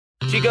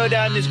So you go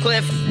down this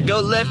cliff,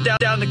 go left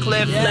down the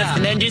cliff, left,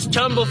 and then just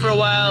tumble for a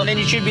while, and then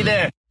you should be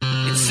there.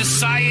 It's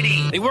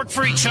society. They work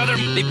for each other.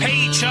 They pay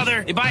each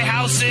other. They buy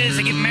houses.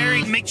 They get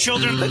married and make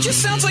children. That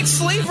just sounds like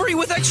slavery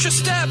with extra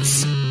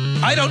steps.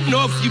 I don't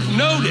know if you've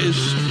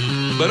noticed,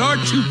 but our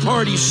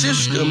two-party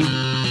system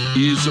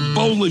is a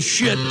bowl of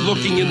shit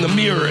looking in the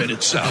mirror at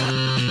itself.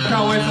 I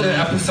can't wait for the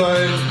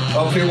episode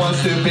of Who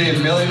Wants to Be a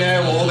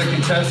Millionaire where all the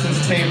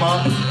contestants team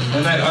up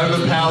and they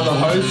overpower the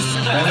host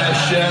and they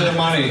share the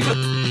money.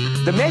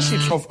 The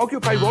message of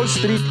Occupy Wall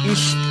Street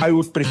is I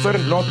would prefer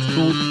not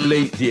to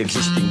play the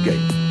existing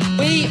game.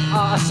 We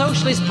are a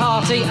socialist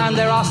party and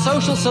there are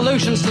social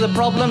solutions to the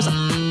problems.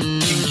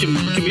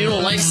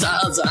 Communal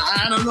lifestyles,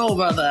 I don't know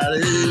about that.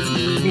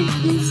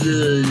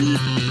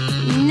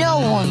 No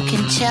one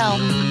can tell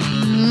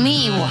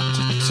me what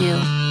to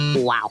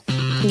do. Wow,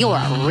 you're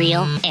a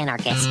real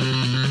anarchist.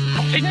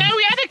 Didn't know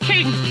we had a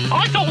king.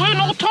 I thought we were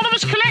an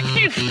autonomous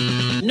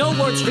collective. No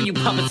words for you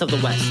puppets of the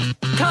West.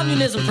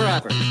 Communism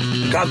forever.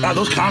 God,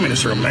 those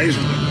communists are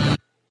amazing.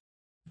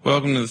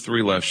 Welcome to the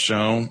Three Left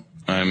Show.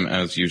 I'm,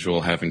 as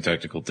usual, having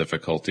technical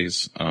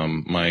difficulties.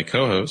 My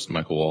co-host,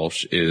 Michael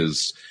Walsh,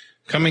 is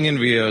coming in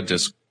via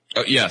Discord.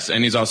 Oh, yes,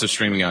 and he's also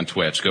streaming on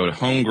Twitch. Go to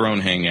Homegrown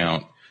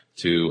Hangout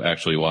to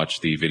actually watch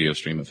the video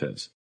stream of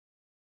his.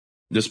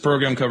 This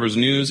program covers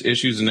news,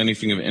 issues, and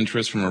anything of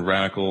interest from a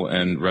radical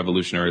and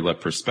revolutionary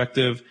left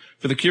perspective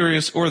for the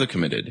curious or the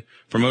committed,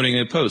 promoting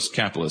a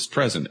post-capitalist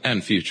present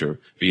and future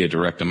via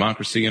direct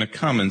democracy and a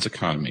commons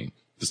economy,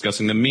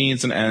 discussing the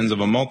means and ends of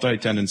a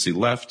multi-tendency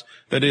left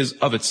that is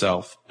of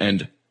itself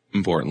and,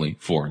 importantly,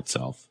 for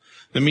itself.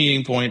 The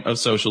meeting point of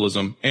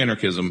socialism,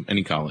 anarchism, and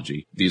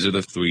ecology. These are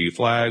the three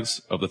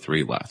flags of the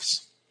three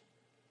lefts.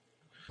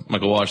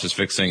 Michael Walsh is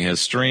fixing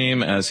his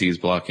stream as he's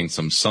blocking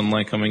some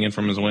sunlight coming in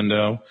from his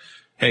window.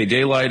 Hey,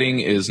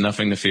 daylighting is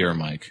nothing to fear,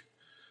 Mike.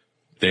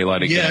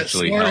 Daylighting can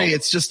actually help.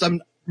 It's just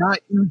I'm not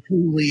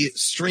usually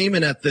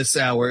streaming at this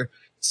hour,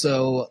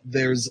 so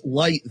there's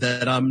light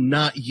that I'm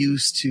not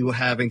used to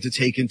having to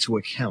take into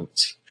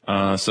account.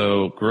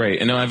 So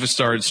great. And I've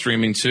started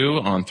streaming too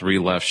on Three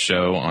Left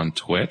Show on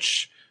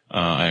Twitch.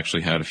 I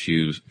actually had a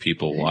few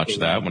people watch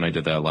that when I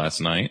did that last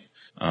night.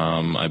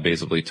 I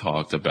basically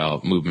talked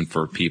about Movement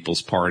for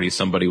People's Party.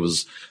 Somebody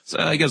was,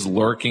 I guess,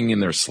 lurking in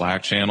their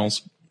Slack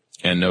channels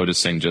and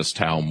noticing just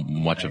how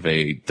much of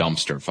a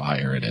dumpster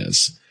fire it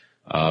is.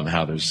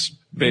 How there's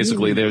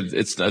basically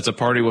it's a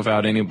party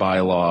without any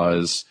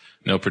bylaws,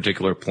 no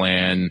particular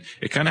plan.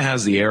 It kind of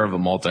has the air of a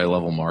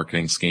multi-level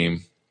marketing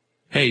scheme.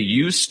 Hey,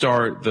 you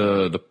start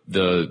the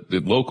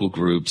local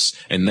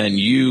groups and then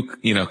you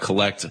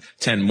collect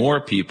 10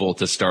 more people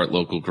to start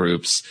local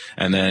groups.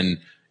 And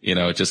then,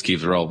 it just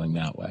keeps rolling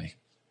that way.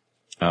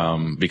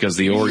 Because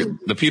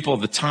the people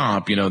at the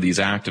top, these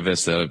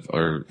activists that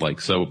are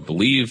so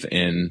believe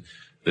in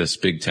this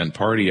Big Tent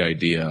party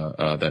idea,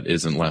 that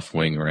isn't left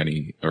wing or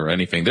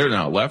anything. They're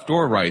not left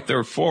or right.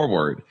 They're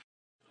forward.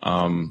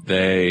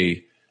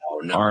 They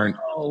aren't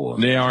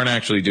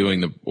actually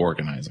doing the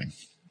organizing.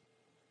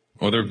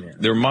 Or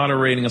they're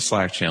moderating a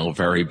Slack channel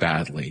very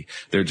badly.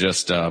 They're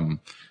just,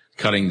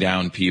 cutting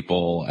down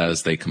people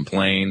as they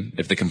complain.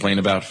 If they complain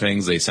about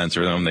things, they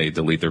censor them. They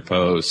delete their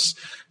posts.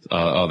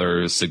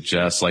 Others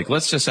suggest,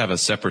 let's just have a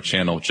separate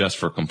channel just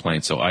for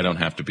complaints so I don't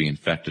have to be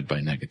infected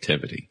by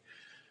negativity.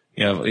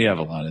 You have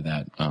a lot of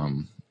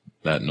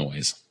that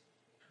noise.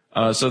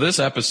 So this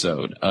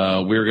episode,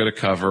 we're going to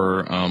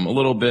cover, a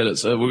little bit.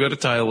 So we're going to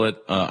title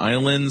it,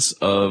 Islands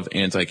of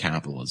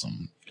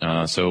Anti-Capitalism.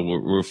 So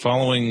we're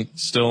following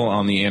still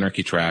on the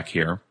anarchy track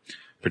here,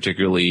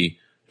 particularly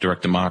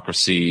direct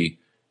democracy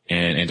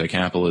and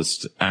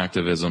anti-capitalist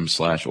activism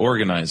 /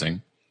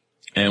 organizing.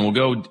 And we'll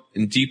go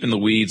deep in the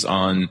weeds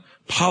on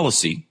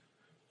policy,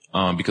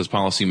 because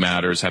policy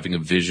matters, having a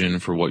vision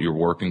for what you're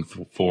working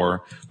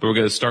for. But we're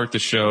going to start the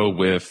show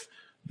with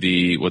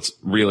what's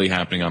really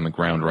happening on the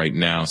ground right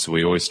now. So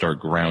we always start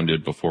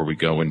grounded before we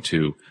go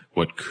into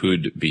what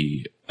could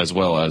be, as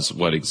well as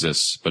what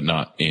exists, but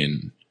not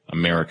in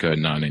America,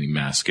 not on any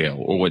mass scale,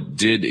 or what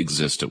did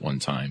exist at one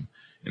time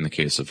in the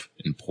case of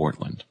in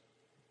Portland.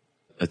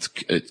 It's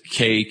a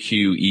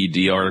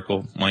KQED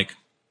article, Mike.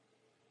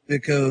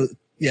 The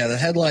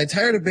headline,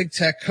 tired of big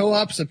tech,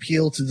 co-ops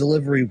appeal to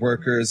delivery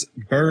workers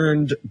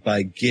burned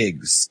by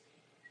gigs.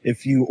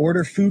 If you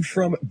order food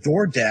from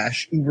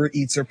DoorDash, Uber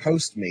Eats, or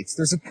Postmates,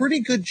 there's a pretty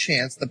good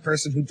chance the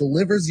person who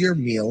delivers your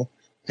meal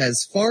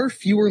has far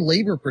fewer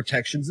labor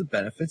protections and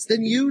benefits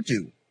than you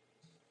do.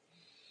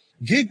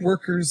 Gig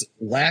workers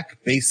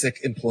lack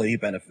basic employee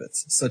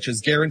benefits, such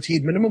as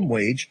guaranteed minimum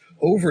wage,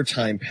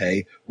 overtime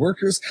pay,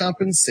 workers'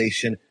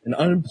 compensation, and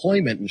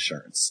unemployment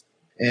insurance.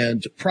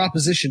 And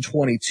Proposition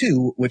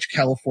 22, which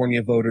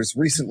California voters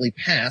recently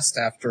passed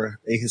after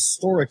a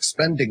historic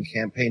spending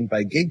campaign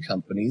by gig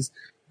companies,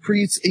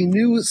 creates a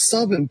new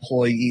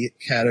sub-employee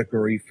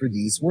category for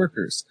these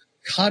workers,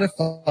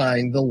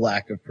 codifying the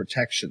lack of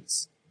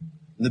protections.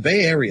 In the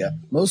Bay Area,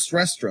 most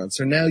restaurants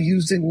are now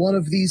using one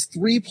of these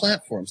three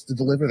platforms to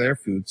deliver their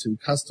food to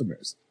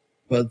customers.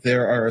 but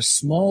there are a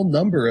small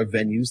number of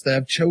venues that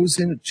have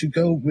chosen to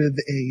go with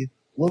a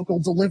local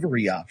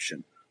delivery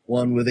option,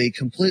 one with a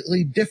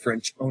completely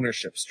different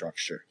ownership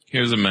structure.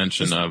 Here's a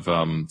mention of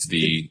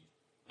the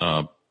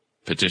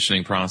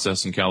petitioning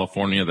process in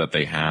California, that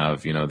they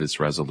have, this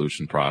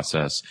resolution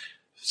process.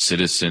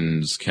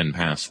 Citizens can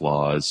pass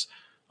laws,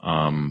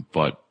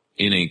 but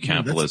in a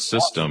capitalist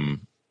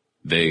system,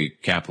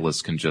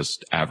 capitalists can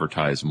just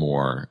advertise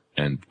more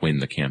and win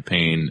the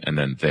campaign, and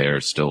then they're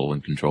still in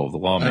control of the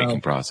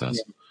lawmaking process.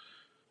 Yeah.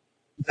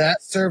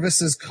 That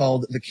service is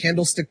called the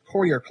Candlestick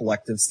Courier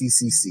Collective,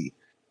 CCC.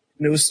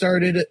 And it was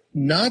started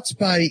not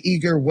by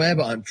eager web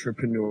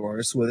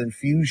entrepreneurs with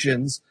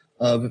infusions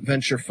of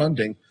venture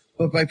funding,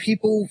 but by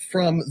people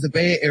from the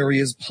Bay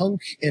Area's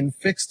punk and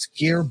fixed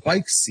gear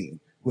bike scene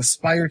who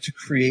aspire to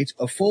create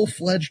a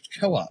full-fledged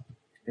co-op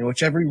in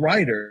which every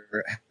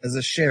rider has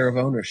a share of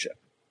ownership.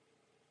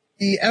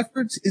 The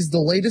effort is the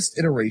latest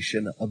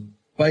iteration of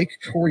bike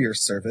courier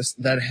service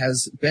that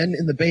has been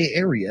in the Bay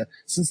Area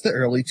since the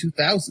early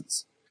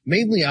 2000s,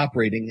 mainly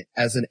operating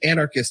as an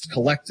anarchist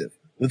collective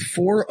with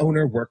 4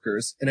 owner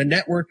workers and a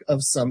network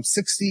of some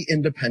 60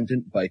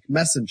 independent bike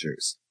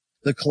messengers.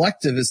 The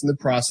collective is in the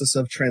process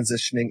of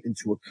transitioning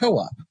into a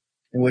co-op,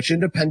 in which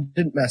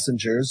independent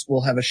messengers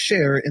will have a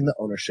share in the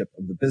ownership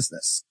of the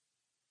business.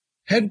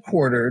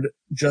 Headquartered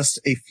just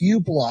a few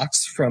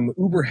blocks from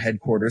Uber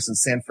headquarters in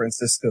San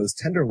Francisco's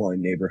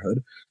Tenderloin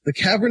neighborhood, the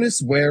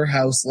cavernous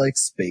warehouse-like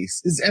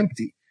space is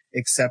empty,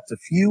 except a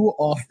few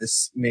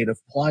offices made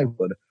of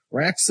plywood,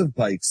 racks of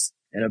bikes,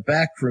 and a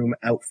back room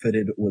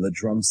outfitted with a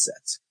drum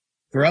set.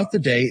 Throughout the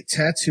day,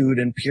 tattooed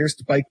and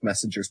pierced bike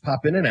messengers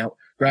pop in and out,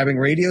 grabbing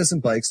radios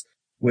and bikes,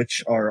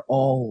 which are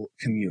all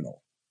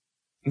communal.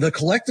 The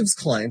collective's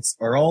clients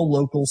are all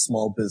local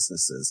small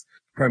businesses,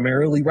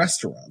 primarily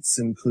restaurants,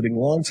 including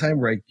longtime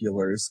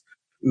regulars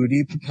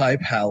Udi Papai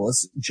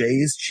Palace,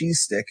 Jay's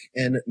Cheese Stick,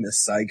 and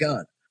Miss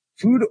Saigon.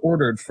 Food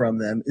ordered from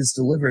them is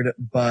delivered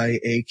by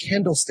a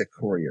candlestick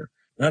courier,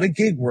 not a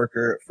gig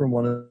worker from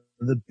one of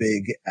the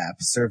big app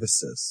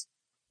services.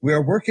 We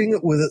are working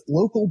with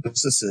local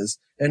businesses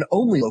and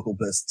only local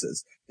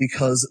businesses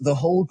because the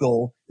whole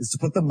goal is to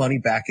put the money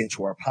back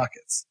into our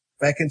pockets,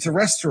 back into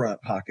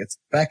restaurant pockets,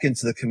 back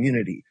into the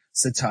community,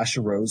 said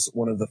Tasha Rose,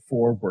 one of the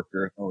 4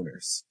 worker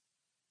owners.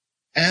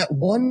 At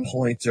one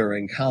point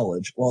during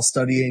college, while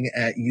studying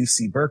at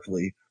UC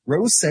Berkeley,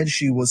 Rose said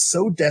she was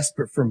so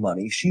desperate for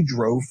money she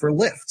drove for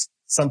Lyft,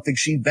 something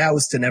she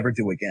vows to never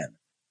do again.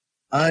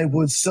 I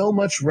would so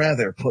much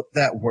rather put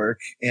that work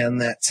and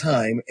that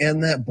time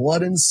and that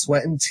blood and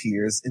sweat and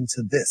tears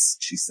into this,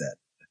 she said.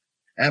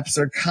 Apps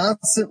are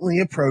constantly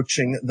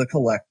approaching the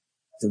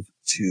collective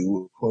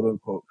to,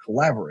 quote-unquote,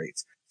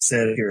 collaborate,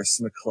 said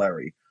Pierce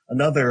McClary,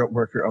 another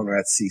worker owner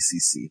at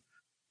CCC.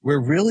 We're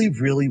really,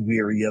 really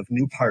weary of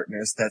new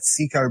partners that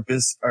seek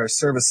our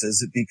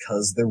services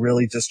because they're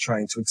really just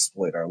trying to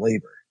exploit our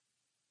labor.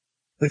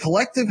 The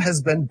collective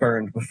has been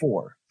burned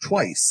before,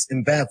 twice,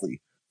 and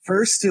badly.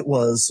 First, it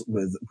was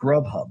with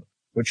Grubhub,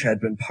 which had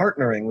been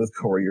partnering with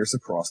couriers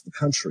across the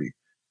country.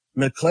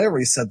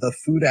 McClary said the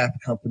food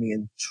app company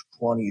in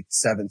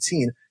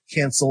 2017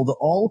 canceled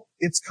all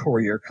its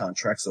courier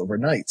contracts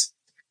overnight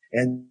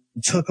and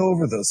took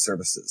over those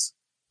services.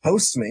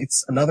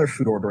 Postmates, another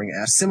food ordering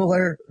app,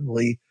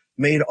 similarly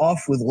made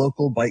off with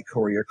local bike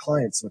courier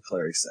clients,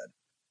 McClary said.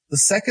 The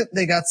second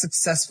they got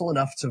successful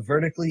enough to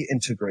vertically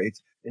integrate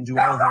into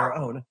all their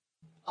own.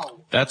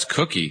 That's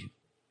Cookie,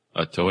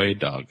 a toy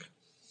dog.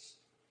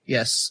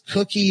 Yes,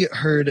 Cookie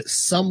heard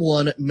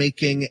someone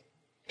making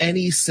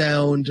any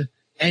sound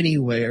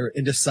anywhere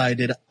and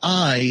decided,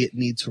 I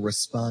need to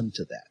respond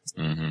to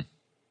that. Mm-hmm.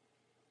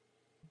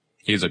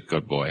 He's a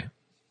good boy.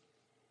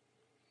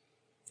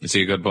 Is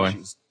he a good boy?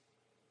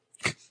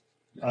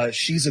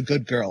 She's a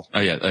good girl. Oh,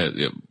 yeah,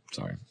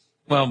 sorry.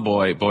 Well,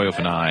 boy with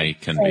an I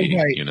can be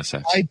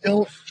unisex. I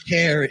don't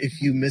care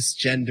if you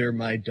misgender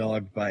my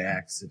dog by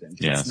accident.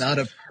 Yes. It's not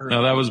a person.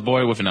 No, that was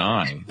boy with an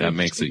I. That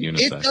makes it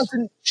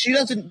unisex. She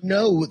doesn't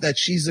know that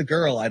she's a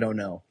girl. I don't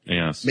know.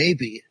 Yes.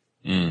 Maybe.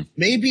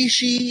 Maybe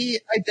she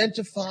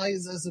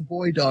identifies as a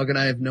boy dog and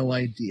I have no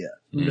idea.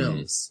 Who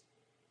knows?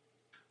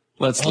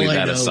 Let's leave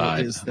that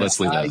aside. Let's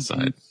leave that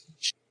aside.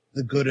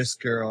 The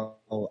goodest girl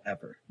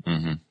ever.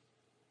 Mm-hmm.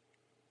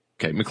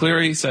 Okay,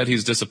 McCleary said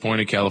he's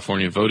disappointed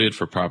California voted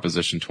for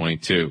Proposition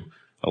 22,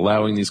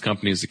 allowing these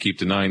companies to keep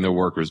denying their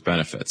workers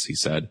benefits, he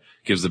said,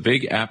 gives the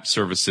big app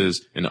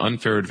services an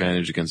unfair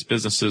advantage against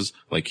businesses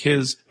like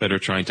his that are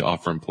trying to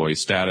offer employee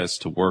status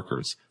to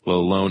workers, let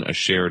alone a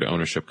shared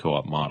ownership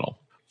co-op model.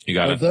 You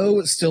got it.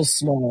 Although still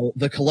small,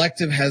 the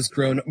collective has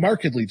grown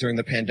markedly during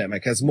the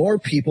pandemic as more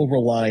people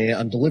rely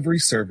on delivery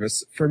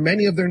service for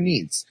many of their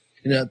needs.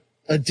 In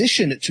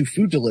addition to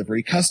food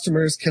delivery,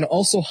 customers can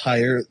also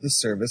hire the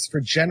service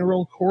for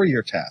general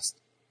courier tasks.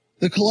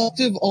 The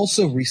collective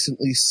also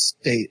recently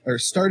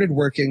started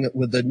working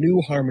with the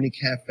New Harmony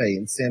Cafe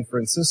in San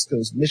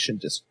Francisco's Mission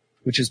District,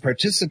 which is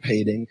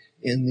participating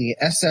in the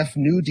SF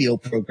New Deal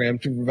program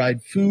to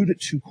provide food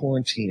to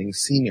quarantining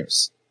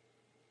seniors.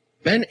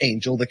 Ben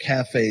Angel, the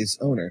cafe's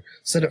owner,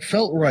 said it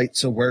felt right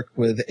to work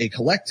with a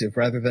collective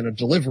rather than a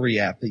delivery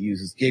app that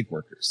uses gig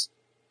workers.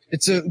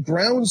 It's a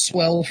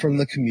groundswell from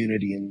the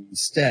community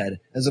instead,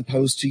 as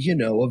opposed to,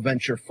 a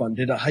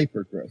venture-funded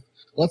hypergrowth.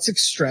 Let's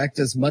extract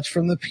as much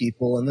from the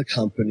people and the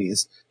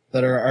companies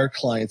that are our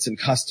clients and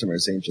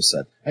customers, Angel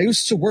said. I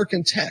used to work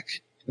in tech,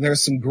 and there are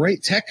some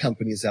great tech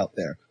companies out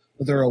there,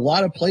 but there are a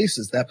lot of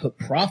places that put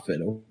profit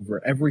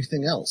over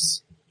everything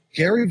else.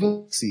 Gary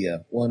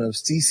Valencia, one of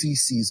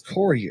CCC's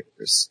core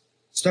years,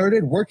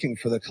 started working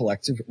for the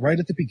collective right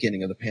at the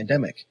beginning of the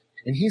pandemic,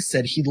 and he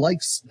said he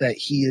likes that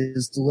he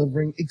is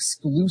delivering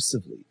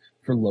exclusively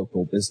for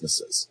local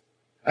businesses.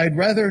 I'd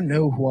rather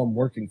know who I'm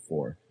working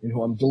for and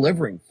who I'm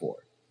delivering for,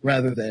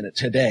 rather than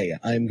today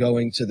I'm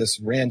going to this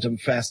random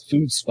fast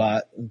food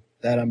spot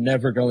that I'm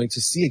never going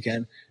to see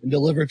again and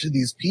deliver to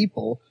these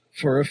people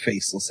for a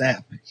faceless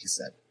app, he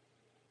said.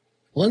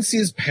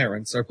 Valencia's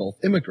parents are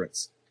both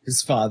immigrants.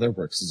 His father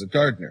works as a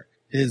gardener,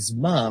 his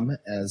mom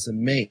as a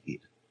maid.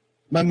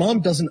 My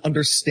mom doesn't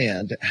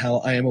understand how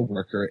I am a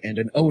worker and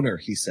an owner,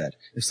 he said.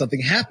 If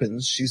something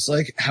happens, she's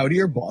like, how do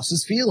your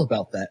bosses feel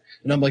about that?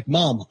 And I'm like,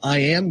 Mom, I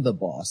am the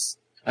boss.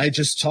 I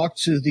just talked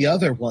to the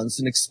other ones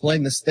and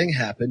explained this thing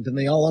happened, and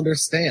they all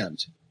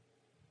understand.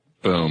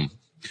 Boom.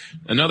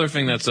 Another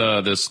thing that's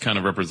this kind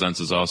of represents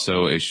is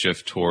also a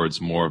shift towards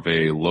more of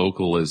a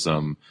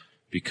localism.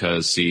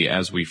 Because, see,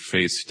 as we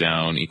face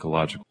down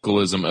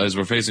ecologicalism, as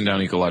we're facing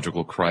down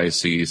ecological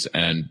crises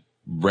and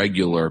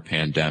regular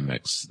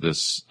pandemics,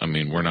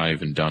 we're not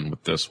even done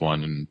with this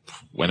one. And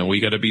when are we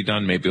going to be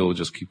done? Maybe it'll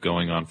just keep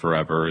going on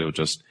forever. It'll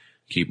just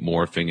keep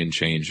morphing and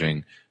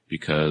changing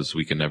because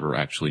we can never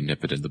actually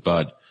nip it in the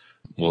bud.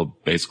 We'll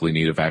basically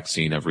need a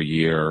vaccine every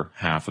year.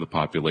 Half of the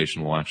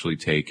population will actually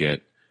take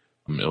it.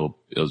 It'll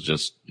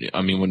just,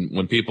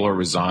 when people are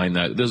resigned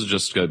that this is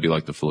just going to be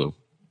like the flu.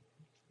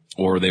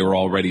 Or they were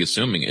already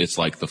assuming it's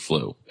like the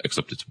flu,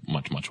 except it's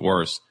much, much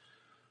worse.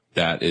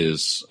 That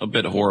is a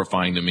bit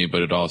horrifying to me,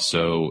 but it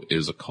also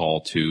is a call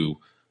to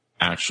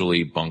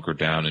actually bunker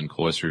down and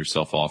cloister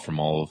yourself off from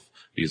all of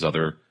these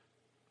other,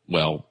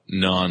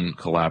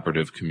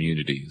 non-collaborative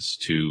communities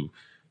to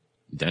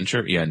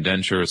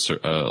indenture,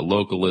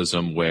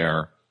 localism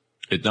where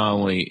it not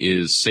only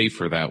is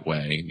safer that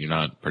way, you're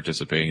not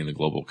participating in the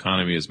global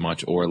economy as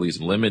much, or at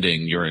least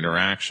limiting your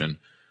interaction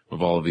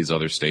with all of these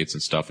other states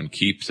and stuff, and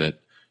keeps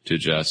it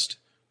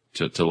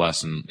to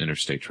lessen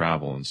interstate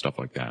travel and stuff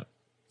like that.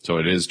 So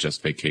it is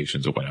just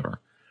vacations or whatever,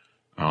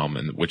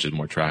 and which is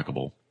more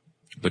trackable.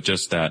 But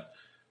just that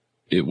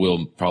it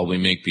will probably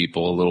make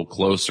people a little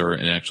closer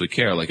and actually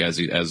care. Like as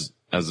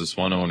this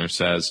one owner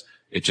says,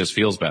 it just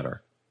feels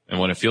better. And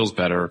when it feels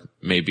better,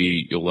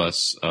 maybe you're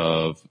less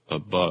of a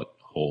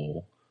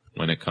butthole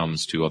when it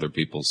comes to other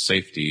people's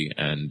safety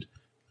and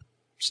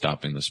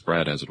stopping the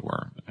spread, as it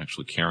were,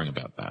 actually caring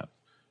about that.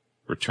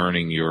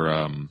 Returning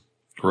your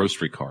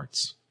grocery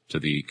carts to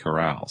the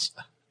corrals.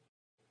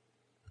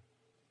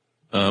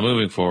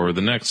 Moving forward,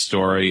 the next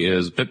story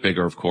is a bit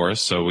bigger, of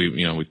course, so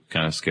we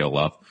kind of scale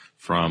up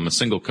from a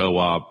single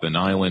co-op, an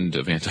island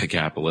of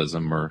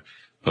anti-capitalism or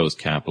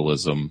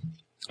post-capitalism.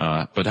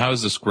 But how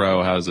does this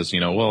grow? How does this,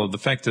 the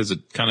fact is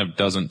it kind of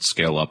doesn't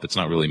scale up. It's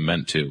not really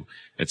meant to.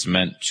 It's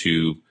meant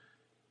to,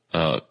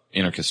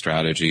 anarchist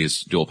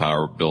strategies, dual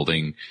power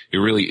building. It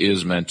really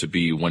is meant to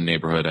be one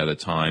neighborhood at a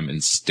time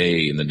and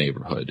stay in the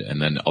neighborhood,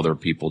 and then other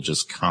people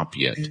just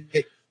copy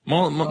it.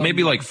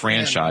 Maybe like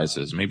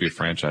franchises, maybe a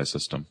franchise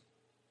system.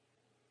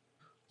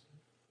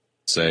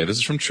 This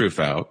is from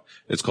Truthout.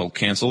 It's called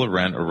Cancel the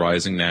Rent, a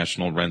Rising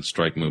National Rent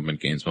Strike Movement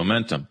Gains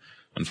Momentum.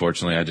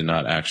 Unfortunately, I did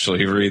not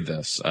actually read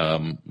this,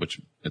 which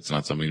it's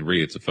not something to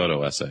read. It's a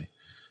photo essay.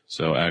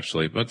 So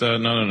actually, but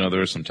no,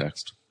 there is some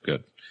text.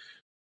 Good.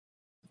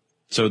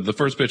 So the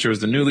first picture is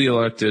the newly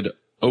elected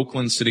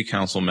Oakland City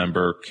Council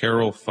member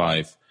Carol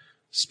Fife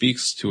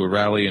speaks to a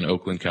rally in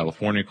Oakland,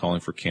 California, calling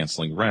for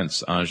canceling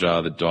rents.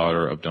 Anja, the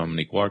daughter of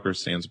Dominique Walker,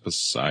 stands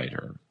beside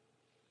her.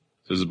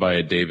 This is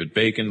by David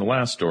Bacon. The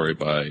last story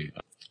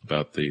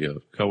about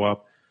the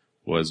co-op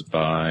was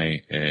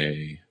by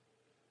a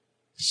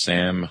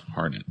Sam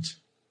Harnett.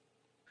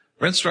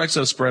 Rent strikes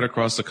have spread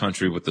across the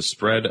country with the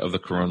spread of the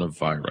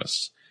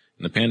coronavirus.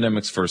 In the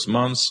pandemic's first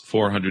months,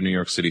 400 New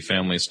York City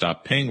families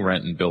stopped paying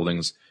rent in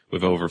buildings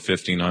with over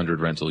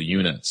 1,500 rental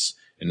units.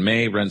 In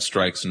May, rent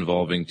strikes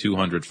involving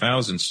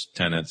 200,000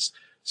 tenants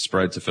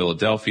spread to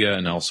Philadelphia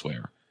and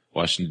elsewhere.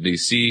 Washington,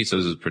 D.C., so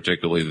this is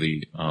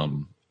particularly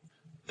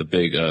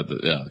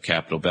the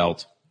Capital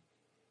Belt,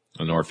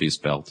 the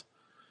Northeast Belt.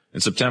 In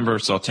September,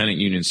 saw tenant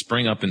unions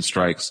spring up in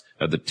strikes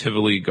at the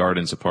Tivoli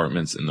Gardens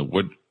apartments in the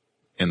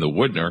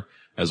Woodner,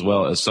 as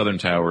well as Southern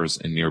Towers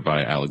in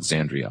nearby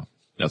Alexandria.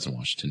 That's in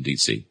Washington,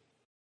 D.C.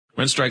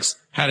 Rent strikes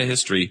had a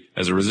history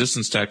as a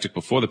resistance tactic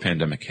before the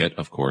pandemic hit,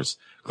 of course.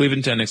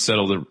 Cleveland tenants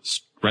settled a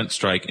rent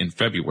strike in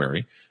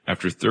February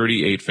after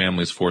 38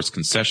 families forced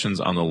concessions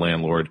on the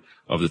landlord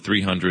of the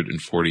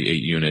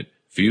 348-unit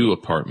View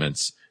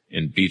apartments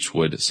in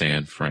Beechwood,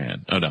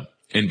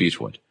 in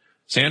Beechwood.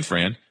 San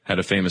Fran had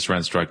a famous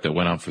rent strike that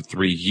went on for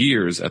 3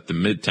 years at the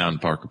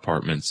Midtown Park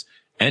Apartments,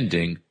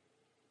 ending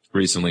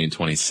recently in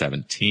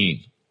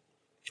 2017.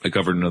 I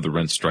covered another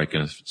rent strike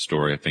in a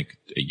story, I think,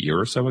 a year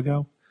or so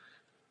ago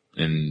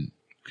in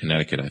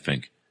Connecticut, I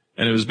think.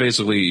 And it was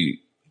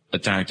basically a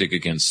tactic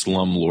against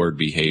slumlord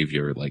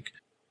behavior. Like,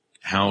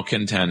 how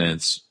can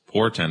tenants,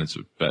 poor tenants,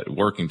 but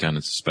working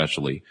tenants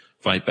especially,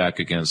 fight back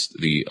against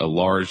a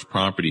large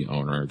property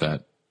owner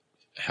that,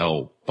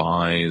 hell,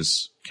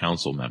 buys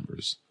council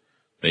members?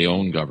 They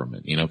own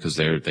government, because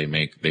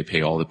they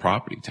pay all the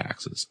property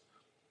taxes.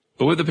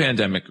 But with the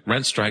pandemic,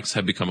 rent strikes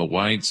have become a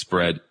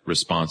widespread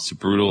response to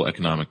brutal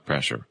economic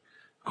pressure.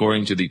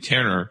 According to the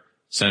Turner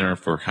Center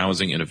for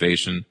Housing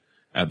Innovation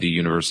at the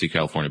University of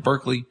California,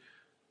 Berkeley,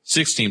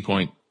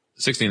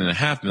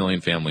 16.5 million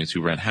families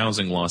who rent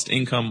housing lost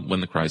income when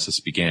the crisis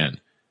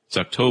began. Its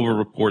October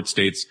report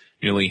states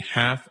nearly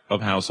half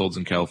of households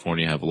in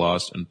California have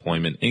lost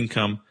employment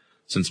income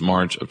since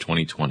March of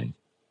 2020.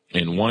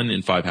 And 1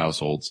 in 5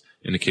 households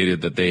indicated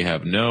that they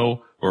have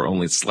no or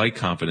only slight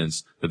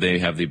confidence that they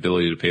have the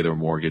ability to pay their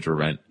mortgage or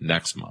rent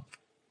next month.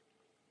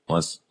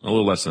 A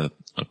little less than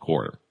a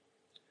quarter.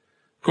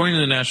 According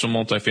to the National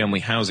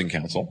Multifamily Housing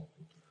Council,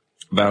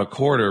 about a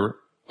quarter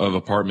of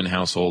apartment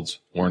households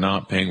were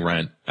not paying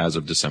rent as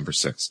of December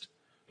 6th.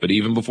 But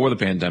even before the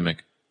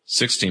pandemic,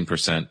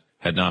 16%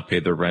 had not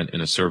paid their rent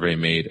in a survey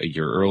made a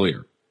year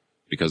earlier,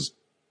 because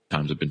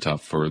times have been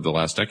tough for the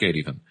last decade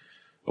even.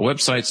 A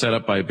website set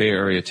up by Bay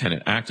Area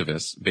tenant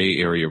activists, Bay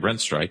Area Rent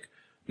Strike,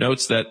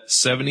 notes that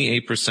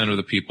 78% of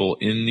the people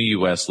in the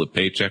U.S. live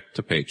paycheck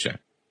to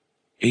paycheck.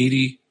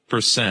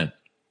 80%.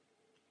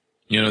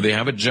 They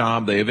have a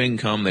job, they have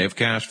income, they have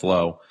cash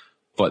flow,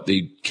 but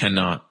they're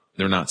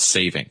not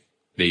saving.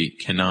 They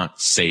cannot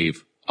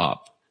save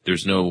up.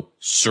 There's no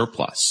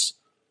surplus.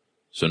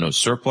 So no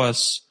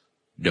surplus,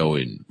 no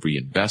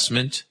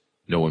reinvestment,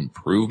 no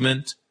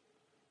improvement,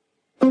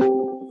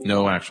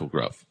 no actual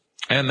growth.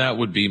 And that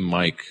would be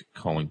Mike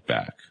calling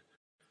back.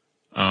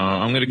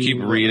 I'm going to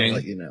keep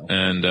reading,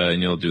 and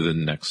you'll do the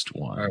next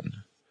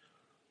one.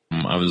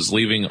 I was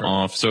leaving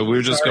off, so we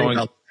were just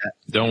going.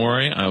 Don't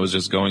worry, I was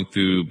just going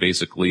through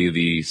basically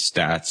the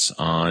stats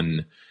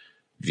on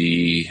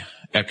the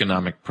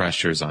economic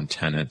pressures on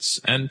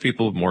tenants and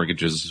people with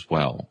mortgages as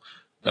well.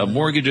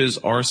 Mortgages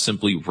are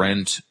simply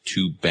rent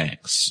to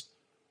banks.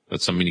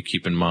 That's something to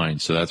keep in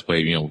mind. So that's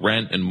why,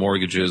 rent and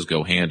mortgages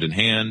go hand in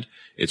hand.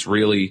 It's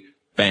really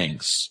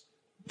banks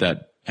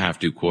that have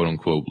to, quote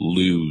unquote,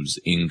 lose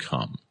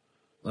income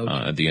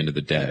at the end of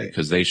the day,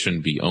 because they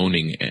shouldn't be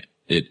owning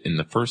it in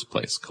the first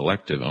place.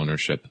 Collective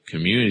ownership,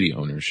 community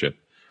ownership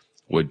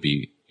would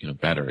be,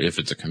 better if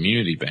it's a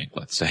community bank,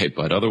 let's say.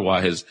 But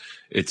otherwise,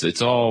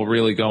 it's all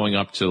really going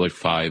up to like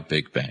 5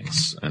 big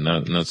banks, and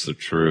that's the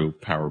true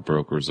power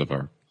brokers of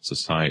our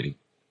society.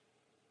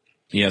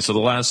 Yeah. So the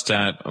last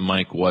stat,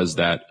 Mike, was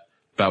that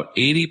about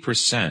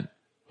 80%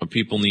 of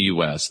people in the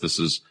U.S. This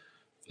is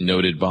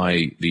noted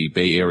by the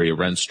Bay Area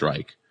Rent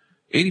Strike,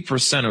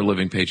 80% are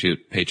living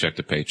paycheck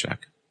to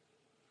paycheck.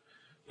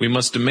 We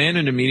must demand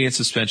an immediate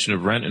suspension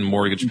of rent and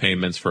mortgage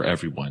payments for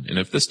everyone. And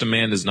if this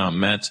demand is not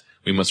met,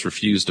 we must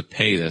refuse to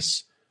pay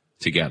this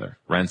together,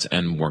 rent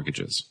and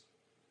mortgages.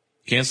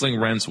 Canceling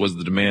rents was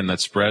the demand that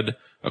spread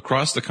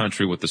across the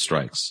country with the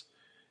strikes.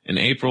 In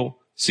April,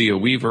 Cia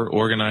Weaver,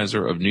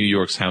 organizer of New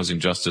York's Housing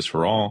Justice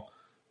for All,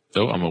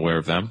 though I'm aware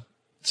of them,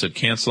 said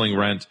canceling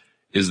rent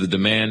is the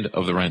demand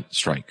of the rent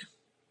strike.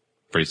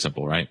 Pretty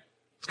simple, right?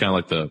 It's kind of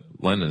like the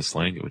Leninist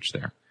language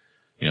there.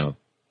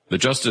 The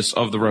justice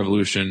of the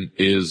revolution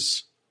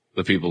is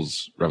the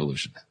people's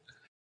revolution.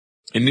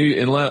 In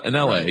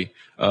L.A.,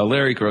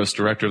 Larry Gross,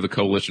 director of the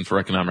Coalition for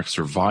Economic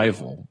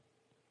Survival,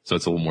 so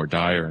it's a little more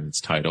dire in its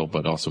title,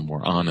 but also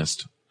more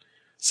honest,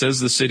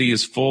 says the city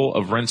is full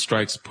of rent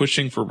strikes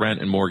pushing for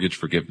rent and mortgage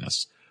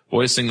forgiveness.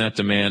 Voicing that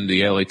demand,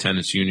 the LA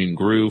Tenants Union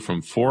grew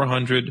from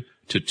 400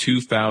 to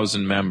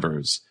 2,000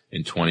 members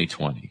in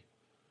 2020.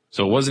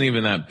 So it wasn't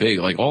even that big.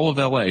 Like all of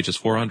LA, just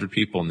 400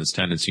 people in this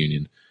tenants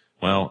union.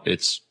 Well,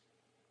 it's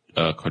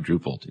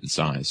quadrupled in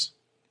size.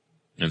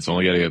 And it's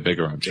only going to get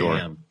bigger, I'm sure.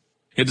 Damn.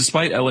 Yet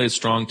despite LA's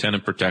strong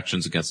tenant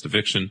protections against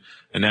eviction,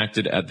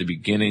 enacted at the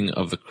beginning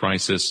of the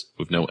crisis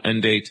with no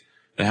end date,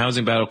 the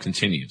housing battle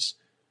continues.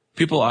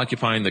 People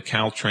occupying the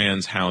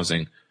Caltrans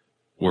housing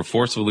were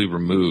forcibly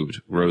removed,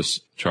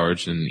 Gross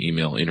charged in an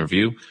email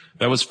interview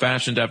that was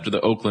fashioned after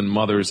the Oakland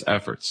mother's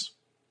efforts.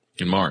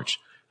 In March,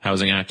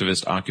 housing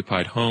activists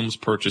occupied homes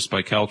purchased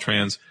by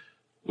Caltrans,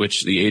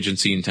 which the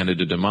agency intended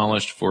to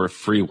demolish for a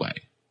freeway.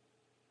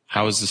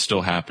 How is this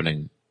still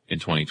happening in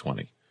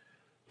 2020?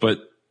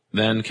 But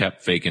then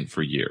kept vacant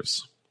for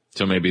years.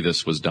 So maybe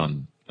this was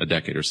done a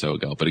decade or so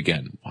ago. But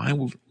again, why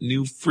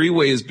new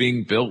freeways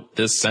being built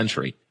this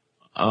century?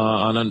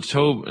 On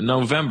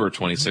November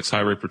 26,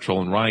 Highway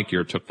Patrol and riot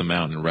gear took them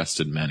out and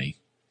arrested many.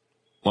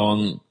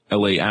 Long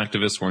LA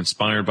activists were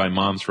inspired by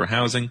Moms for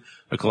Housing,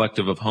 a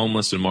collective of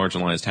homeless and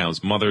marginalized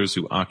housed mothers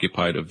who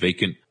occupied a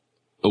vacant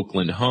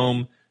Oakland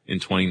home in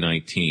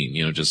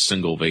 2019. Just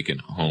single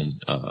vacant home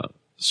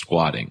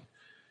squatting.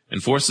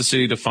 and forced the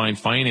city to find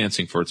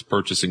financing for its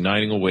purchase,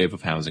 igniting a wave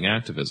of housing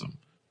activism.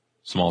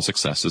 Small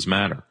successes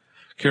matter.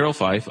 Carol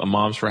Fife, a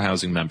Moms for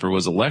Housing member,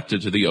 was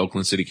elected to the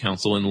Oakland City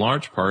Council in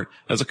large part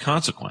as a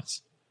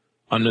consequence.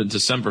 On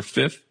December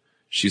 5th,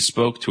 she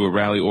spoke to a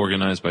rally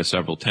organized by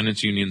several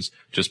tenants' unions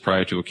just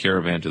prior to a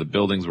caravan to the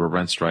buildings where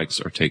rent strikes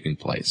are taking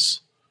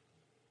place.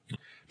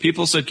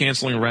 People said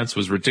canceling rents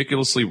was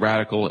ridiculously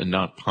radical and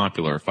not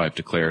popular, Fife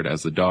declared,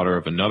 as the daughter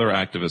of another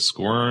activist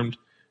squirmed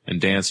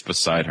and danced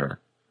beside her.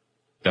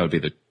 That would be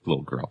the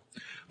little girl.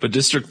 But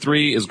District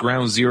 3 is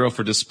ground zero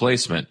for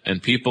displacement,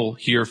 and people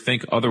here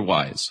think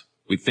otherwise.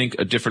 We think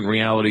a different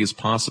reality is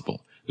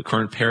possible. The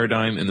current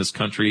paradigm in this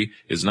country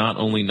is not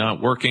only not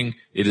working,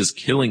 it is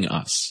killing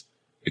us.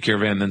 The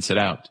caravan then set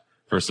out.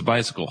 First a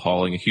bicycle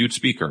hauling a huge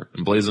speaker,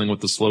 emblazoning with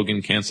the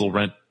slogan, "Cancel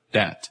Rent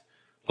Debt,"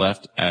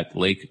 left at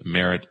Lake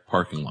Merritt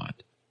parking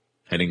lot,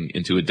 heading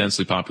into a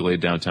densely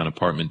populated downtown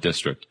apartment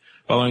district.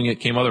 Following it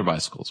came other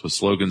bicycles with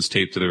slogans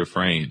taped to their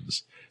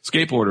frames.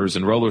 Skateboarders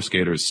and roller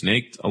skaters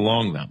snaked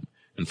along them,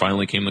 and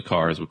finally came the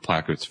cars with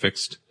placards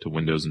fixed to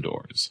windows and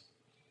doors.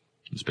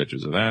 There's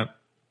pictures of that.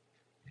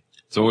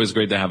 It's always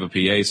great to have a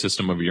PA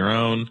system of your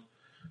own,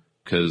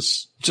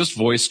 because just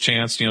voice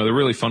chants, they're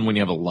really fun when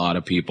you have a lot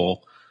of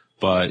people.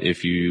 But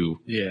if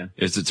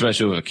it's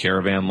especially with a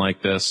caravan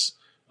like this,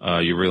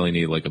 you really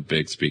need like a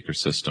big speaker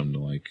system to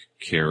like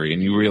carry,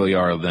 and you really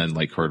are then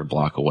like heard a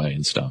block away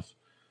and stuff.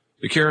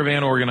 The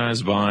caravan,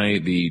 organized by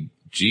the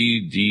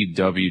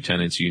GDW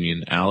Tenants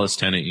Union, Alice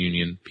Tenant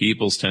Union,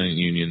 People's Tenant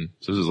Union,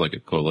 so this is like a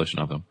coalition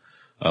of them,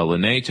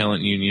 Linnae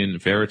Tenant Union,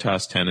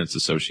 Veritas Tenants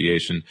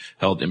Association,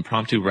 held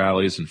impromptu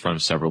rallies in front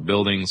of several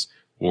buildings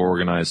where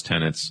organized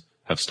tenants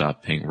have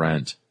stopped paying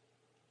rent.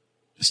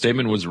 A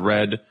statement was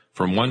read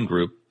from one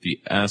group,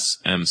 the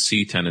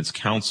SMC Tenants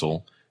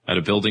Council, at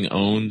a building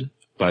owned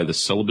by the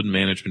Sullivan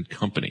Management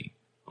Company,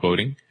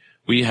 quoting,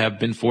 "We have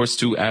been forced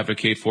to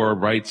advocate for our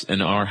rights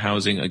and our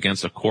housing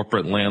against a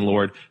corporate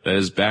landlord that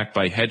is backed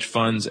by hedge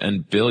funds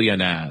and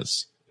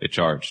billionaires," they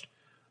charged.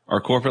 "Our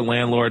corporate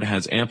landlord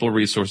has ample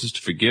resources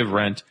to forgive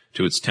rent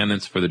to its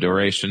tenants for the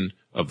duration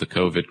of the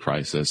COVID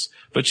crisis,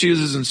 but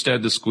chooses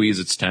instead to squeeze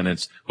its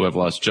tenants who have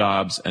lost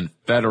jobs and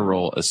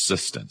federal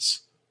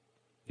assistance.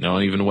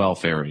 Not even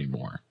welfare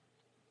anymore."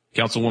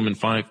 Councilwoman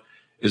Fife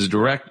is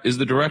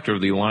the director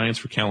of the Alliance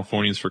for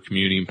Californians for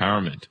Community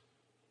Empowerment,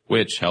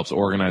 which helps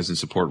organize and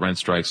support rent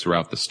strikes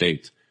throughout the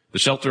state. The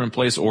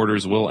shelter-in-place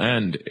orders will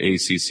end,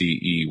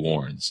 ACCE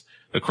warns.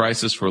 The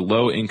crisis for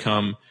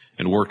low-income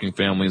and working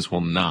families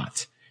will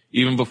not.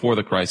 Even before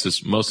the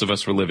crisis, most of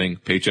us were living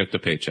paycheck to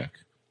paycheck.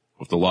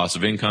 With the loss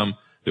of income,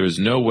 there is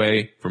no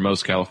way for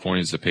most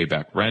Californians to pay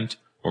back rent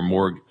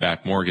or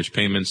back mortgage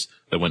payments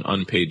that went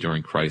unpaid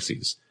during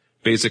crises.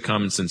 Basic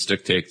common sense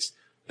dictates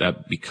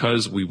that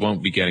because we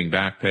won't be getting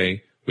back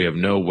pay, we have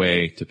no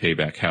way to pay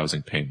back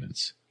housing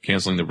payments.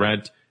 Canceling the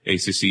rent,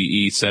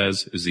 ACCE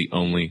says, is the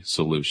only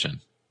solution.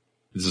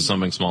 This is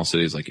something small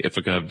cities like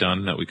Ithaca have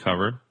done that we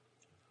covered.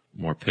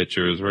 More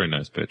pictures, very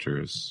nice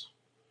pictures.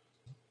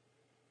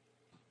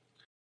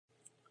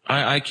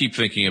 I keep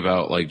thinking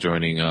about like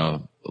joining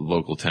a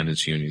local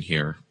tenants union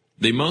here.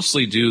 They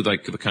mostly do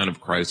like the kind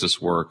of crisis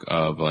work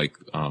of like,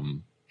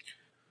 I'm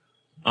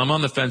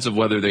on the fence of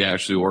whether they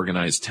actually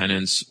organize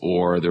tenants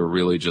or they're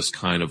really just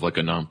kind of like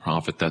a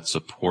nonprofit that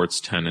supports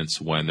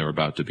tenants when they're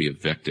about to be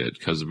evicted.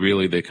 Cause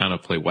really they kind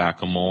of play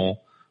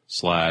whack-a-mole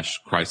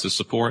 / crisis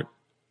support.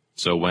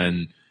 So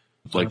when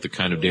like the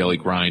kind of daily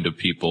grind of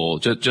people,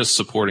 just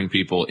supporting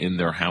people in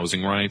their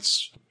housing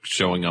rights,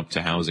 showing up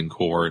to housing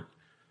court,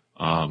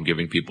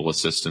 giving people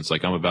assistance,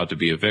 like I'm about to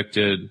be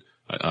evicted.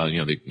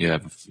 You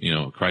have,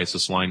 a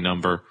crisis line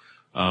number.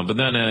 But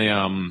then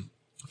a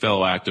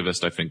fellow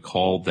activist, I think,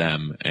 called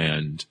them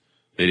and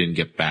they didn't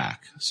get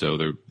back. So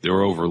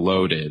they're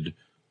overloaded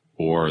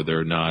or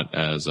they're not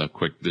as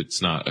quick.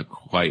 It's not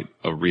quite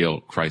a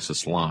real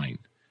crisis line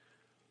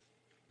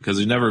because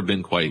there's never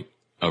been quite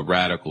a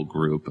radical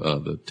group,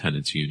 the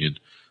tenants union,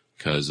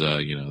 because,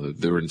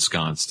 they're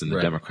ensconced in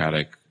the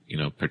Democratic,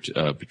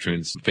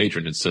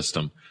 patronage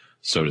system,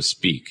 so to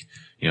speak.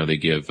 They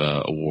give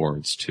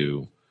awards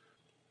to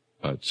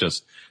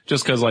just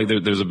because like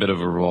there's a bit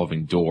of a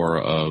revolving door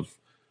of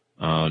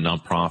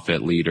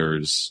nonprofit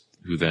leaders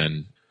who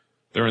then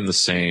they're in the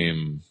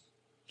same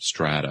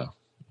strata.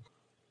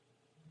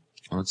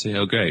 Let's see.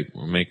 Okay,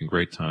 we're making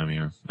great time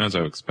here, as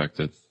I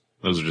expected.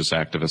 Those are just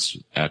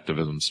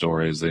activism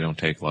stories. They don't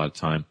take a lot of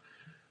time.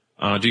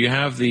 Do you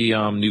have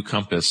the New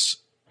Compass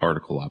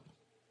article up?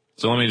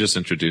 So let me just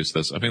introduce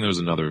this. I think there's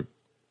another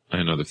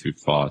few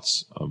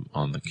thoughts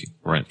on the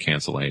rent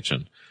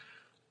cancellation.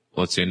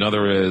 Let's see.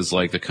 Another is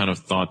like the kind of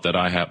thought that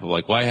I have,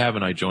 like, why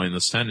haven't I joined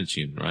this tenants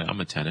union, right? I'm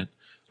a tenant.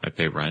 I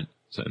pay rent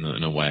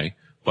in a way.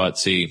 But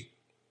see,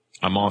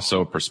 I'm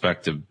also a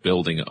prospective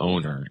building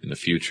owner in the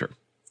future.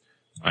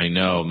 I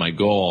know my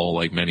goal,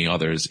 like many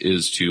others,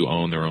 is to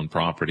own their own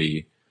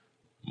property.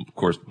 Of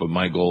course, but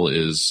my goal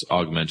is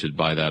augmented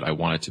by that. I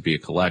want it to be a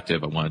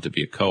collective. I want it to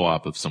be a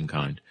co-op of some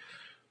kind.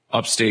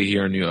 upstate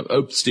here in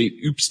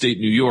upstate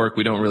New York,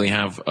 we don't really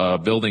have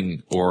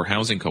building or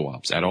housing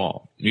co-ops at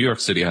all. New York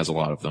City has a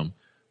lot of them.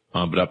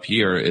 But up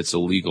here, it's a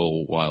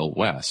legal Wild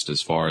West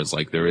as far as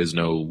like there is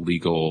no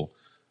legal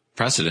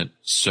precedent.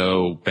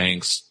 So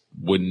banks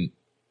wouldn't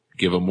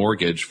give a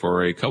mortgage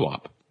for a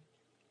co-op.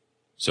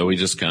 So we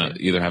just kind of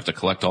either have to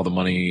collect all the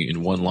money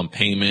in one lump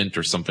payment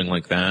or something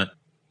like that.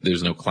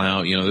 There's no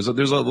clout.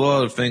 There's a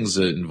lot of things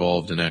that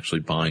involved in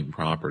actually buying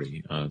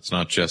property. It's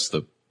not just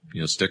the,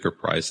 sticker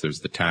price.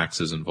 There's the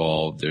taxes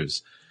involved.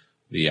 There's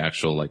the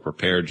actual like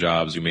repair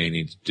jobs you may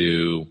need to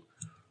do.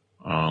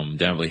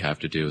 Definitely have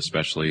to do,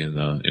 especially in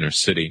the inner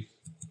city.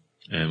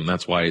 And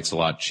that's why it's a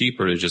lot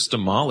cheaper to just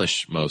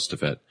demolish most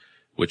of it,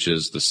 which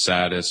is the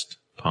saddest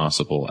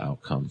possible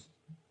outcome.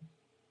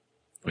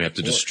 We have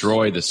to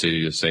destroy the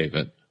city to save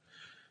it.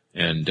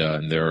 And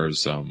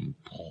there's study.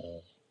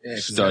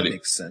 That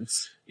makes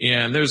sense.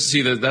 Yeah, and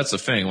that's the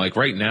thing. Like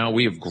right now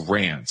we have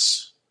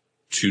grants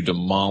to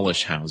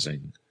demolish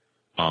housing.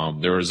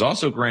 There is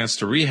also grants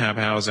to rehab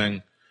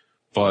housing,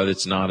 but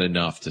it's not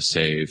enough to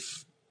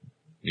save,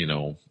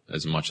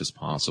 as much as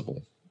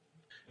possible.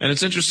 And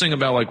it's interesting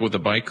about like with the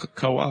bike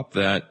co-op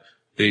that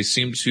they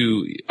seem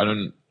to,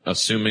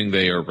 assuming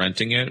they are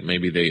renting it,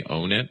 maybe they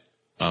own it,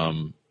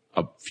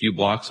 a few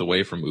blocks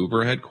away from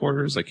Uber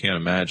headquarters. I can't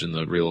imagine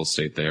the real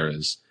estate there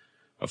is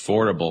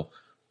affordable,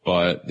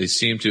 but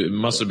it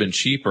must have been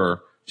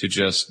cheaper to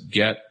just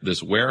get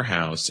this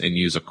warehouse and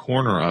use a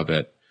corner of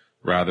it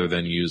rather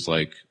than use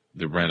like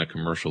the rent a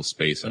commercial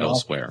space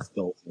elsewhere.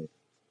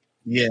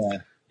 Yeah.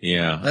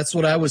 Yeah. That's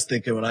what I was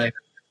thinking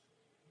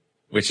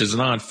which is an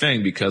odd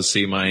thing because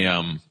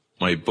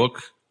my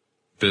book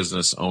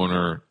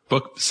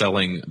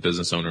selling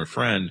business owner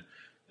friend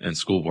and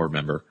school board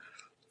member,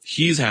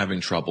 he's having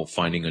trouble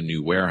finding a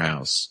new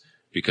warehouse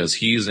because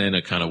he's in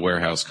a kind of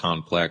warehouse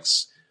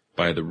complex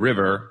by the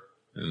river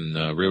in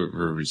the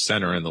river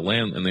center, and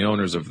the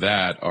owners of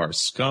that are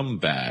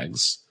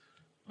scumbags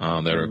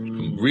that are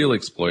real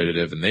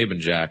exploitative, and they've been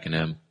jacking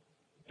him.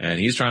 And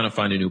he's trying to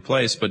find a new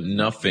place, but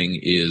nothing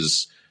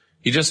is.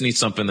 He just needs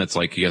something that's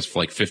like he has for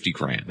like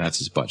 $50,000. That's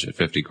his budget,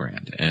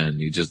 $50,000, and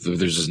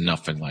there's just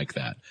nothing like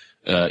that.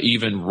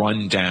 Even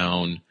run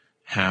down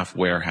half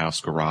warehouse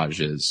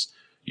garages.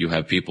 You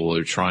have people who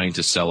are trying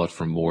to sell it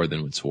for more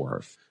than it's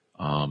worth,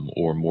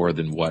 or more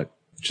than what.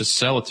 Just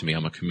sell it to me.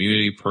 I'm a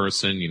community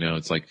person,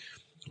 it's like,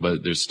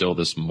 but there's still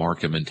this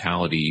market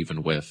mentality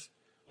even with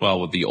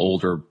the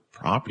older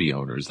property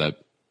owners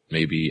that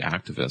may be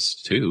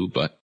activists too,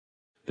 but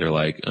they're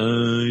like, I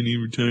need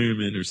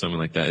retirement or something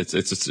like that. It's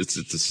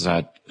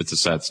a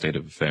sad state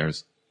of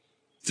affairs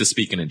to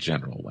speak in a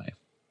general way.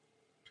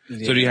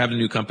 Yeah. So do you have the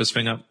new compass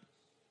thing up?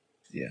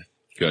 Yeah.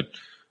 Good.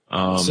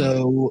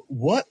 So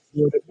what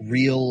would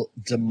real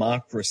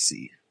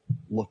democracy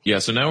look like? Yeah.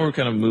 So now we're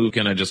kind of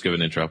can I just give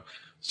an intro?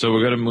 So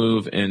we're going to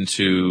move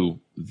into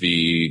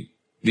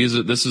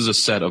this is a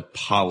set of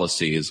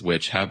policies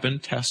which have been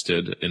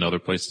tested in other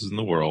places in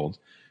the world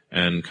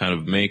and kind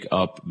of make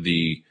up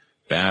the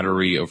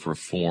battery of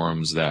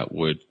reforms that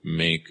would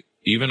make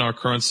even our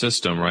current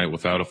system, right,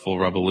 without a full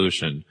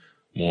revolution,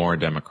 more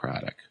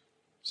democratic.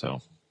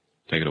 So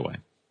take it away.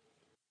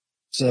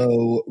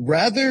 So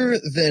rather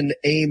than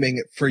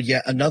aiming for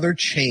yet another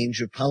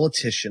change of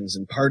politicians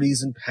and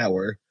parties in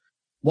power,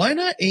 why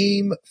not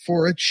aim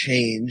for a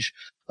change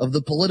of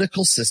the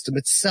political system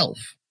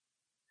itself?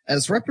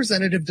 As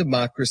representative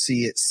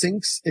democracy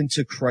sinks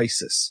into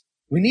crisis,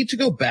 we need to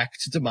go back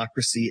to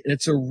democracy in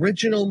its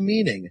original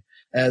meaning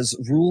as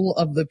rule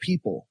of the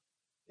people.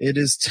 It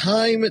is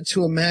time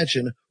to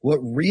imagine what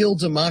real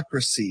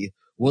democracy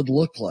would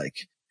look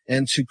like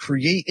and to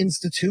create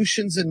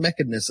institutions and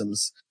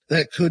mechanisms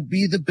that could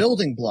be the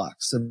building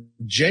blocks of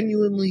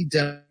genuinely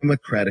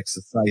democratic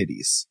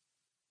societies.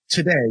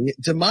 Today,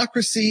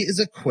 democracy is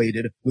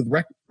equated with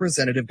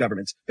representative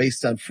government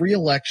based on free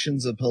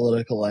elections of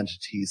political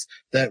entities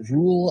that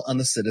rule on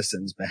the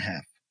citizens'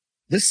 behalf.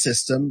 This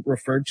system,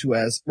 referred to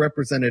as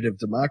representative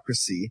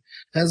democracy,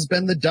 has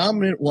been the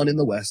dominant one in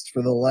the West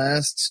for the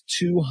last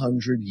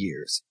 200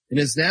 years and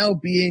is now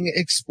being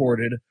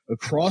exported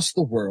across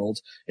the world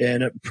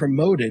and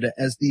promoted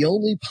as the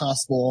only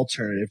possible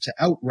alternative to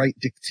outright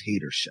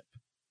dictatorship.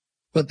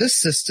 But this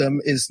system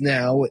is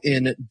now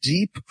in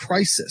deep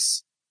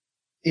crisis.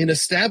 In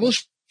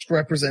established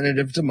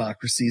representative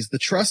democracies, the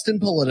trust in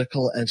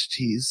political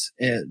entities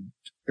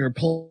or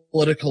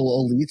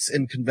political elites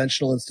and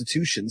conventional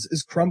institutions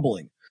is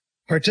crumbling.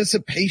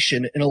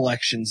 Participation in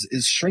elections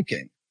is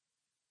shrinking,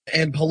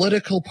 and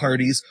political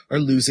parties are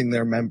losing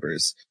their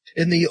members.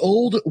 In the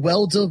old,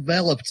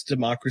 well-developed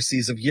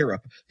democracies of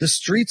Europe, the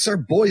streets are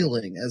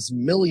boiling as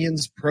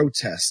millions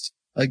protest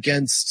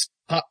against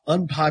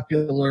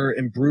unpopular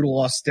and brutal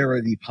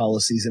austerity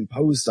policies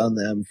imposed on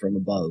them from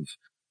above.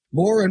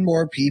 More and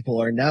more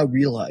people are now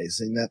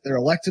realizing that their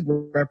elected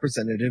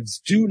representatives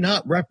do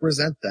not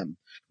represent them.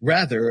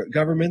 Rather,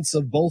 governments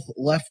of both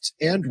left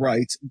and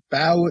right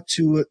bow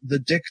to the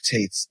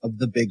dictates of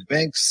the big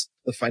banks,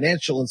 the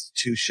financial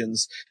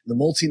institutions, the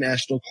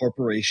multinational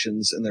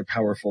corporations, and their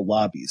powerful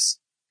lobbies.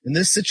 In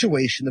this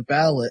situation, the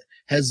ballot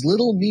has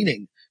little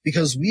meaning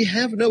because we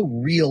have no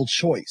real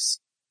choice.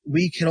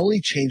 We can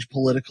only change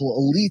political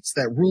elites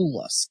that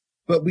rule us,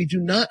 but we do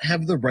not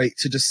have the right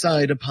to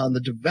decide upon the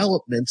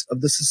development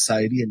of the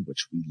society in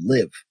which we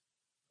live.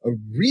 A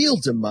real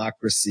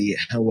democracy,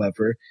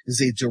 however,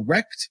 is a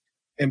direct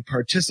and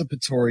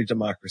participatory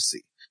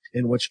democracy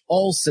in which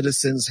all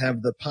citizens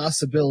have the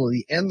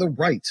possibility and the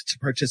right to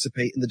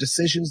participate in the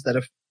decisions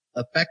that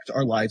affect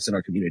our lives and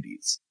our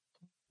communities.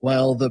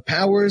 While the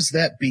powers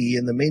that be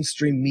in the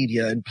mainstream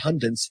media and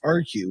pundits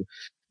argue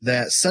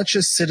that such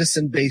a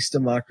citizen-based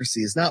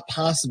democracy is not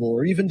possible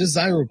or even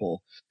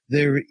desirable,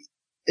 there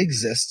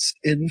exists,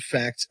 in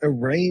fact, a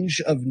range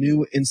of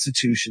new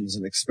institutions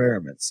and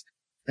experiments,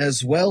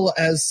 as well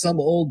as some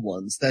old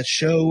ones that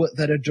show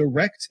that a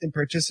direct and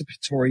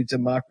participatory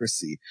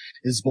democracy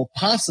is both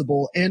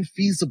possible and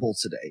feasible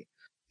today.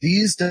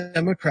 These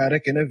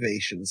democratic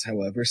innovations,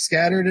 however,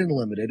 scattered and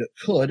limited,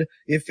 could,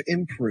 if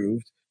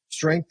improved,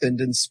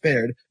 strengthened, and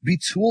spared, be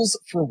tools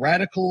for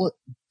radical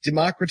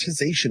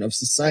democratization of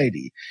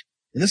society.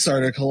 In this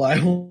article, I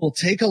will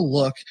take a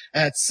look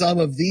at some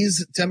of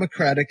these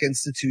democratic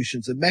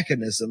institutions and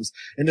mechanisms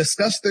and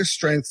discuss their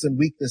strengths and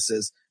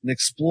weaknesses and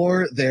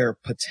explore their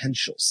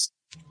potentials.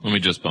 Let me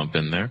just bump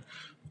in there.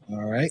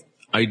 All right.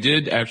 I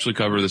did actually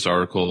cover this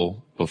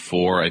article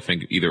before, I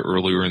think either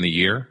earlier in the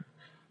year,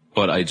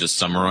 but I just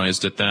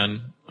summarized it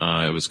then.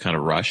 It was kind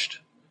of rushed.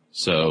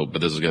 But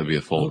this is going to be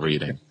a full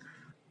reading.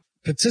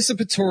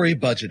 Participatory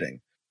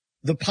budgeting.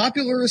 The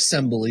popular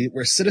assembly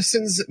where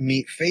citizens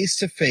meet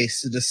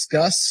face-to-face to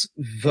discuss,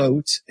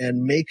 vote,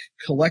 and make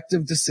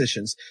collective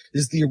decisions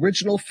is the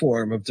original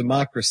form of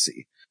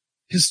democracy.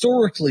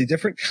 Historically,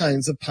 different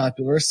kinds of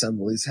popular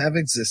assemblies have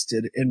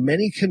existed in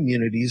many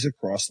communities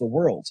across the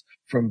world,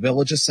 from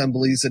village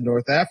assemblies in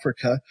North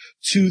Africa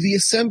to the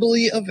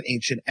assembly of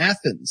ancient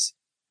Athens,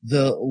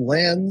 the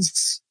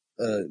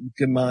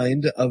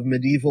Landsgemeinde of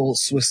medieval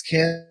Swiss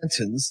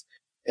cantons,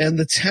 and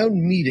the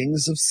town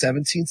meetings of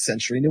 17th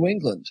century New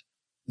England.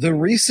 The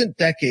recent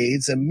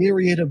decades, a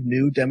myriad of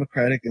new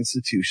democratic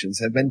institutions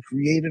have been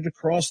created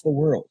across the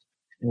world,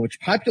 in which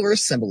popular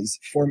assemblies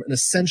form an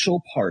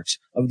essential part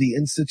of the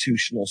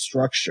institutional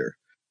structure.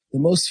 The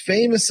most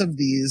famous of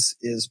these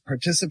is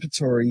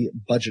participatory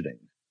budgeting.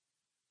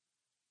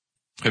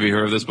 Have you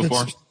heard of this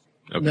before?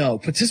 Okay. No,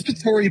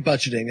 participatory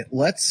budgeting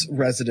lets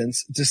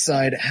residents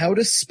decide how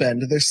to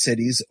spend their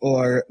cities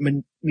or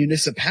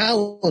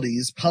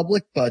municipalities'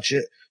 public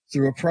budget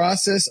through a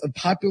process of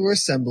popular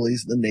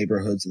assemblies in the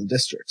neighborhoods and the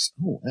districts.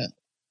 Oh, wow.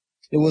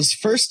 It was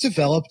first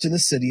developed in the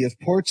city of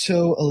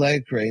Porto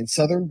Alegre in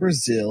southern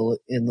Brazil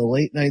in the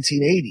late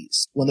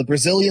 1980s, when the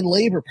Brazilian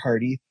Labor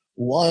Party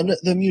won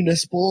the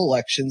municipal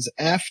elections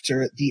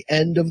after the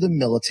end of the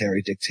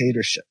military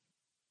dictatorship.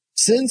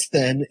 Since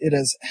then, it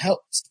has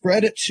helped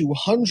spread it to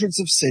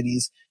hundreds of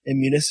cities and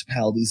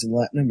municipalities in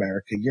Latin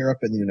America, Europe,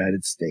 and the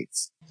United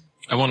States.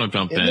 I want to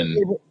jump in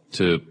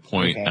to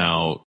point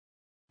out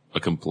a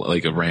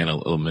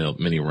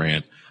mini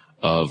rant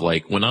of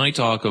when I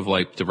talk of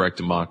direct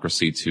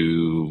democracy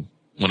to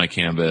when I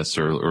canvass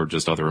or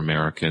just other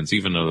Americans,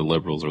 even other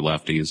liberals or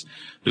lefties,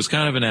 there's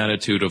kind of an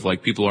attitude of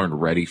people aren't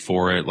ready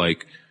for it.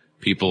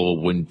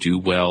 People wouldn't do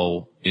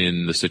well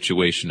in the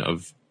situation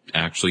of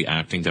actually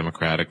acting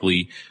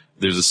democratically.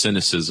 There's a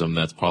cynicism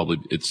that's probably,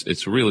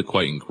 it's really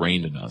quite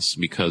ingrained in us,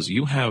 because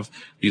you have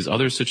these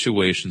other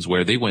situations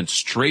where they went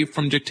straight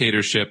from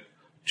dictatorship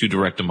to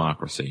direct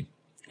democracy,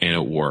 and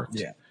it worked.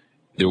 Yeah.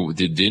 There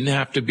didn't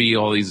have to be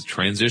all these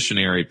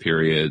transitionary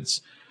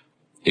periods.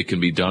 It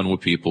can be done with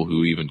people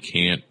who even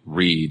can't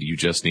read. You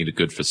just need a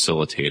good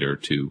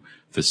facilitator to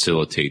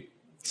facilitate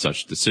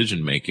such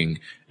decision making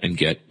and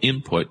get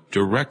input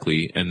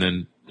directly and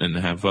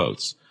have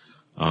votes.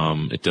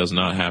 It does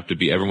not have to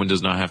be, everyone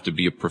does not have to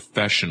be a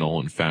professional.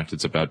 In fact,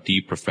 it's about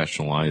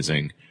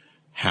deprofessionalizing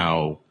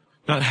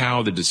not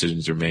how the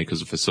decisions are made,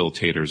 because the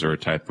facilitators are a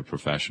type of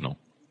professional,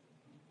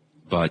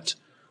 but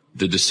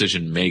the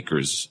decision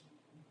makers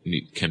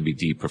can be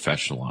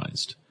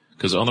deprofessionalized.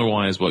 Because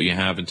otherwise, what you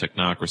have in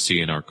technocracy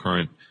in our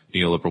current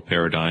neoliberal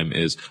paradigm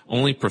is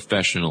only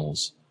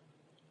professionals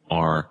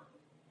are,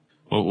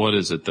 what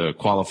is it? The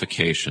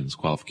qualifications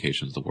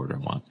is the word I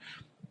want.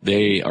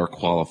 They are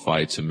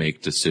qualified to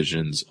make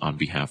decisions on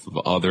behalf of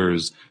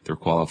others. They're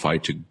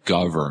qualified to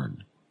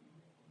govern.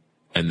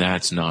 And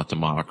that's not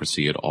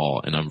democracy at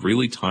all. And I'm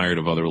really tired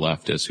of other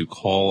leftists who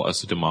call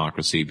us a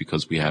democracy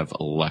because we have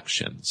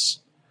elections,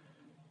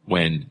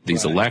 when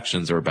these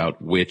elections are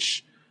about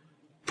which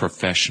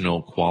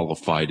professional,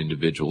 qualified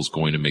individual is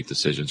going to make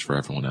decisions for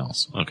everyone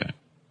else. Okay.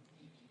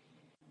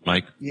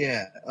 Mike?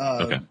 Yeah.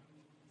 Okay.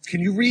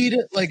 Can you read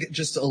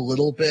just a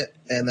little bit,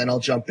 and then I'll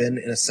jump in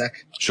a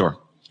sec? Sure.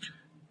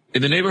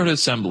 In the neighborhood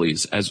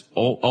assemblies, as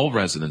all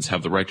residents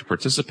have the right to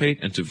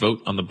participate and to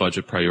vote on the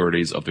budget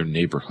priorities of their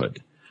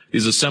neighborhood.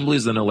 These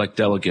assemblies then elect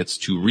delegates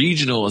to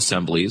regional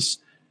assemblies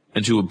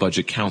and to a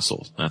budget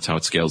council. That's how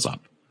it scales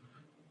up.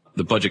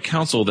 The budget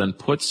council then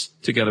puts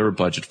together a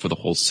budget for the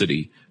whole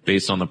city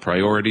based on the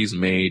priorities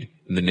made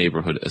in the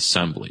neighborhood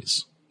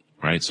assemblies.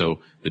 right? So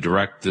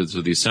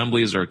the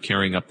assemblies are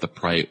carrying up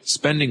the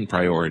spending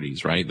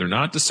priorities, right? They're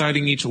not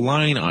deciding each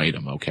line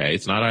item, okay?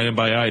 It's not item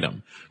by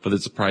item, but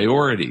it's the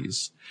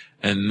priorities.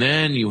 And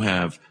then you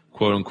have,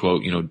 quote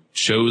unquote,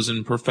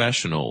 chosen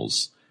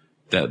professionals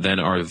that then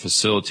are the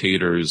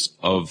facilitators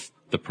of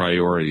the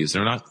priorities.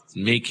 They're not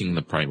making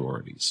the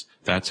priorities.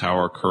 That's how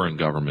our current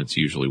governments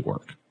usually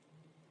work.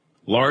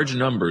 Large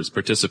numbers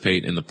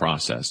participate in the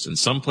process. In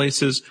some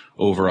places,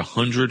 over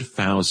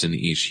 100,000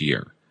 each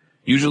year.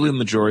 Usually the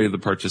majority of the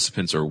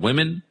participants are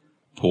women,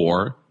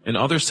 poor, and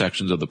other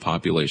sections of the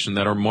population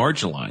that are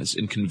marginalized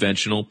in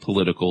conventional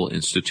political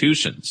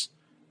institutions.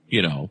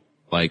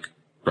 Like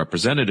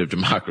representative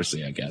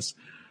democracy, I guess.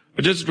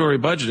 Participatory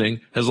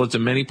budgeting has led to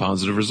many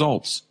positive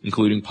results,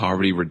 including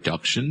poverty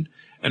reduction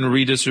and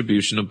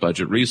redistribution of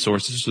budget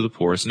resources to the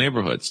poorest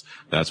neighborhoods.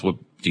 That's what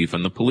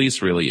defund the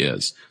police really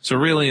is. So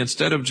really,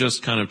 instead of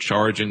just kind of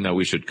charging that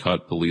we should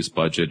cut police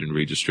budget and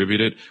redistribute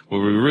it, what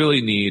we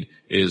really need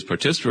is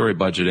participatory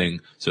budgeting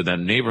so that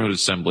neighborhood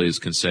assemblies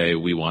can say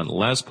we want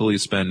less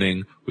police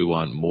spending, we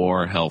want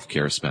more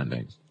healthcare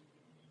spending.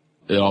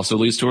 It also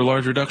leads to a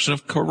large reduction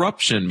of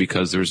corruption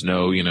because there's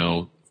no,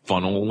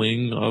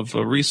 funneling of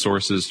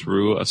resources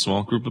through a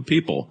small group of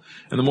people,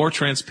 and the more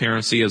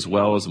transparency as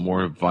well as a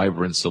more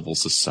vibrant civil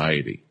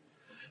society.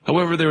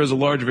 However, there is a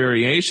large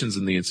variations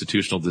in the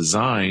institutional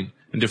design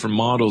and different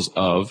models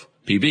of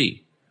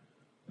PB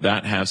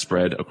that have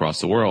spread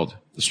across the world.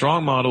 The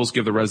strong models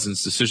give the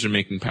residents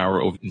decision-making power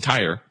over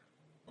entire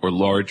or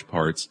large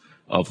parts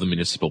of the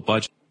municipal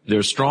budget. There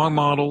are strong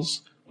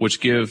models which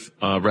give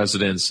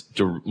residents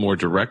more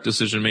direct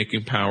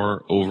decision-making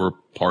power over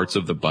parts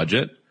of the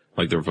budget,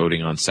 like they're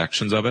voting on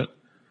sections of it.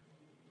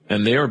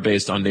 And they are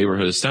based on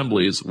neighborhood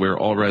assemblies where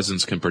all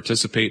residents can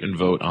participate and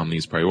vote on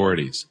these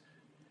priorities.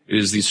 It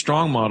is these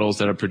strong models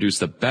that have produced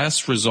the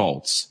best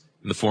results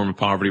in the form of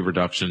poverty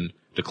reduction,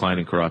 decline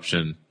in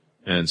corruption,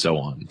 and so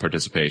on,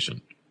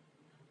 participation.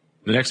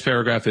 The next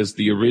paragraph is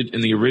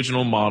in the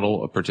original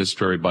model of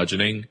participatory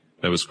budgeting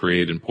that was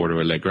created in Porto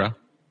Alegre.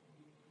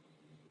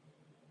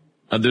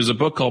 There's a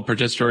book called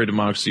Participatory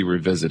Democracy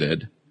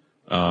Revisited.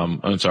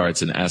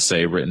 It's an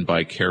essay written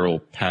by Carol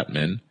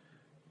Patman,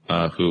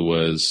 who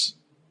was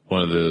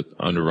one of the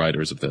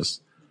underwriters of this.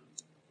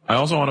 I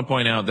also want to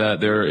point out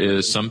that there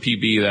is some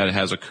PB that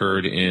has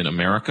occurred in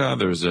America.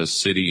 There's a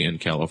city in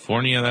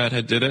California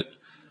that did it.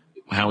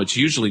 How it's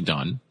usually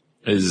done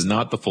is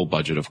not the full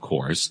budget, of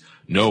course.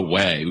 No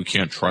way. We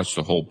can't trust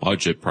the whole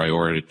budget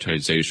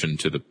prioritization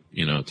to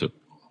to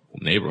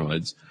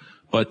neighborhoods.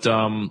 But,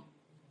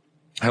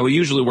 how it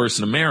usually works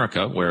in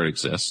America, where it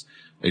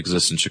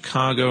exists in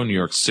Chicago, New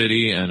York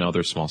City, and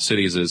other small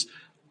cities, is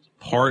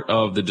part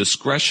of the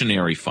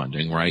discretionary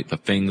funding, right? The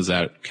things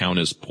that count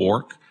as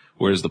pork.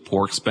 Where does the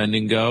pork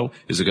spending go?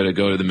 Is it going to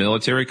go to the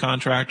military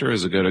contractor?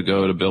 Is it going to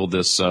go to build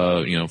this,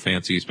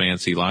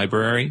 fancy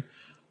library?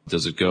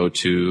 Does it go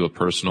to a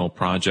personal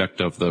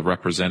project of the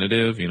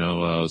representative,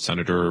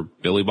 Senator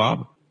Billy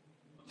Bob?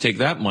 Take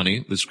that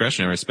money,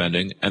 discretionary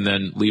spending, and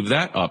then leave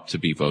that up to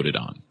be voted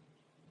on,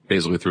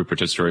 basically through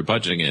participatory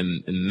budgeting.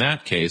 And in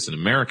that case, in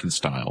American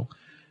style,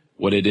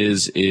 what it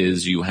is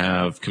you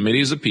have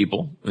committees of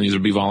people, and these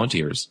would be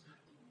volunteers.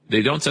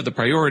 They don't set the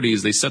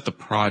priorities, they set the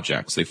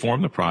projects. They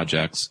form the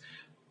projects.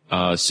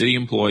 City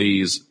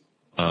employees,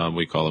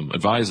 we call them,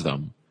 advise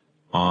them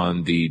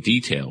on the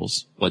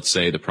details. Let's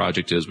say the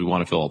project is we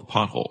want to fill all the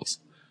potholes.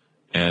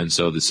 And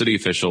so the city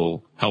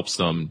official helps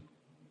them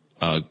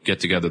get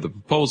together the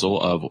proposal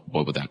of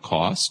what would that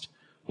cost,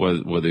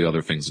 what the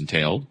other things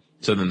entailed.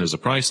 So then there's a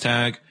price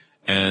tag,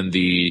 and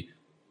the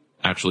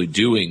actually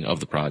doing of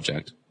the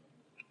project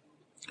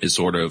is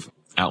sort of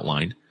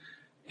outlined.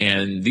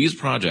 And these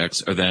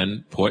projects are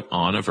then put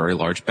on a very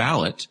large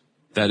ballot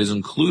that is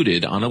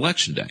included on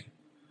election day.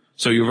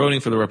 So you're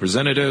voting for the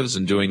representatives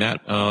and doing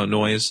that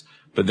noise,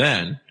 but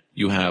then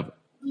you have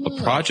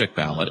a project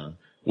ballot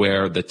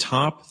where the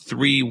top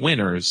 3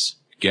 winners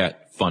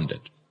get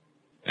funded.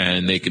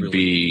 And they could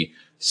be,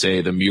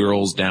 say, the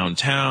murals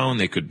downtown.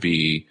 They could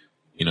be,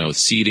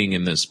 seating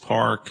in this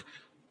park,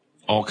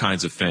 all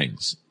kinds of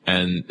things.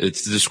 And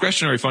it's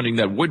discretionary funding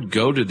that would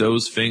go to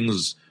those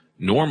things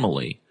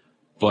normally.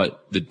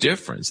 But the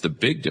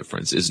big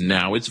difference is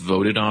now it's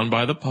voted on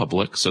by the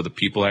public, so the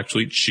people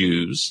actually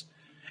choose.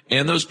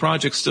 And those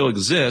projects still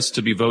exist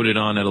to be voted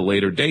on at a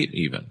later date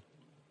even.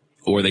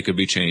 Or they could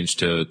be changed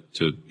to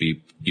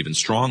be even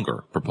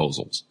stronger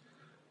proposals.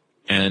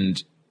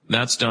 And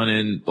that's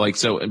done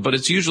but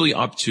it's usually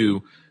up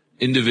to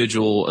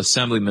individual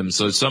assembly members.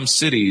 So some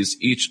cities,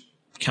 each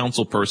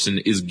council person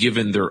is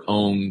given their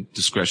own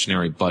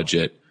discretionary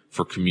budget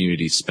for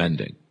community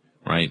spending,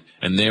 right?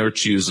 And they're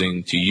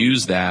choosing to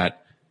use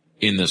that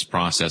in this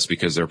process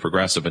because they're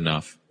progressive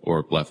enough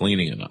or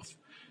left-leaning enough.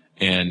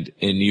 And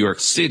in New York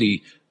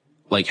City,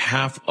 like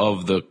half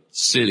of the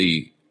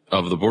city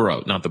of the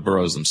borough, not the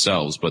boroughs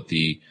themselves, but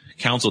the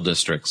council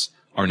districts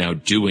are now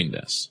doing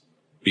this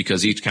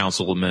because each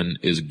councilman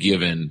is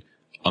given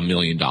 $1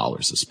 million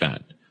to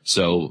spend.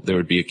 So there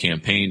would be a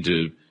campaign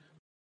to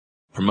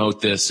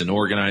promote this and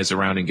organize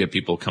around and get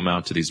people to come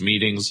out to these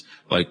meetings,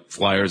 like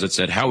flyers that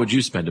said, how would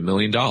you spend $1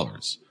 million?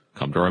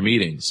 Come to our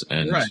meetings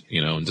and,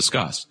 and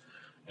discuss.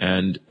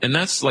 And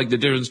that's like the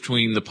difference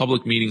between the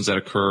public meetings that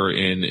occur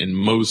in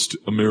most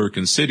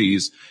American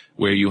cities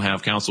where you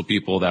have council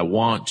people that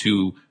want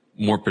to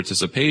more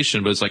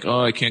participation, but it's like,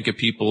 oh, I can't get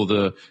people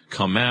to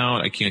come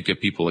out. I can't get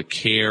people to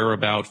care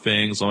about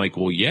things. I'm like,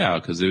 well, yeah,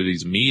 because there are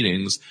these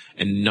meetings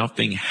and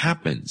nothing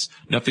happens.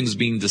 Nothing's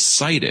being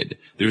decided.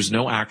 There's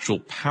no actual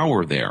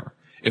power there.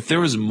 If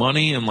there was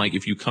money and like,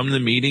 if you come to the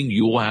meeting,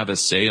 you will have a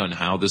say on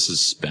how this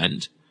is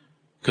spent.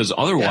 Because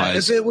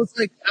otherwise, if it was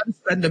like, I'd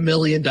spend $1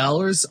 million,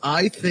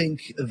 I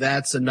think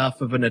that's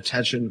enough of an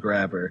attention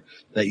grabber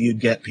that you'd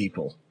get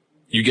people.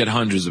 You get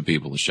hundreds of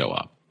people to show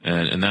up.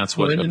 And that's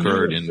what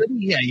occurred in.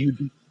 Yeah, you'd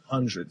be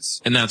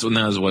hundreds. And that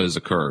is what has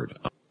occurred.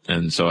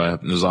 And so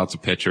there's lots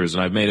of pictures,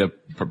 and I've made a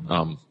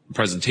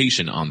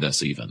presentation on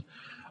this even.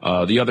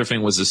 The other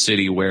thing was the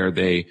city where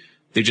they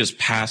just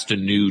passed a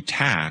new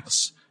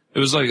tax. It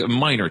was like a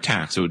minor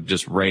tax. It would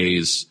just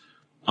raise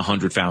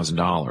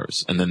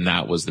 $100,000, and then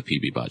that was the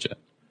PB budget.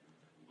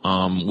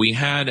 We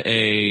had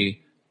the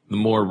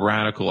more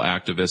radical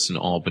activists in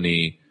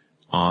Albany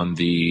on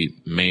the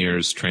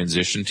mayor's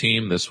transition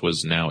team. This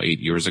was now 8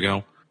 years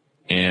ago.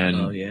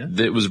 And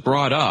it was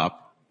brought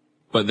up,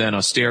 but then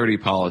austerity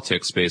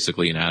politics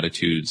basically and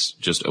attitudes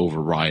just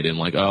override and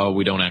like, oh,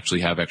 we don't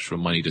actually have extra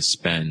money to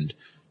spend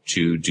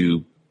to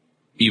do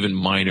even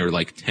minor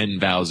like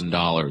 $10,000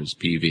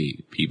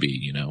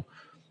 PB,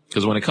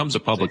 Because when it comes to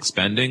public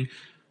spending,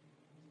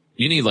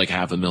 you need like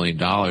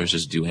 $500,000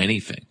 just to do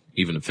anything,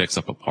 even to fix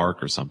up a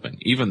park or something.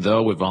 Even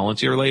though with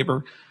volunteer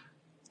labor,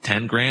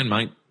 10 grand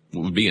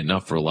would be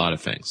enough for a lot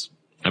of things.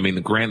 I mean,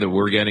 the grant that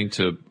we're getting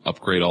to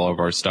upgrade all of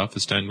our stuff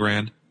is 10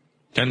 grand.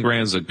 10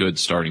 grand is a good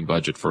starting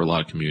budget for a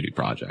lot of community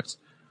projects.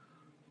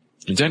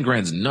 And 10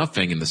 grand is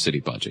nothing in the city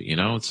budget,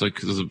 It's like,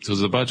 because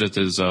the budget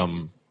is,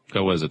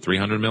 what is it,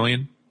 300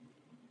 million?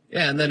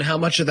 Yeah, and then how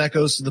much of that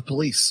goes to the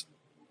police?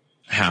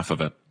 Half of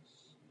it.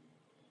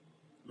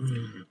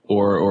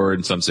 Or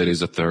in some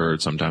cities, a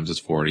third, sometimes it's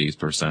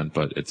 40%,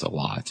 but it's a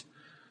lot.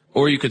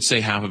 Or you could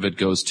say half of it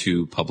goes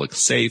to public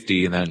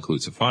safety, and that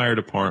includes the fire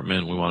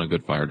department. We want a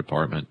good fire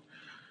department.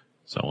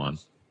 So on.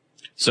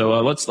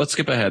 So let's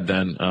skip ahead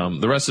then.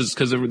 The rest is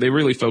because they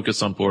really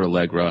focus on Port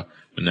Allegra,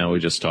 but now we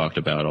just talked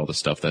about all the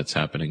stuff that's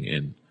happening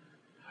in.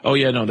 Oh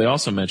yeah, no, they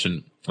also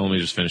mentioned. Let me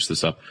just finish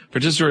this up.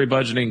 Participatory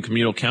budgeting,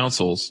 communal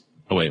councils.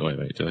 Oh wait,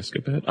 did I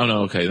skip ahead? Oh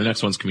no, okay. The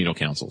next one's communal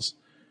councils.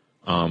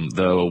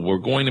 Though we're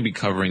going to be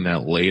covering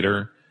that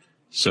later.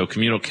 So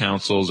communal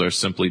councils are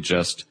simply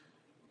just.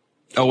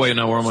 Oh wait,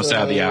 no, we're almost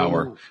out of the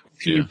hour.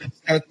 Can you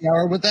start the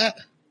hour with that?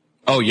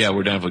 Oh yeah,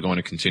 we're definitely going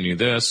to continue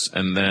this,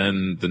 and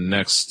then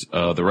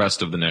the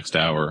rest of the next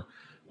hour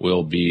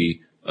will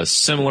be a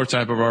similar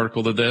type of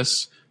article to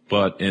this,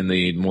 but in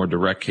the more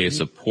direct case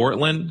of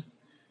Portland,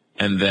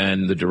 and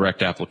then the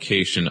direct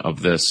application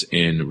of this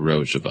in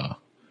Rojava,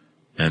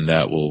 and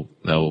that will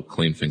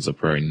clean things up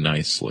very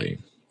nicely.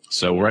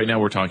 So right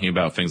now we're talking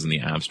about things in the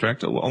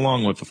abstract,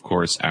 along with, of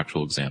course,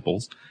 actual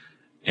examples,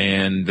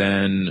 and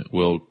then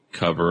we'll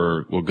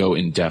go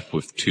in depth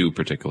with two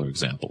particular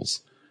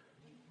examples.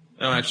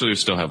 No, actually, we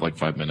still have like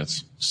 5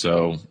 minutes.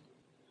 So,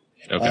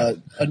 okay.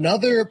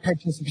 Another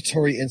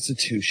participatory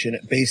institution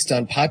based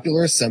on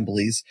popular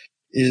assemblies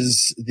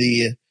is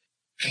the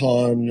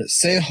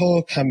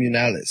Consejo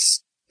Comunales,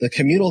 the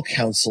communal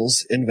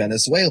councils in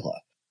Venezuela.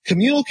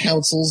 Communal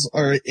councils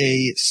are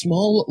a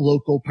small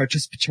local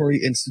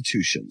participatory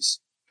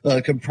institutions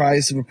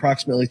comprised of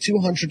approximately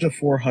 200 to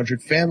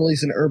 400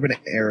 families in urban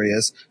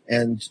areas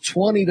and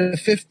 20 to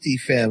 50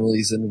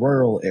 families in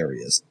rural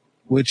areas,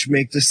 which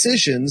make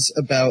decisions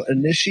about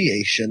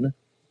initiation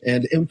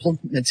and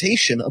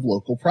implementation of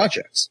local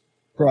projects.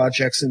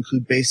 Projects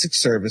include basic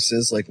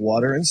services like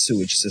water and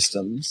sewage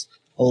systems,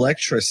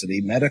 electricity,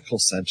 medical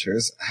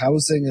centers,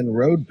 housing and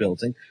road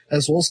building,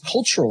 as well as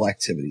cultural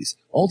activities.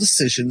 All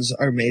decisions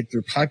are made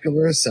through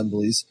popular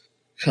assemblies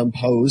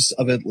composed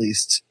of at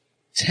least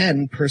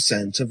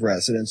 10% of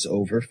residents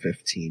over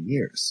 15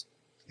 years.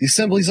 The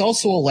assemblies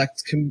also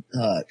elect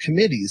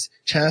committees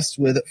tasked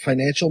with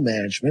financial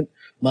management,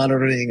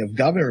 monitoring of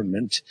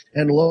government,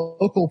 and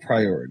local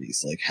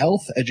priorities like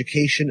health,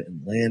 education,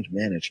 and land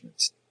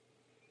management.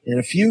 In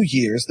a few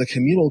years, the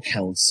communal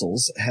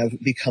councils have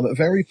become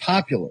very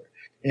popular,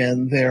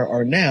 and there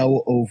are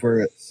now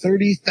over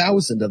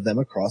 30,000 of them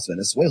across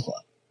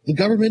Venezuela. The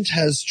government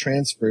has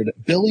transferred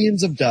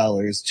billions of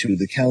dollars to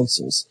the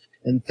councils,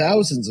 and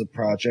thousands of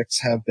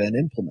projects have been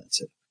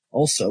implemented.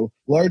 Also,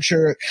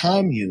 larger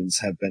communes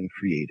have been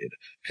created,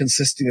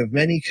 consisting of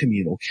many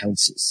communal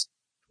councils.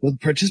 With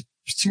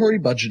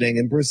participatory budgeting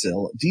in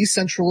Brazil,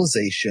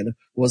 decentralization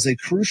was a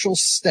crucial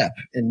step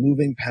in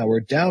moving power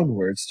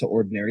downwards to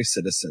ordinary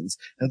citizens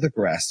at the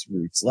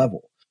grassroots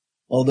level.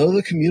 Although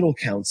the Communal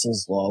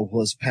Councils Law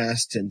was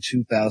passed in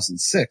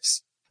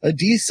 2006, a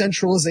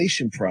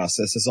decentralization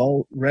process has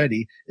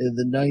already in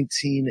the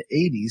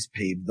 1980s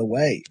paved the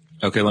way.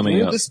 Okay, let me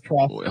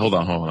hold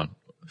on.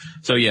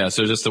 So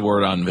just the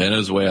word on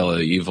Venezuela,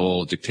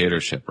 evil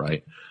dictatorship,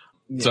 right?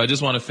 Yeah. So I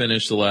just want to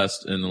finish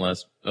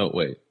oh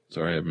wait,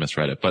 sorry, I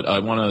misread it. But I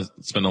want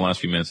to spend the last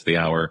few minutes of the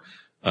hour,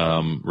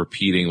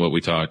 repeating what we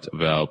talked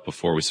about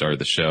before we started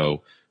the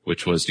show,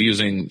 which was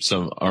using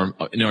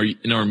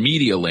in our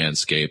media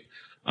landscape.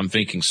 I'm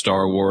thinking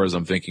Star Wars,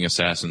 I'm thinking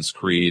Assassin's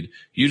Creed.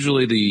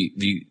 Usually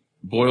the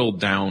boiled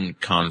down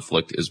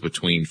conflict is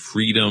between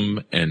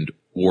freedom and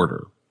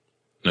order.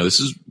 Now, this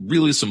is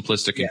really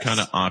simplistic and kind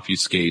of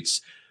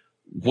obfuscates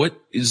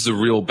what is the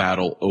real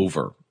battle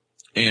over.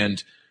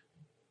 And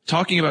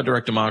talking about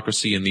direct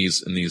democracy in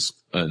these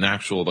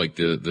actual, like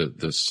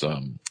this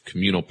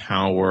communal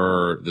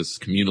power, this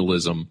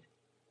communalism,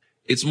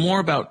 it's more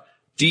about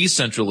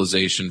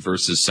decentralization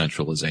versus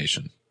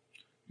centralization.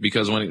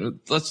 Because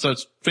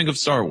let's think of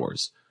Star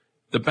Wars.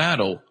 The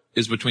battle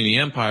is between the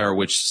Empire,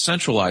 which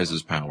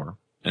centralizes power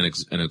and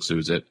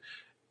exudes it,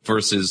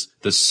 versus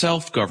the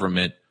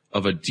self-government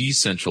of a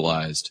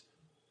decentralized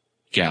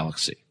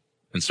galaxy.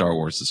 In Star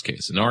Wars'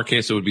 case. In our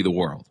case, it would be the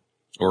world,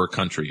 or a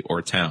country, or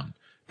a town.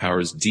 Power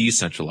is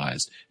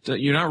decentralized.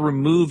 You're not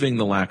removing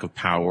the lack of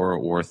power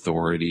or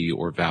authority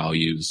or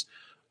values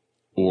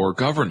or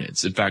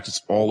governance. In fact,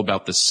 it's all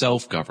about the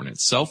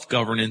self-governance.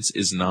 Self-governance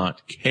is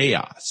not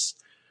chaos.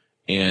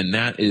 And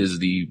that is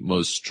the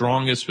most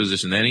strongest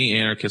position any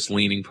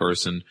anarchist-leaning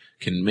person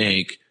can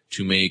make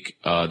to make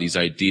these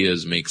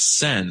ideas make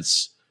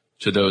sense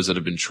to those that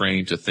have been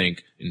trained to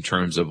think in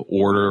terms of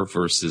order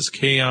versus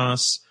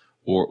chaos,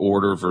 or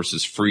order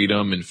versus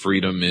freedom, and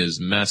freedom is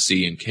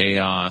messy and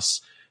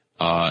chaos,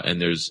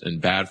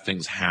 and bad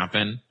things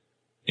happen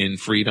in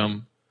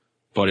freedom,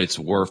 but it's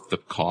worth the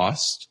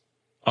cost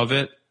of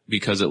it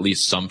because at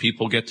least some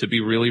people get to be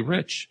really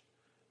rich.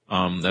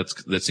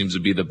 That seems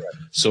to be the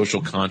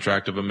social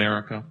contract of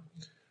America.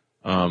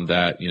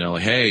 That,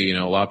 hey,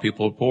 a lot of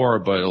people are poor,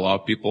 but a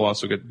lot of people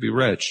also get to be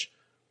rich.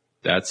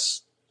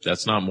 That's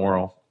not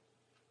moral.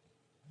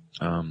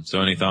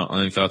 So any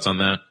thoughts on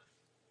that?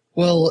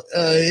 Well,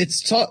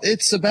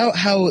 it's about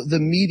how the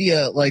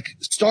media, like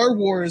Star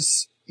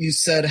Wars, you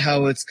said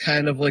how it's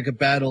kind of like a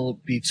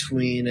battle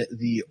between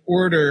the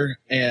order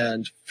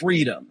and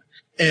freedom.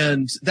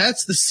 And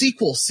that's the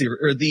sequel series,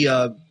 or the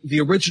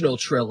original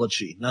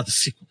trilogy, not the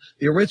sequel.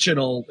 The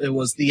original, it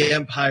was the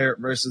Empire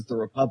versus the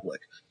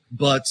Republic.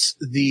 But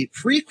the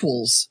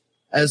prequels,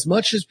 as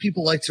much as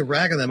people like to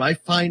rag on them, I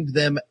find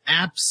them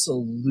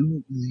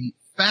absolutely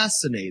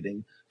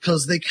fascinating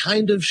because they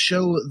kind of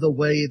show the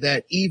way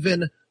that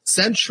even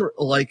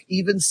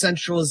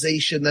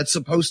centralization that's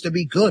supposed to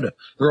be good.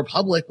 The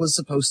Republic was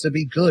supposed to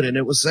be good, and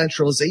it was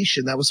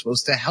centralization that was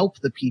supposed to help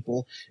the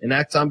people and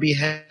act on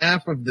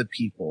behalf of the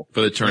people.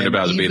 But it turned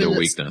out to be the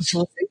weakness.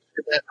 That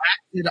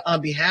acted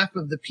on behalf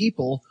of the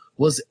people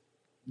was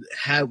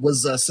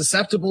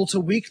susceptible to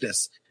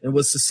weakness and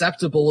was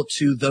susceptible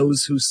to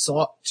those who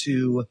sought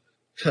to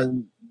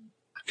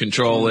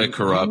control it,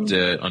 corrupt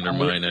it,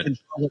 undermine it.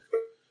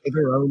 For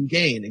their own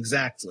gain,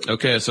 exactly.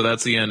 Okay, so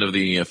that's the end of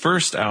the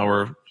first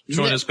hour.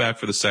 Join us back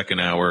for the second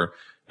hour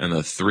and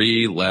the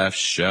Three Left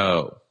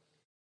Show.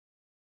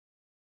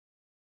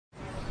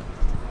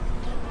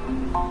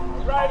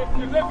 All right, if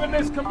you live in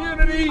this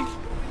community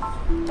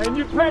and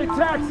you pay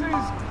taxes,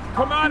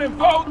 come out and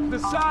vote.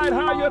 Decide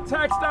how your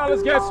tax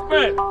dollars get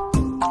spent.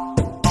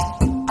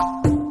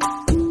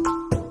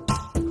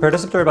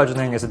 Participatory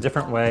budgeting is a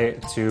different way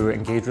to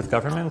engage with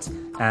government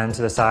and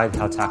to decide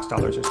how tax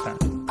dollars are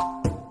spent.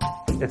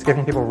 It's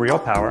giving people real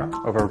power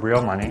over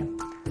real money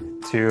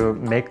to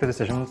make the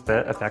decisions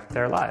that affect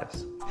their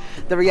lives.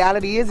 The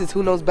reality is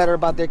who knows better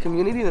about their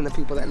community than the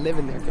people that live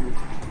in their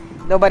community.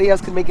 Nobody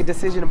else can make a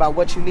decision about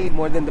what you need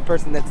more than the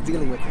person that's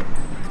dealing with it.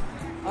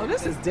 Oh,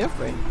 this is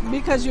different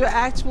because you're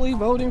actually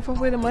voting for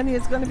where the money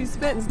is going to be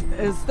spent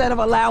instead of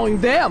allowing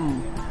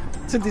them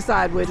to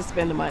decide where to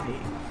spend the money.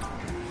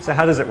 So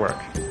how does it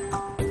work?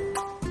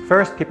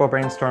 First, people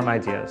brainstorm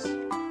ideas.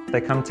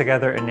 They come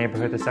together in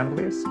neighborhood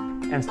assemblies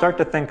and start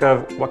to think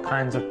of what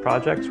kinds of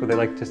projects would they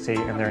like to see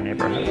in their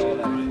neighborhood.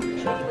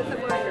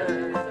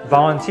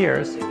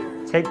 Volunteers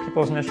take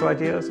people's initial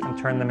ideas and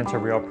turn them into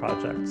real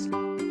projects.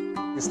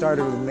 We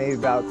started with maybe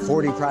about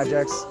 40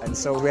 projects, and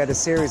so we had a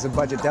series of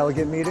budget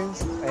delegate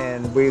meetings,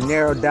 and we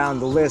narrowed down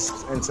the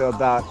list into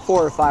about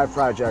 4 or 5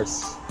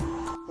 projects.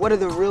 What are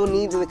the real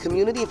needs of the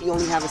community? If you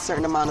only have a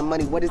certain amount of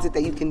money, what is it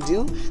that you can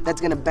do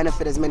that's going to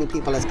benefit as many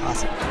people as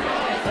possible?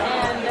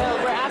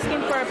 And we're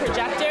asking for a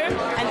projector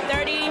and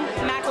 30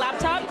 Mac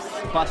laptops.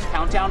 Plus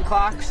countdown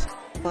clocks.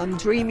 I'm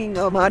dreaming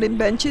of modern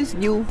benches,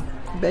 new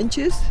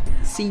benches.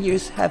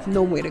 Seniors have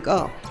nowhere to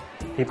go.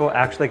 People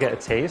actually get a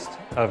taste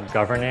of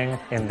governing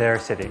in their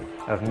city,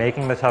 of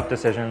making the tough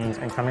decisions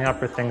and coming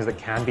up with things that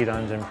can be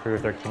done to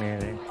improve their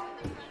community.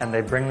 And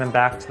they bring them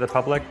back to the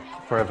public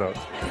for a vote.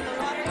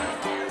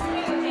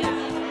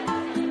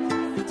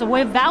 It's a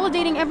way of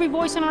validating every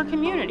voice in our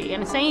community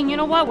and saying, you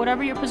know what,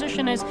 whatever your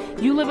position is,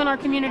 you live in our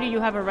community, you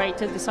have a right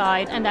to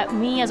decide, and that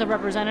me as a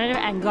representative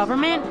and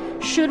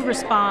government should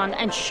respond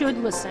and should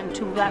listen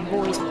to that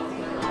voice.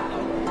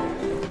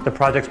 The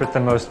projects with the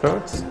most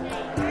votes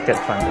get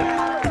funded.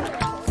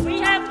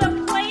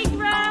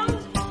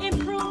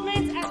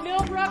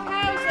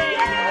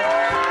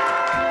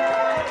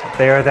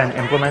 They are then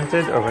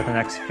implemented over the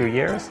next few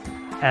years,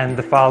 and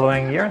the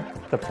following year,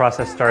 the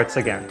process starts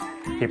again.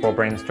 People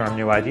brainstorm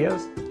new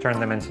ideas,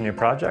 turn them into new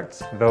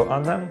projects, vote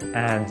on them,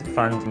 and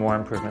fund more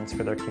improvements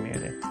for their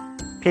community.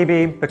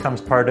 PB becomes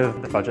part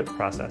of the budget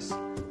process.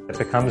 It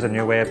becomes a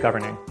new way of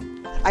governing.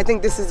 I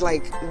think this is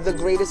like the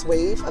greatest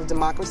wave of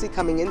democracy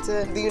coming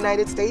into the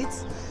United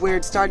States. Where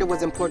it started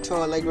was in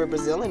Porto Alegre,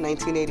 Brazil in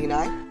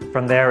 1989.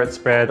 From there, it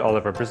spread all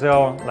over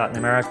Brazil, Latin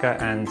America,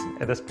 and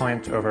at this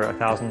point, over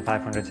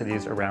 1,500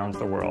 cities around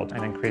the world,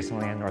 and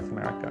increasingly in North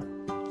America.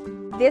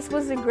 This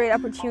was a great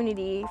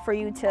opportunity for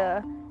you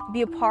to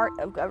be a part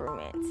of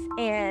government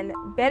and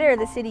better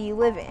the city you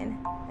live in.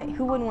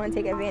 Who wouldn't want to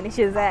take advantage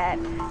of that?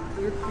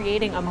 We're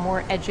creating a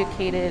more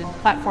educated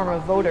platform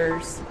of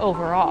voters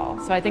overall.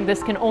 So I think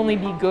this can only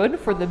be good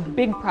for the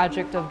big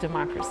project of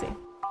democracy.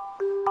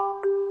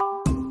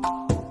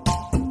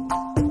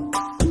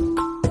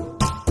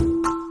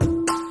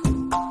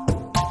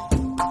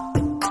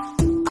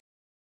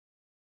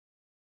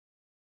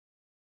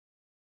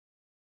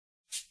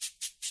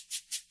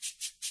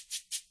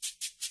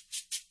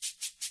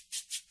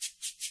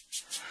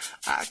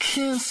 I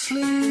can't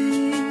sleep,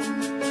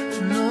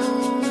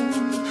 no,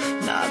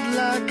 not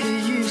like I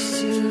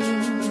used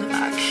to.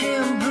 I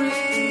can't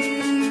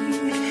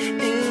breathe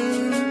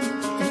in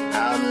and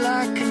out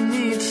like I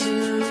need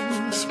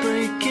to. It's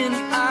breaking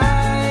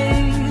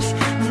ice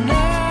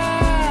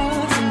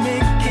now to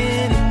make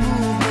any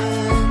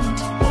movement.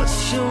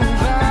 What's your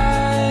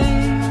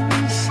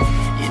vice?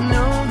 You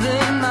know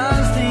that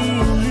mine's the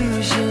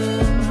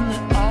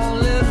illusion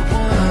all at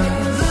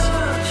once.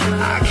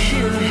 I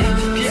can't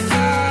help you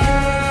out.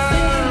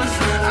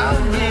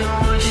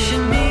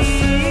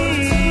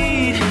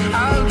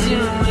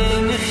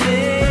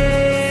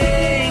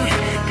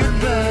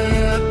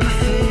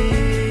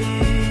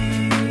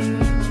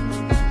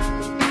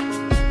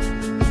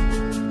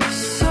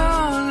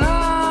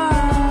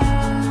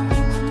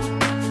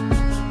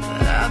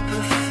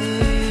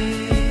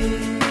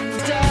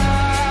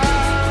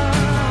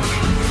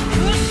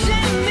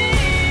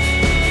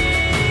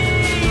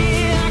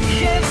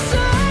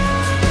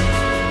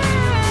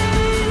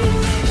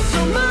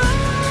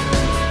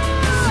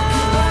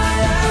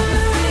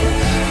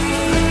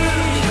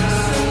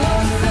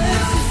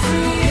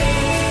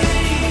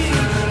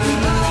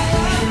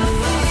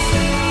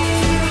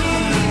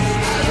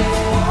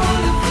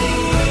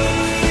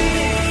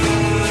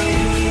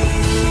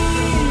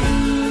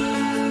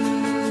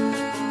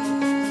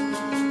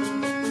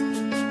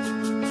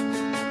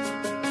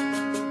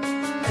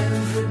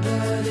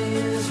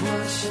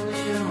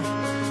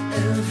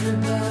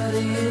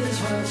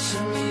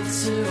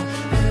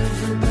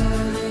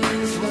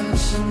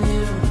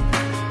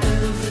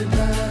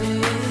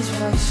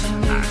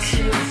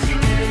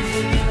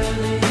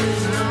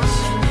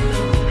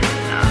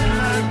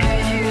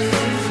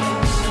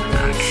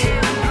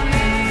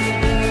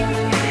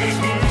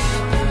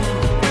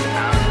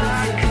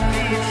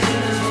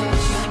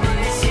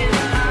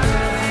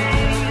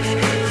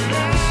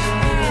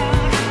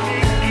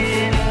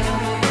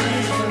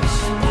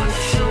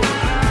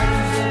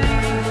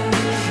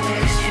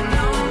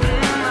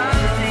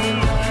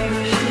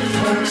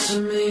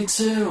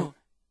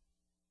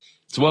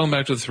 So welcome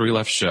back to the Three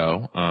Left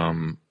Show.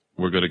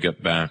 We're going to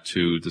get back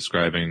to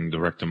describing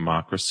direct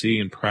democracy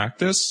in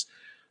practice,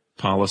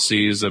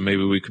 policies that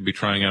maybe we could be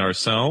trying out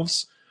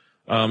ourselves.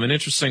 An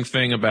interesting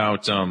thing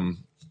about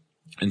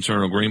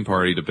internal Green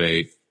Party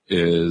debate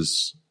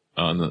is,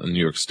 in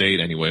New York State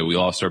anyway, we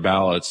lost our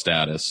ballot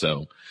status,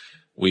 so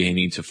we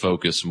need to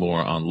focus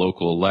more on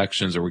local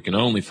elections, or we can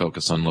only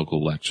focus on local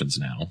elections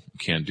now. We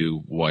can't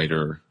do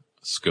wider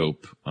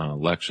scope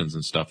elections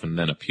and stuff and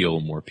then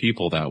appeal more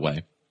people that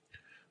way.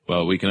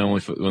 Well, we can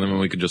only,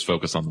 we can just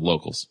focus on the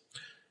locals.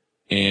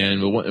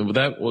 And what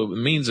it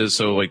means is,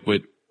 so like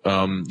with,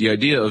 the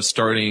idea of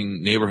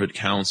starting neighborhood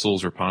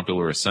councils or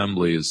popular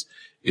assemblies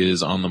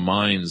is on the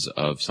minds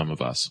of some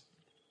of us.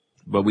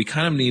 But we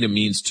kind of need a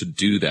means to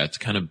do that, to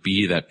kind of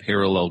be that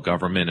parallel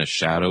government, a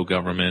shadow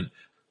government,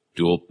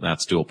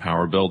 that's dual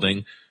power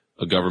building,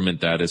 a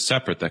government that is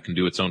separate, that can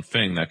do its own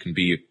thing, that can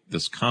be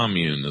this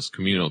commune, this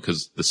communal,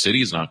 because the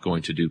city is not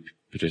going to do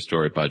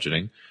participatory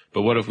budgeting.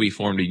 But what if we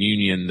formed a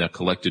union that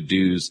collected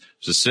dues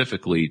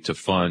specifically to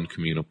fund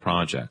communal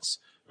projects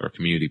or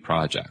community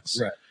projects?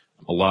 Right.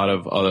 A lot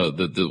of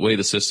the way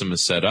the system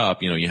is set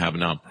up, you have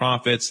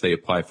nonprofits, they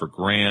apply for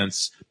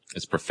grants,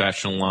 it's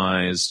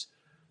professionalized.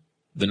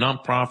 The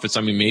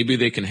nonprofits, maybe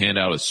they can hand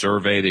out a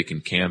survey, they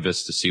can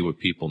canvass to see what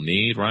people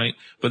need, right?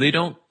 But they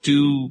don't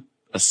do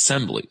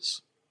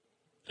assemblies.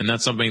 And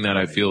that's something that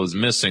I feel is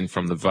missing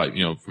from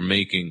from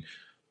making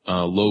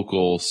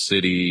local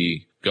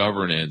city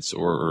governance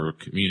or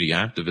community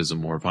activism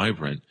more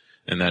vibrant,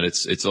 and that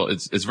it's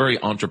very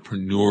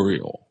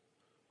entrepreneurial,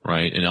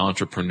 right? And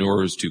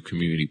entrepreneurs do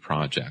community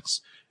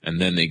projects, and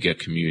then they get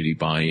community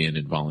buy-in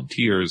and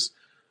volunteers,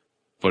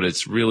 but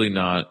it's really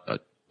not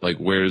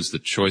where's the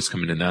choice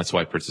coming in? That's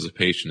why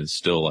participation is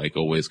still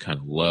always kind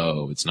of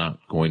low. It's not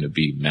going to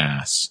be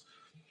mass.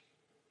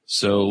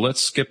 So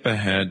let's skip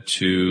ahead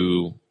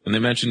to And they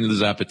mentioned the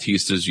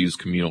Zapatistas use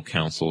communal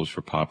councils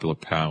for popular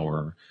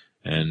power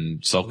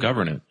and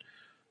self-governance.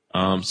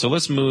 So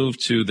let's move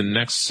to the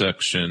next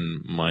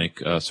section, Mike,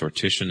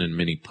 sortition and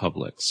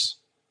mini-publics.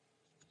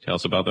 Tell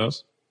us about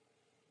those.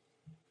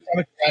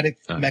 Democratic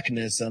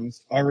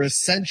mechanisms are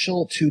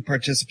essential to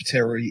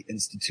participatory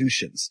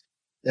institutions,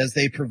 as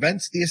they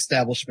prevent the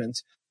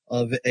establishment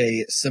of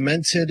a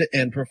cemented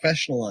and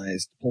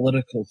professionalized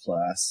political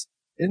class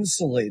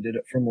insulated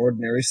from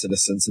ordinary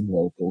citizens in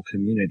local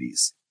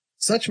communities.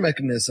 Such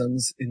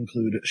mechanisms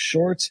include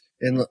short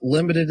and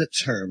limited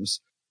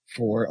terms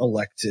for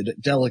elected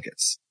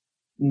delegates,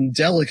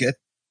 delegates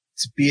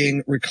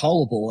being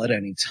recallable at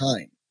any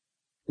time.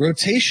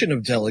 Rotation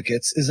of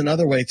delegates is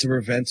another way to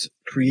prevent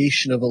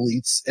creation of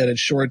elites and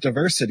ensure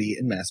diversity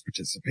in mass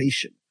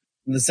participation.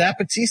 In the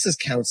Zapatistas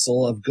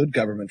Council of Good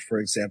Government, for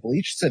example,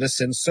 each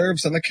citizen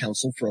serves on the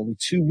council for only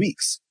 2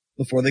 weeks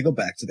before they go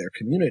back to their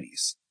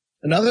communities.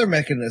 Another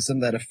mechanism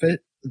that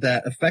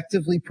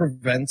effectively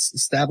prevents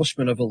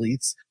establishment of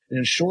elites and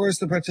ensures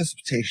the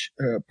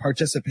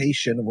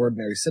participation of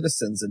ordinary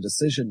citizens in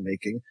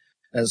decision-making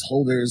as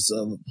holders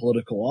of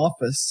political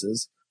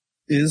offices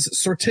is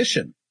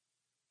sortition,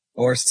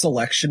 or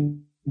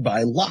selection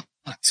by lot.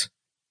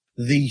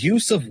 The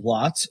use of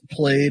lot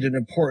played an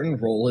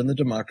important role in the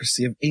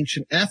democracy of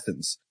ancient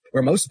Athens,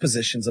 where most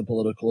positions of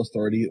political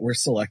authority were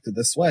selected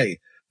this way.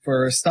 For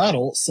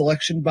Aristotle,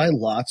 selection by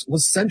lot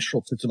was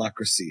central to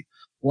democracy.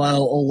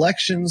 While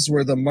elections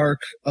were the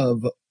mark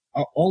of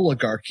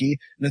oligarchy,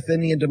 in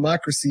Athenian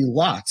democracy,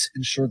 lot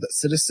ensured that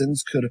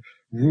citizens could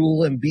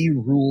rule and be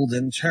ruled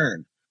in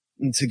turn.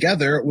 And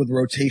together with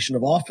rotation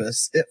of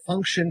office, it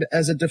functioned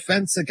as a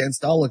defense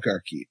against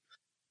oligarchy.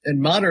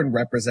 In modern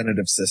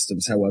representative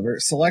systems, however,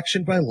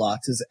 selection by lot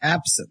is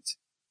absent.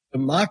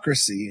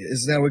 Democracy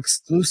is now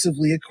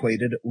exclusively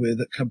equated with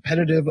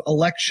competitive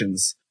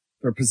elections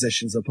for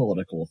positions of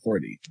political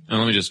authority. And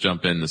let me just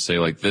jump in to say,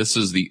 like, this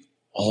is the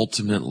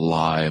ultimate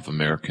lie of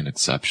American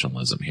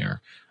exceptionalism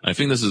here. I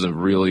think this is a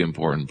really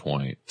important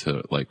point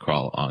to, like,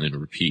 crawl on and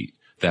repeat,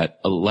 that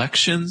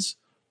elections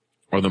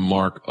are the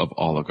mark of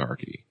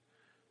oligarchy.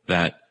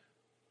 That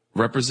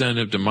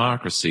representative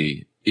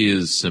democracy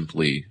is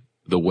simply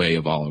the way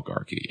of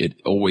oligarchy. It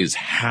always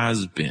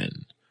has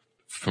been,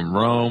 from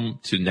Rome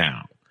to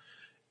now.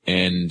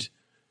 And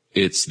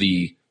it's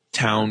the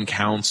town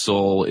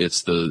council,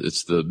 it's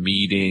the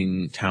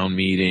meeting, town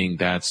meeting.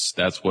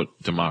 That's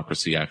what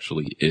democracy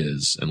actually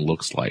is and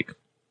looks like.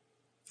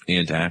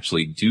 And to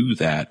actually do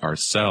that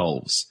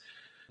ourselves.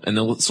 And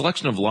the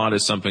selection of lot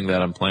is something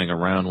that I'm playing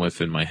around with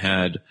in my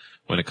head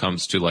when it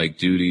comes to, like,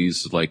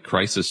 duties, like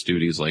crisis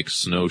duties, like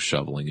snow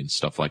shoveling and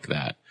stuff like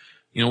that.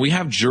 You know, we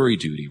have jury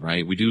duty,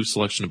 right? We do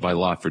selection by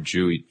lot for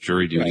jury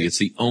duty. Right. It's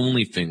the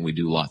only thing we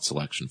do lot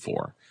selection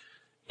for.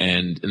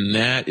 And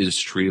that is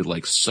treated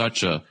like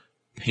such a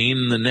pain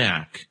in the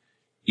neck,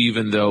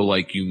 even though,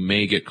 like, you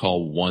may get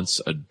called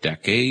once a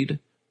decade,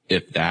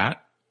 if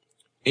that.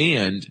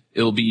 And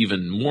it'll be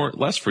even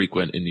less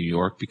frequent in New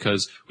York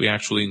because we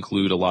actually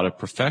include a lot of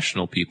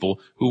professional people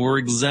who were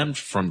exempt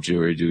from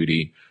jury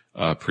duty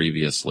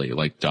previously,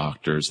 like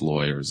doctors,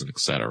 lawyers, and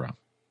etc.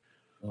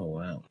 Oh,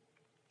 wow.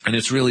 And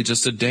it's really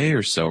just a day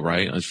or so,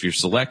 right? If you're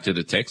selected,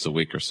 it takes a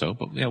week or so,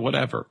 but yeah,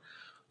 whatever.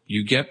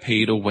 You get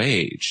paid a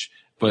wage,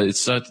 but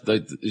it's such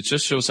that it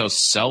just shows how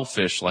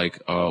selfish,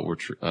 like,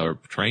 we're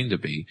trained to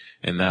be,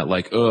 and that,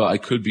 like, I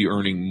could be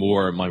earning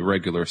more in my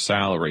regular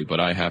salary, but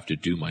I have to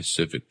do my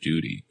civic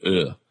duty.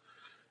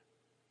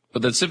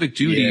 But that civic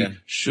duty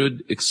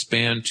should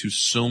expand to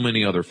so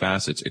many other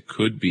facets. It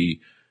could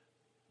be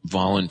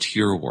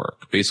volunteer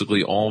work.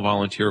 Basically, all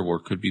volunteer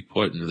work could be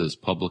put into this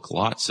public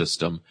lot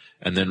system,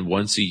 and then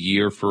once a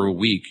year for a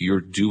week,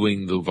 you're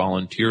doing the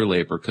volunteer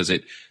labor, because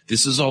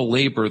this is all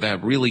labor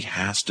that really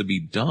has to be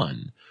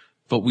done,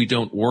 but we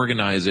don't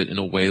organize it in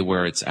a way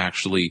where it's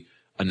actually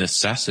a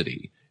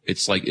necessity.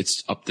 It's like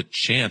it's up to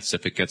chance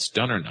if it gets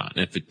done or not.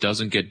 And if it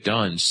doesn't get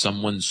done,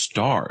 someone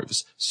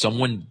starves,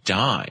 someone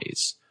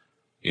dies,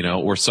 you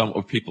know, or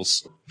people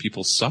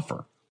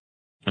suffer.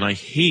 And I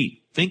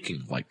hate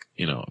thinking, like,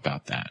 you know,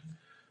 about that,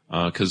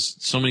 because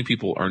so many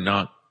people are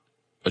not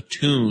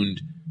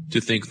attuned to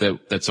think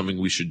that that's something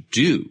we should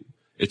do.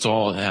 It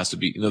has to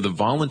be, you know, the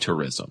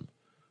voluntarism,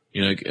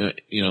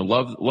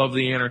 love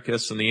the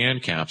anarchists and the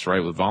ANCAPs,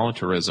 right? With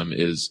voluntarism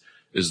is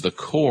the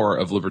core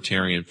of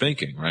libertarian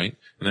thinking, right?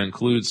 And that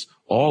includes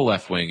all a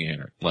lot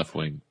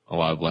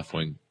of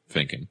left-wing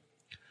thinking.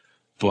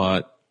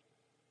 But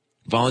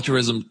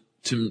voluntarism,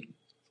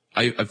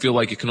 I feel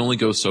like it can only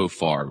go so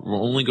far. We're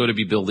only going to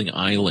be building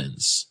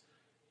islands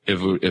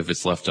if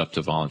it's left up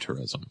to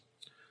voluntarism.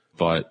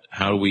 But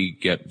how do we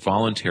get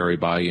voluntary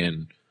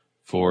buy-in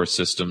for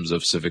systems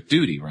of civic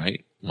duty,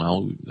 right?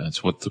 Well,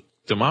 that's what the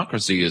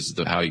democracy is,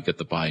 how you get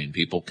the buy-in.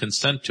 People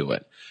consent to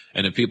it.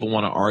 And if people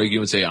want to argue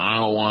and say, I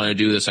don't want to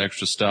do this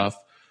extra stuff,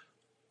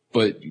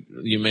 but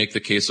you make the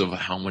case of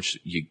how much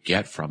you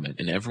get from it,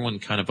 and everyone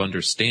kind of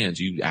understands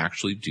you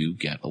actually do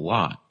get a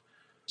lot.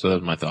 So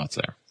that's my thoughts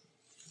there.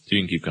 So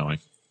you can keep going.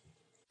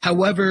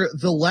 However,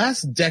 the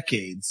last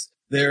decades,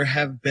 There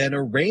have been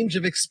a range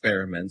of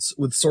experiments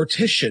with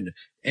sortition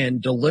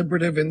and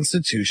deliberative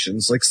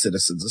institutions like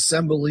citizens'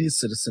 assemblies,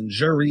 citizen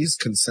juries,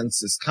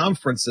 consensus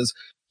conferences,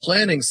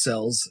 planning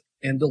cells,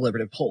 and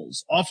deliberative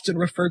polls, often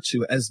referred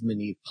to as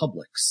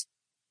mini-publics.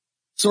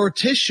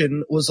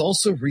 Sortition was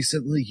also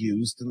recently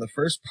used in the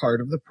first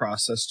part of the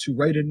process to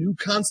write a new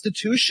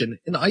constitution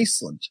in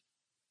Iceland.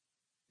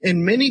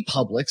 In many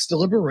publics,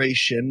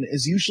 deliberation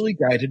is usually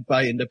guided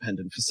by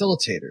independent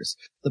facilitators.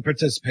 The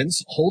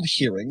participants hold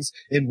hearings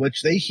in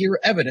which they hear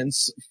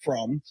evidence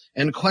from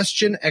and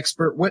question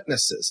expert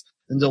witnesses.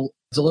 And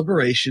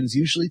deliberations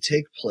usually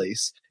take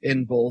place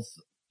in both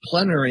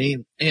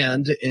plenary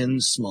and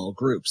in small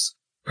groups.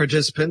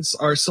 Participants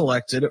are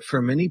selected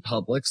for many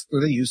publics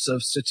through the use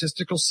of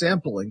statistical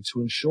sampling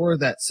to ensure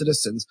that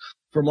citizens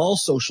from all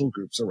social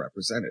groups are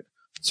represented.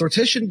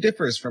 Sortition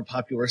differs from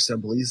popular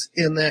assemblies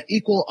in that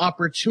equal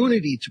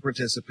opportunity to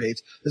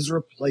participate is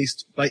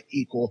replaced by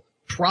equal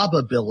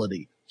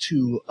probability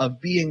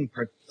of being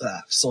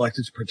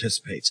selected to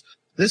participate.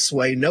 This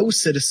way, no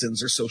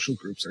citizens or social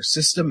groups are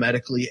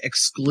systematically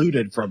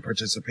excluded from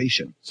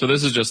participation. So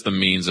this is just the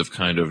means of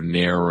kind of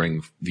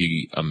narrowing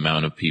the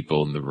amount of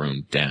people in the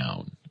room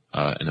down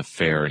in a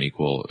fair and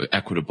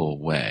equitable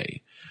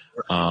way.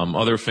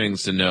 Other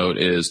things to note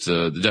is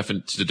to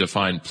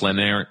define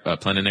plenary.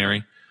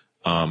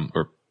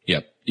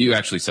 You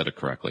actually said it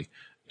correctly.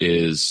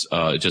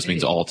 It just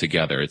means all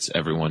together. It's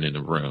everyone in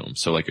a room.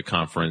 So like a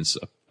conference,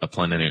 a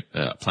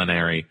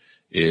plenary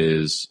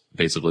is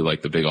basically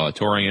like the big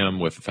auditorium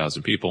with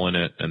 1,000 people in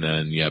it, and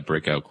then you have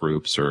breakout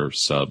groups or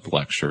sub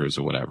lectures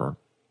or whatever.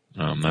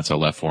 That's how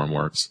left forum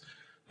works.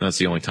 And that's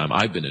the only time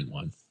I've been in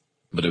one.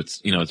 But it's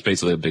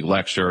basically a big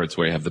lecture. It's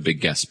where you have the big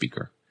guest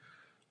speaker.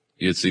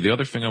 You see, the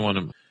other thing I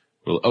want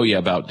to,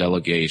 about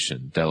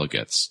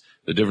delegates.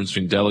 The difference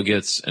between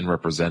delegates and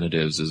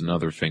representatives is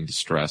another thing to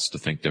stress, to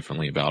think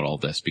differently about all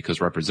this, because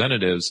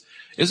representatives,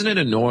 isn't it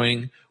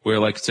annoying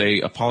where, like, say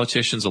a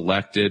politician's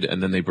elected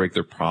and then they break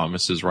their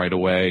promises right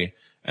away,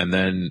 and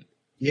then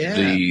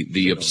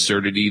the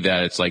absurdity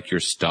that it's like you're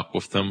stuck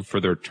with them for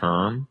their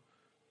term?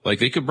 Like,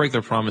 they could break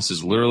their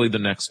promises literally the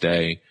next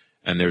day,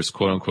 and there's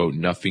quote unquote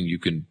nothing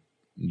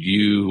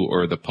you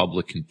or the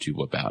public can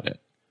do about it.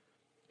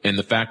 And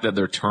the fact that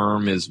their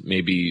term is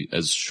maybe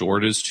as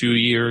short as 2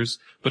 years,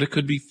 but it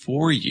could be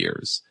 4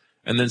 years.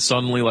 And then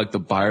suddenly, like, the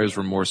buyer's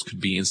remorse could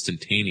be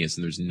instantaneous,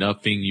 and there's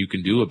nothing you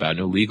can do about it,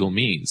 no legal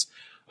means.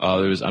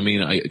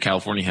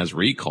 California has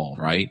recall,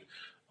 right?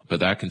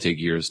 But that can take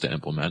years to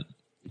implement.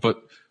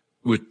 But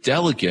with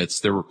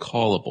delegates, they're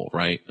recallable,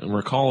 right? And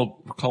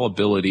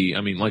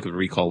recallability, like the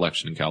recall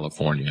election in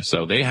California.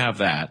 So they have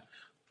that.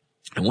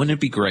 And wouldn't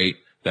it be great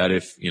that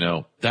if,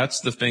 that's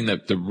the thing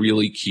that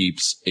really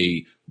keeps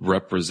a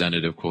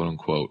representative, quote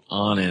unquote,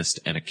 honest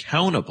and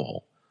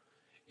accountable,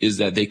 is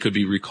that they could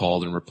be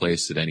recalled and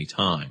replaced at any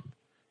time.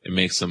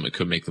 It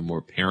could make them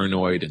more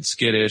paranoid and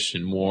skittish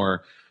and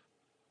more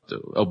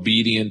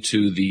obedient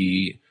to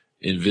the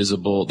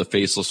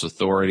faceless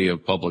authority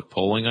of public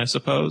polling, I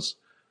suppose.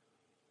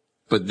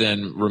 But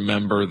then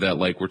remember that,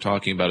 like, we're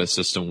talking about a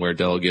system where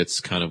delegates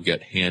kind of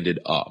get handed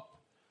up.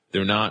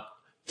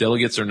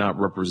 Delegates are not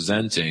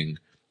representing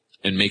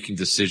and making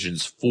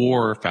decisions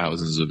for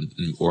thousands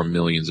or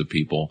millions of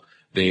people.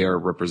 They are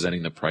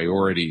representing the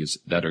priorities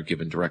that are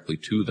given directly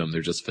to them.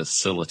 They're just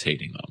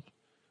facilitating them.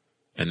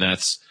 And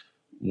that's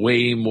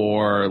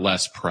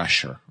less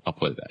pressure. I'll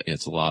put that.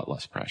 It's a lot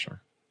less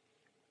pressure.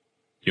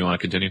 Do you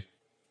want to continue?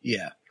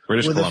 Yeah.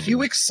 British Columbia.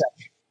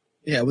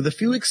 With a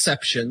few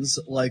exceptions,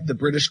 like the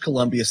British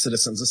Columbia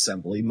Citizens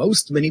Assembly,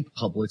 many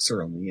publics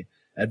are only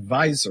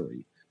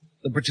advisory.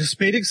 The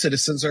participating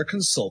citizens are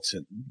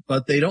consultant,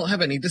 but they don't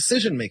have any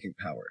decision-making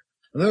power.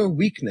 Another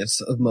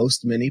weakness of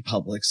many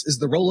publics is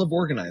the role of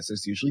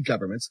organizers, usually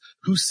governments,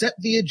 who set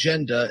the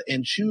agenda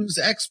and choose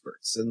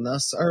experts, and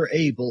thus are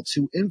able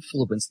to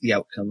influence the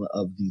outcome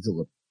of the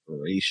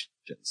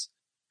deliberations.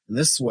 In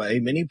this way,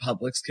 many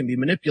publics can be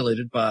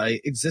manipulated by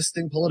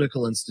existing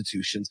political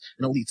institutions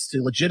and elites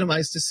to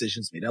legitimize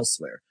decisions made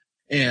elsewhere.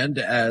 And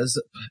as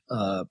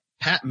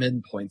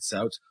Patman points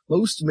out,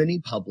 many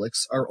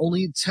publics are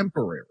only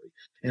temporary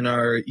and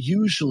are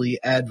usually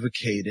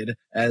advocated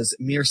as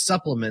mere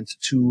supplement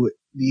to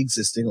the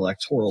existing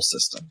electoral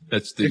system.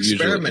 That's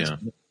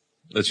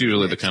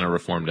usually the kind of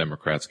reform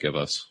Democrats give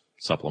us,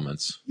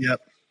 supplements. Yep.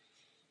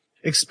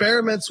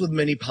 Experiments with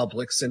many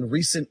publics and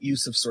recent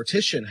use of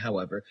sortition,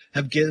 however,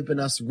 have given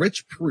us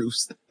rich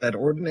proofs that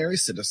ordinary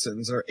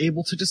citizens are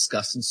able to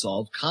discuss and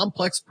solve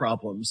complex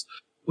problems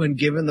when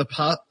given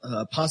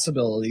the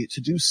possibility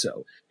to do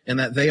so, and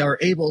that they are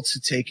able to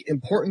take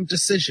important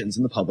decisions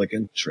in the public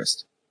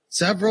interest.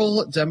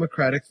 Several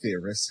democratic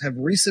theorists have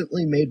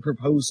recently made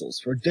proposals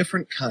for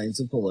different kinds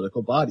of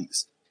political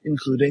bodies,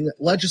 including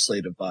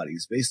legislative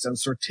bodies based on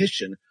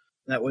sortition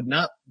that would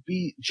not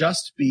be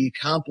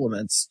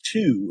complements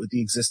to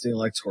the existing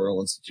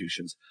electoral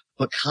institutions,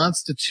 but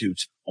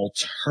constitute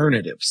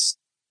alternatives.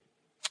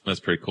 That's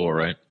pretty cool,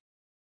 right?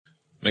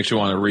 Makes you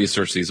want to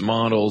research these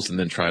models and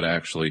then try to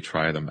actually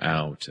try them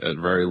out, at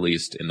very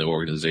least in the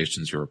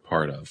organizations you're a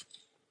part of.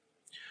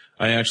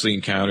 I actually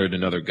encountered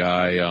another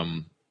guy.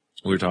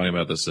 We were talking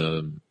about this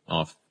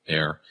off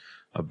air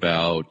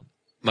about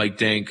like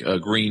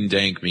green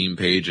dank meme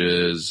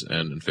pages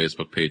and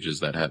Facebook pages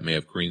that may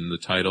have green in the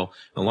title.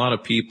 And a lot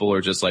of people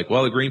are just like,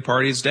 well, the Green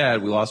Party's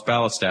dead. We lost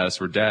ballot status.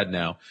 We're dead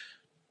now.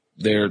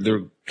 They're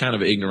kind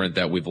of ignorant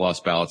that we've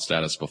lost ballot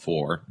status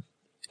before.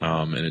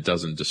 And it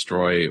doesn't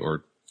destroy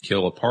or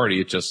kill a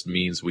party. It just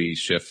means we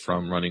shift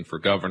from running for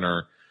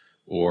governor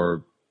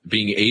or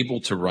being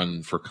able to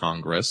run for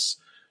Congress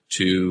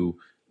to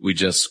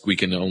we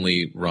can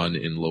only run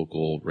in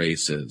local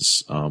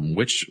races,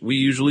 which we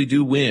usually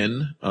do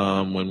win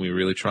when we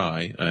really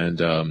try,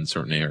 and in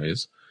certain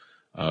areas.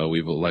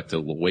 We've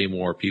elected way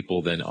more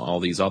people than all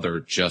these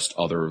other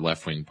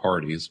left-wing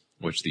parties,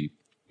 which the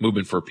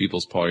Movement for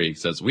People's Party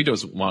says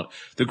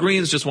the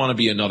Greens just want to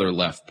be another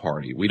left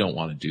party. We don't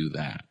want to do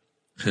that.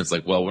 It's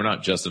like, well, we're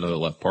not just another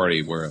left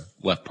party. We're a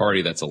left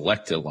party that's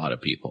elected a lot of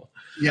people.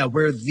 Yeah,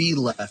 we're the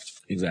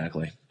left.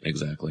 Exactly.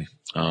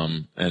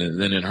 And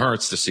then it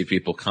hurts to see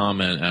people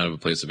comment out of a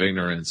place of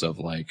ignorance of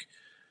like,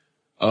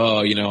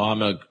 oh,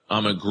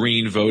 I'm a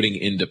green voting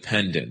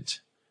independent,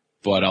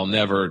 but I'll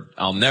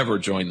never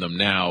join them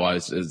now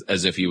as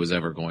if he was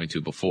ever going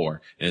to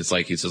before. And it's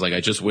like, he says like, I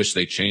just wish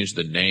they changed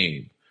the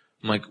name.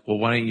 I'm like, well,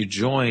 why don't you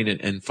join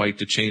and fight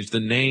to change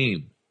the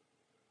name?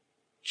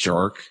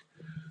 Jerk.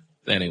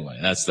 Anyway,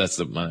 that's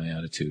my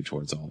attitude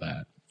towards all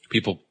that.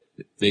 People,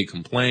 they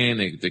complain,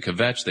 they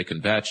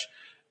kvetch,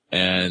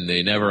 and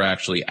they never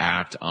actually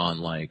act on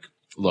like,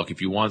 look,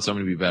 if you want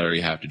something to be better,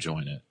 you have to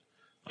join it.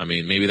 I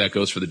mean, maybe that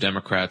goes for the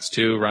Democrats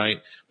too,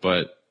 right?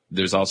 But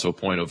there's also a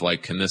point of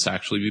like, can this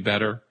actually be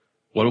better?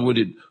 Would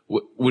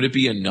it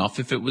be enough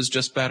if it was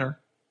just better?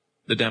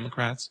 The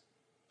Democrats?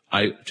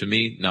 To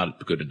me,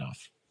 not good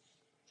enough.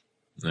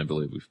 And I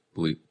believe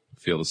we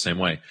feel the same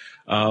way.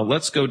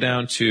 Let's go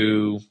down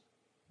to,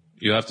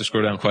 you have to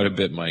scroll down quite a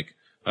bit, Mike.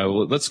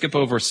 Let's skip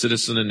over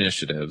citizen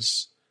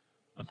initiatives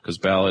because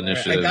ballot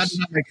initiatives. I got it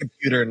on my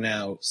computer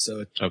now,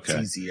 so it's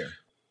easier.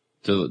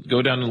 To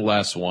go down to the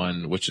last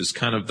one, which is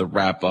kind of the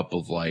wrap up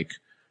of like,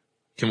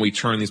 can we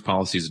turn these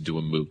policies into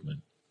a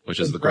movement?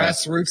 Which is the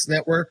grassroots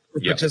network for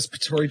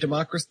participatory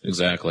democracy.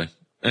 Exactly.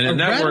 And a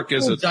network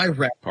is a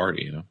direct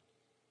party,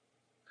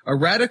 A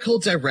radical,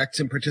 direct,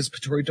 and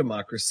participatory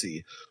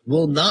democracy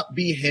will not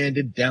be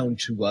handed down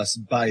to us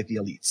by the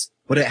elites,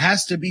 but it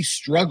has to be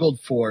struggled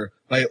for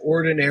by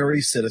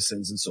ordinary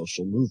citizens and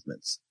social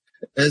movements.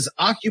 As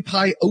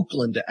Occupy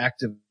Oakland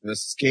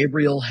activists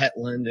Gabriel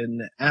Hetland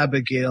and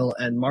Abigail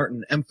and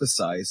Martin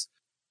emphasize,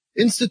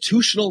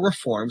 institutional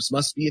reforms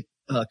must be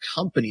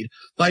accompanied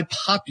by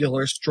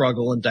popular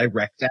struggle and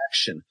direct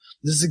action.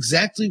 This is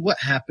exactly what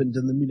happened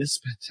in the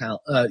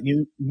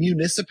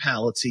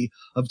municipality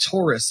of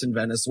Torres in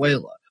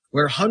Venezuela,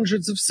 where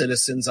hundreds of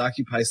citizens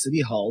occupy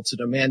City Hall to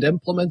demand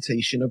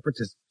implementation of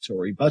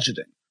participatory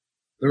budgeting.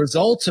 The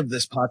result of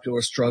this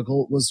popular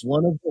struggle was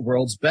one of the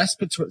world's best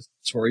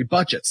participatory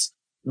budgets,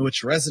 in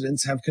which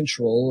residents have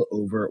control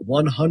over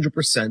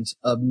 100%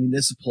 of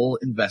municipal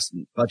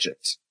investment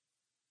budget.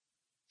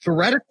 For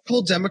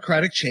radical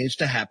democratic change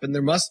to happen,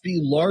 there must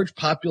be large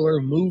popular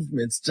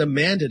movements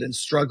demanded and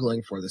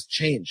struggling for this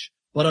change.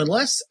 But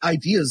unless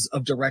ideas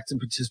of direct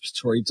and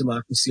participatory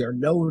democracy are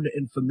known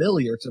and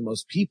familiar to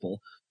most people,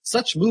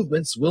 such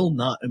movements will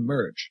not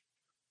emerge.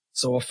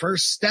 So a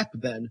first step,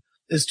 then,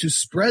 is to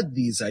spread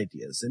these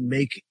ideas and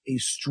make a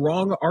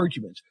strong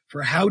argument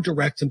for how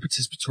direct and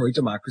participatory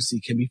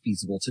democracy can be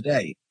feasible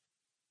today.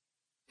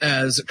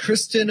 As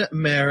Kristen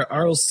Meyer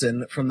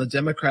Arlsson from the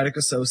Democratic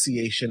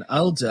Association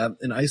ALDA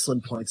in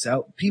Iceland points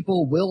out,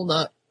 people will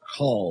not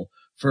call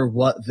for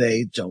what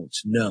they don't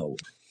know.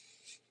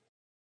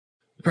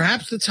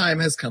 Perhaps the time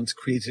has come to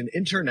create an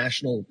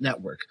international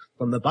network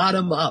from the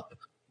bottom up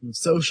of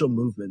social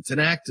movements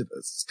and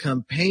activists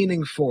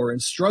campaigning for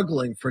and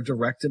struggling for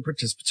direct and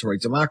participatory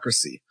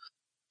democracy.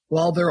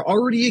 While there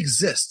already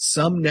exist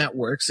some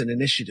networks and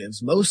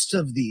initiatives, most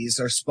of these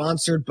are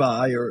sponsored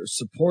by or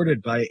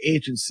supported by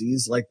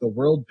agencies like the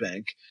World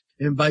Bank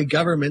and by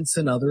governments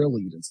and other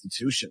elite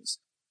institutions.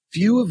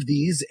 Few of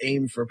these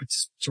aim for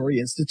participatory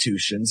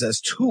institutions as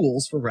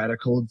tools for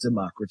radical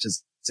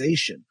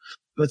democratization,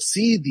 but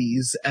see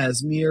these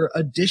as mere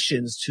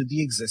additions to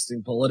the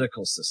existing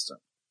political system.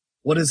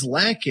 What is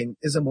lacking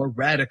is a more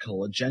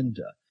radical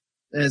agenda.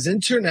 As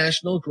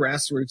international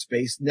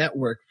grassroots-based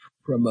network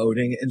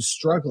promoting and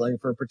struggling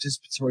for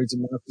participatory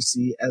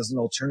democracy as an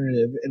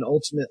alternative and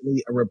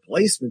ultimately a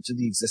replacement to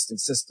the existing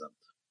system.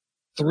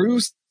 Through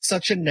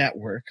such a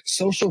network,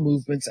 social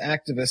movements,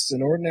 activists,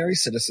 and ordinary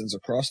citizens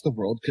across the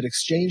world could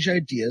exchange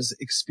ideas,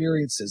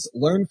 experiences,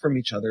 learn from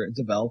each other, and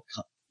develop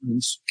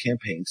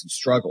campaigns and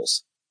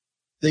struggles.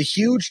 The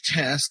huge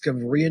task of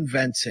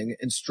reinventing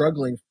and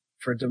struggling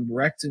for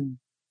direct and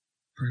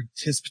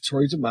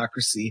participatory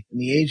democracy in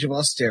the age of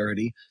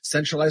austerity,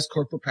 centralized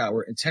corporate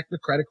power, and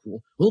technocratic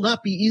rule will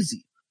not be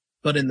easy.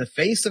 But in the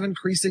face of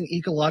increasing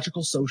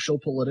ecological, social,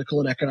 political,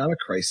 and economic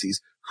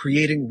crises,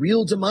 creating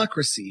real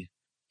democracy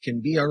can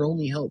be our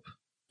only hope.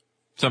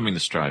 Something to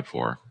strive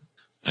for.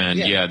 And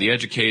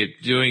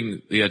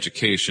doing the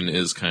education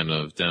is kind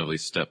of definitely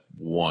step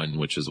one,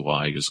 which is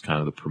why just kind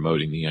of the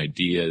promoting the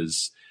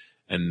ideas,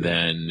 and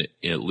then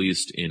at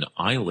least in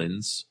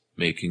islands,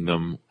 making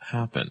them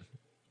happen.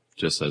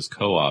 Just as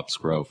co-ops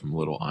grow from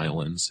little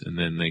islands, and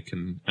then they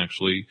can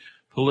actually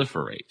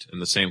proliferate. And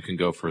the same can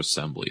go for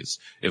assemblies.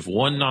 If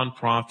one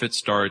nonprofit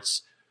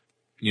starts,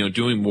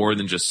 doing more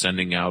than just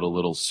sending out a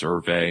little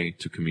survey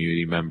to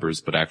community members,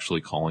 but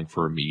actually calling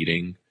for a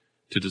meeting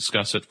to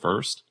discuss it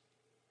first,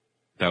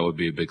 that would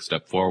be a big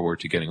step forward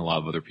to getting a lot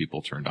of other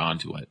people turned on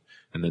to it.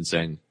 And then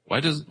saying,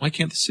 why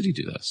can't the city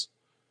do this?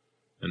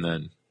 And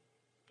then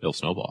it'll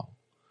snowball.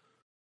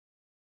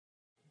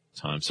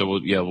 So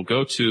we'll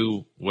go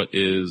to what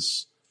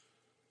is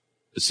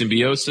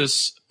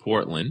Symbiosis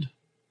Portland.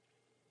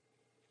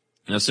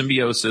 Now,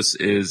 Symbiosis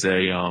is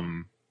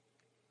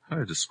how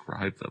to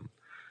describe them?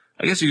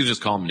 I guess you could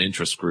just call them an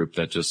interest group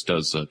that just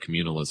does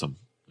communalism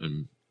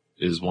and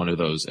is one of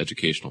those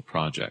educational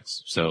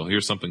projects. So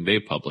here's something they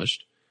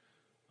published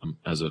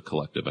as a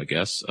collective, I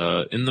guess,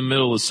 in the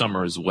middle of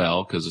summer as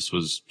well, because this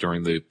was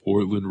during the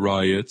Portland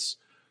riots.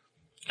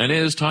 And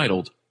it is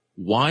titled,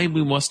 Why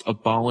We Must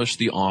Abolish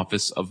the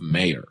Office of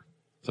Mayor.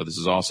 So this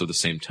is also the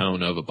same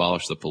tone of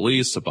abolish the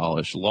police,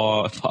 abolish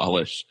law,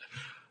 abolish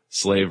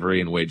slavery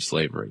and wage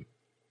slavery.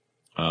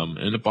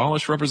 And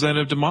abolish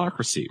representative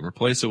democracy,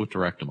 replace it with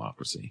direct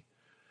democracy.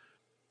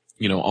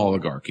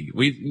 Oligarchy.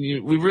 We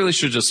really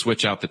should just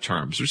switch out the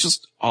terms. It's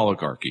just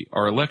oligarchy.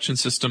 Our election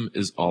system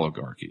is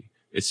oligarchy.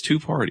 It's two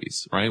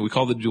parties, right? We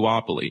call it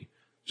duopoly.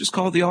 Just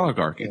call it the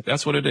oligarchy.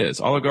 That's what it is.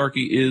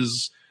 Oligarchy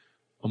is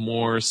a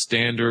more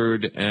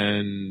standard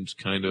and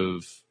kind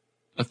of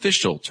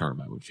official term,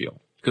 I would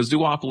feel. Because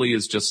duopoly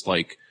is just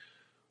like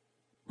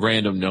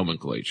random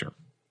nomenclature.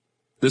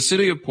 The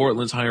city of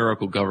Portland's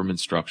hierarchical government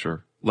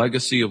structure,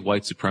 legacy of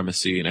white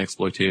supremacy, and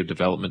exploitative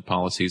development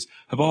policies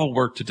have all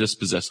worked to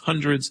dispossess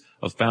hundreds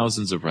of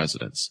thousands of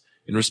residents.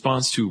 In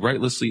response to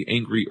rightlessly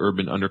angry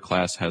urban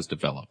underclass has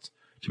developed.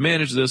 To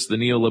manage this, the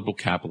neoliberal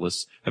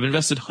capitalists have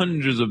invested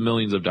hundreds of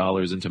millions of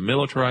dollars into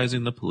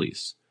militarizing the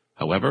police.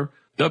 However,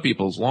 the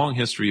people's long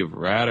history of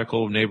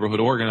radical neighborhood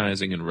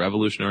organizing and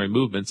revolutionary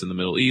movements in the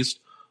Middle East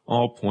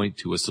all point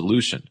to a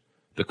solution: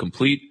 the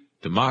complete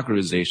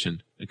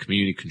democratization and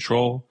community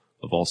control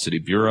of all city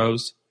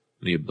bureaus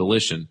and the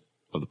abolition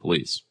of the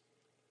police.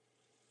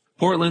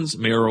 Portland's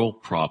mayoral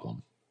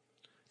problem.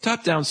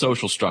 Top-down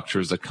social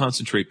structures that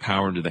concentrate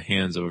power into the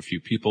hands of a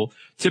few people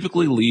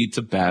typically lead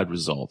to bad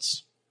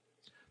results.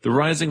 The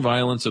rising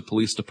violence of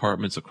police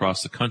departments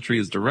across the country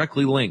is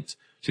directly linked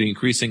to the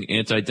increasing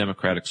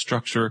anti-democratic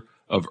structure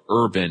of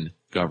urban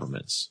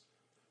governments.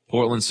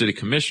 Portland City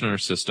Commissioner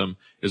system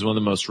is one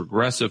of the most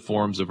regressive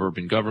forms of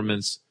urban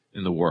governments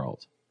in the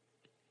world.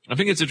 I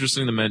think it's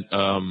interesting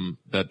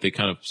that they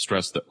kind of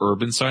stress the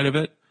urban side of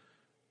it.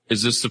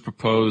 Is this to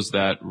propose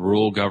that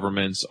rural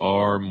governments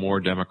are more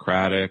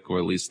democratic, or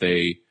at least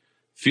they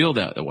feel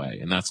that way?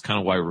 And that's kind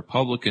of why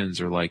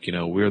Republicans are like,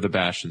 we're the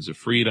bastions of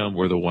freedom.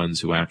 We're the ones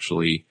who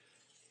actually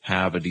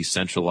have a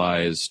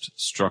decentralized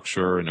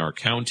structure in our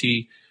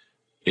county.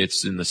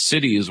 It's in the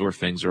cities where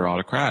things are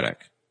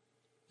autocratic.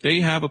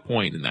 They have a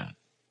point in that.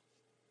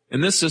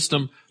 In this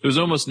system, there's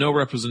almost no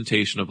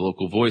representation of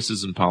local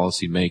voices in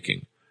policy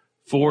making.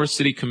 4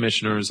 city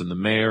commissioners and the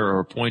mayor are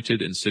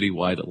appointed in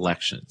citywide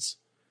elections.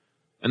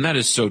 And that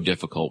is so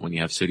difficult when you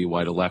have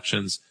citywide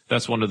elections.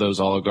 That's one of those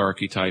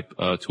oligarchy type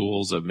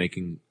tools of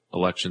making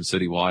elections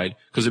citywide,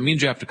 because it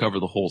means you have to cover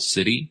the whole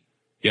city.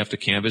 You have to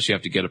canvass. You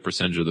have to get a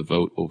percentage of the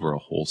vote over a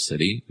whole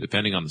city,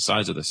 depending on the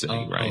size of the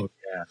city, right?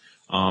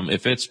 Yeah.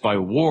 If it's by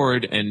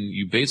ward and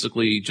you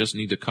basically just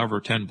need to cover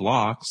 10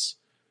 blocks,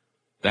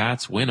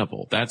 that's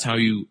winnable. That's how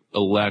you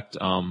elect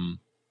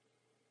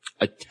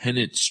a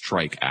tenant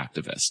strike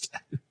activist.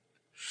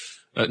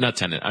 Not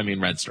tenant, I mean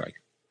rent strike.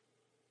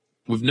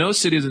 With no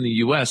cities in the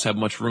U.S. have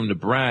much room to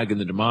brag in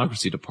the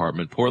democracy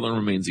department, Portland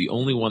remains the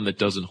only one that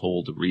doesn't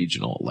hold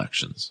regional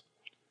elections,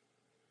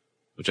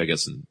 which I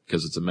guess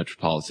because it's a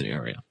metropolitan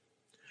area.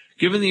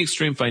 Given the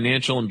extreme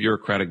financial and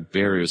bureaucratic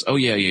barriers,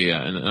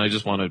 and I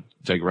just want to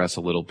digress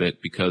a little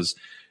bit, because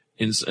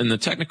in the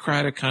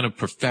technocratic kind of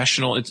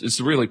professional,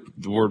 it's really,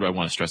 the word I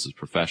want to stress is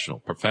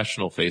professional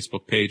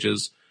Facebook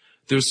pages,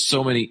 there's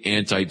so many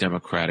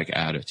anti-democratic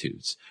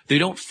attitudes. They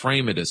don't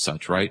frame it as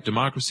such, right?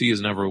 Democracy is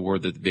never a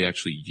word that they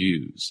actually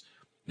use.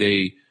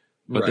 They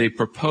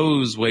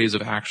propose ways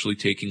of actually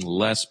taking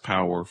less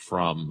power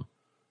from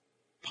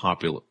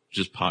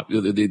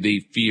they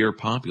fear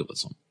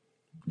populism.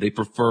 They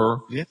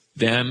prefer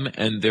them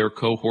and their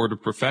cohort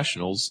of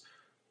professionals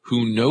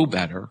who know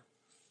better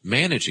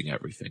managing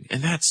everything.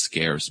 And that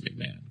scares me,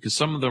 man, because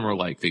some of them are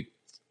like, they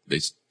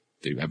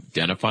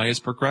identify as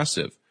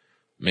progressive.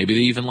 Maybe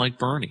they even like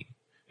Bernie,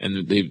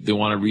 and they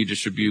want to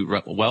redistribute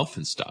wealth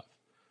and stuff.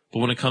 But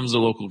when it comes to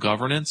local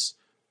governance,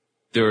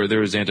 they're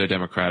as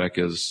anti-democratic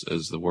as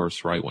the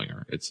worst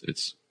right-winger.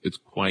 It's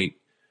quite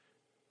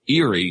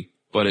eerie,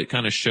 but it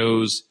kind of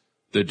shows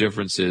the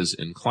differences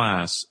in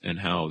class and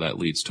how that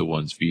leads to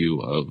one's view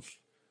of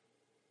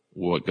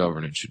what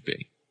governance should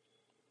be.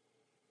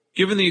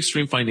 Given the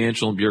extreme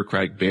financial and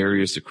bureaucratic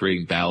barriers to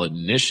creating ballot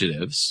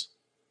initiatives,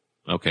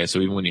 okay, so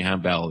even when you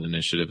have ballot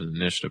initiative and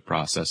initiative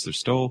process, there's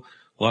still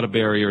a lot of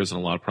barriers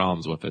and a lot of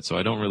problems with it. So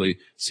I don't really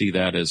see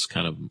that as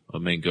kind of a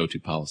main go-to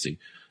policy.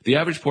 The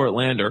average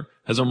Portlander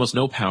has almost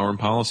no power in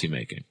policy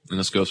making. And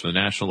this goes for the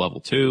national level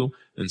too.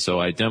 And so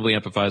I definitely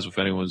empathize with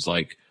anyone's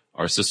like,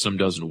 our system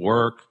doesn't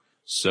work.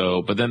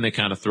 So, but then they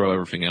kind of throw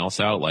everything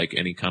else out, like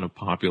any kind of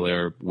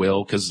popular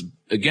will. Cause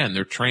again,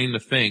 they're trained to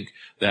think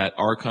that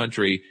our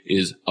country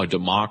is a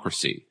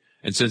democracy.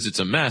 And since it's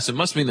a mess, it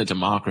must mean that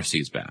democracy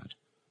is bad,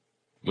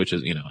 which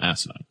is,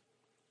 asinine.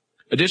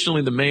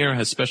 Additionally, the mayor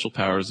has special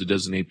powers to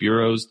designate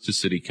bureaus to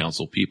city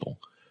council people.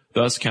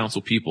 Thus,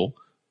 council people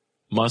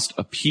must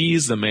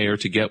appease the mayor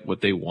to get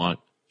what they want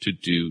to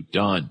do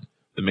done.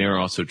 The mayor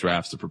also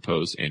drafts the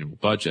proposed annual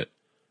budget.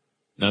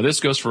 Now, this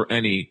goes for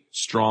any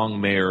strong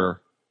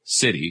mayor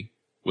city,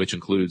 which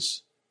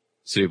includes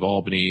City of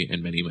Albany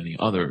and many, many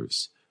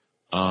others.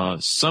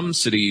 Some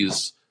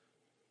cities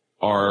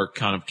are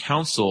kind of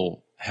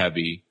council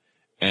heavy,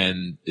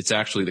 and it's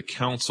actually the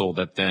council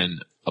that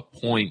then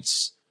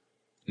appoints,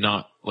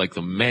 not like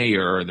the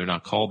mayor, they're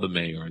not called the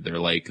mayor, they're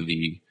like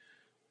the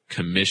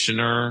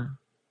commissioner.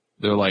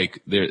 They're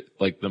like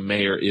the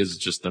mayor is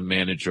just the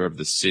manager of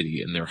the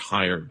city, and they're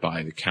hired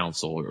by the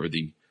council or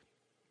the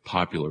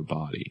popular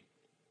body.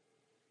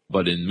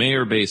 But in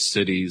mayor-based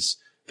cities,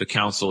 the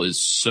council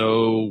is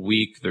so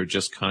weak, they're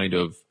just kind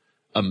of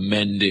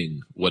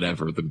amending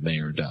whatever the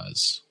mayor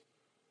does.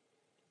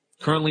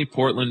 Currently,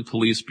 Portland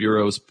Police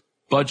Bureau's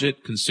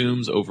budget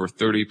consumes over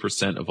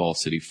 30% of all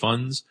city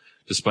funds,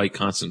 despite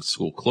constant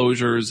school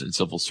closures and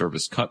civil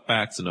service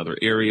cutbacks in other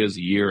areas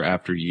year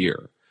after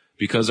year.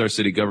 Because our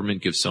city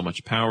government gives so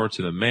much power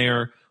to the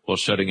mayor while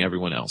shutting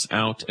everyone else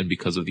out, and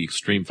because of the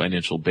extreme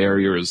financial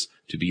barriers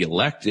to be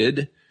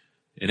elected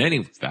in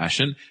any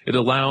fashion, it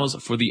allows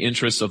for the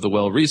interests of the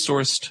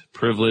well-resourced,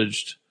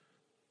 privileged,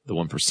 the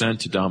 1%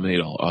 to dominate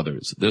all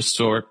others. This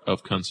sort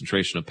of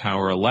concentration of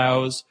power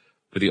allows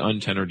for the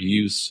untethered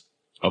use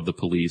of the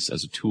police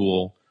as a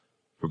tool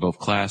for both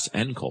class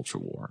and culture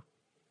war.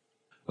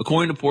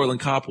 According to Portland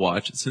Cop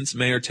Watch, since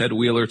Mayor Ted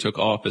Wheeler took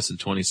office in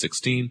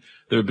 2016,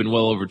 there have been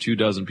well over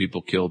 24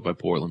 people killed by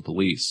Portland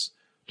police.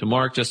 To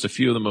mark just a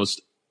few of the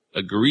most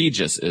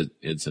egregious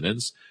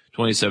incidents,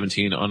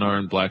 2017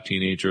 unarmed black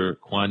teenager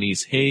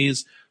Quanice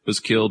Hayes was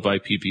killed by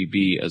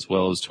PPB, as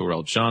well as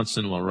Terrell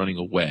Johnson while running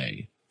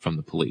away from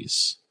the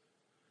police.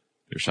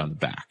 They were shot in the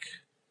back.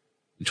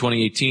 In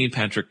 2018,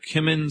 Patrick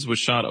Kimmons was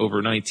shot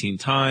over 19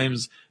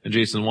 times, and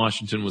Jason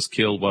Washington was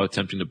killed while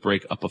attempting to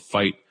break up a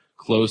fight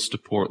close to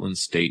Portland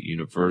State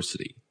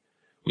University.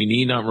 We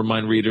need not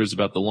remind readers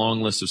about the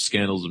long list of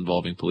scandals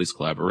involving police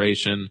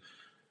collaboration,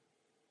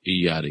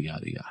 yada,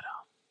 yada, yada.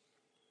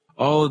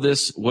 All of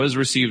this was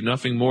received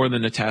nothing more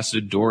than a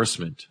tacit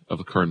endorsement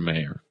of a current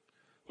mayor.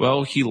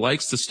 Well, he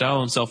likes to style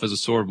himself as a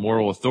sort of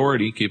moral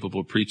authority capable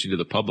of preaching to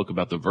the public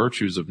about the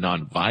virtues of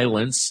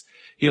nonviolence.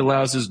 He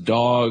allows his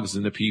dogs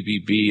in the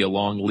PPB a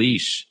long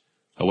leash.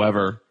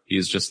 However, he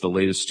is just the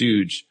latest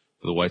stooge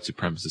for the white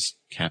supremacist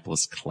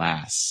capitalist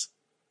class.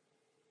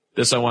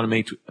 This I want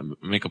to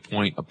make a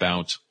point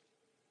about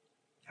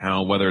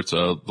how, whether it's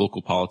a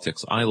local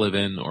politics I live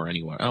in or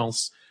anywhere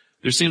else,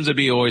 there seems to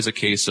be always a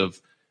case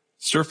of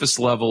surface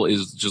level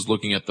is just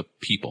looking at the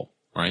people,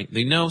 right?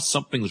 They know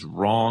something's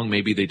wrong.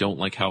 Maybe they don't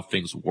like how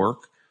things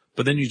work,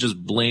 but then you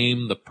just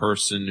blame the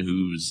person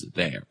who's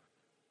there,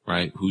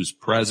 right? Who's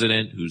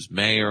president, who's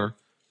mayor.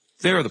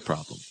 They're the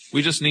problem.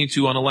 We just need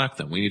to unelect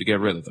them. We need to get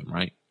rid of them,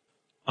 right?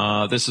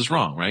 This is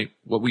wrong, right?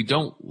 What we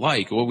don't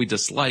like, what we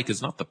dislike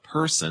is not the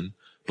person,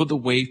 but the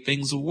way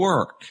things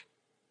work.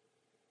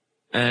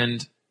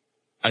 And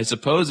I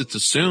suppose it's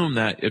assumed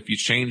that if you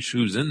change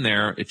who's in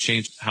there, it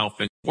changes how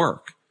things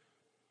work.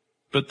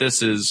 But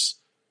this is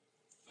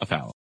a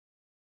fallacy.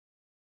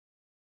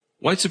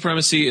 White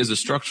supremacy is a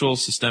structural,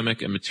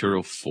 systemic, and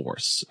material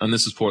force. And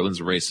this is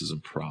Portland's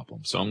racism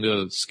problem. So I'm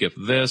going to skip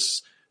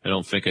this. I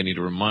don't think I need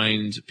to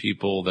remind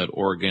people that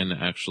Oregon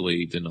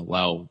actually didn't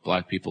allow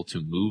black people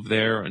to move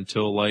there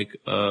until like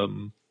a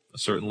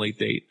certain late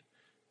date.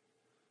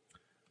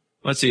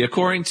 Let's see.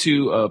 According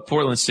to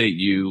Portland State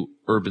U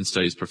urban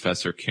studies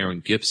professor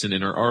Karen Gibson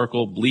in her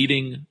article,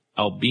 Bleeding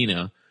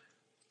Albina,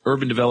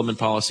 urban development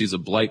policies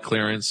of blight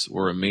clearance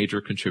were a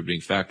major contributing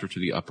factor to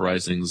the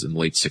uprisings in the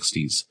late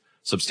 60s.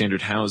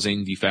 Substandard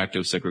housing, de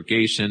facto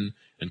segregation,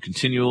 and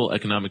continual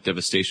economic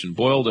devastation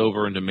boiled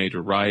over into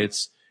major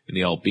riots in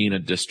the Albina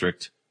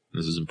district,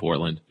 this is in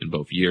Portland, in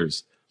both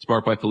years.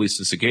 Sparked by police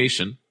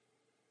instigation,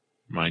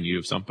 remind you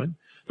of something?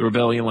 The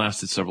rebellion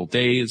lasted several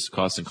days,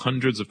 costing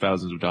hundreds of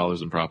thousands of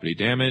dollars in property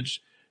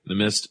damage. In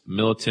the midst,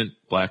 militant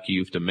black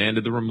youth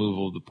demanded the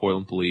removal of the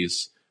Portland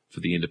police for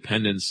the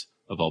independence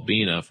of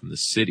Albina from the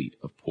city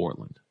of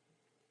Portland.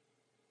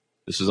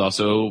 This is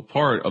also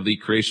part of the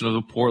creation of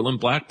the Portland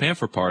Black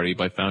Panther Party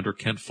by founder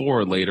Kent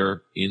Ford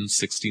later in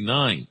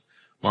 '69,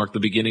 marked the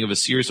beginning of a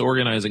serious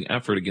organizing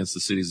effort against the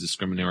city's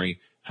discriminatory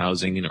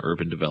housing and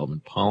urban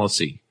development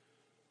policy.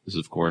 This is,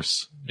 of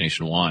course,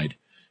 nationwide.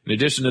 In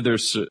addition to their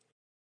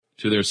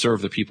to their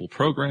Serve the People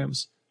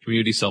programs,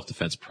 community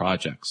self-defense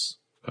projects.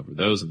 Covered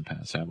those in the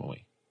past, haven't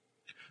we?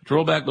 To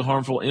roll back the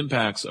harmful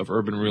impacts of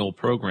urban renewal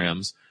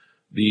programs,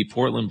 the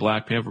Portland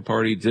Black Panther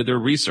Party did their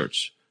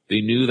research.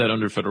 They knew that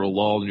under federal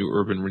law, new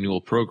urban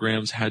renewal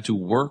programs had to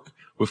work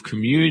with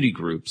community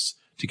groups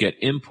to get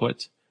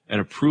input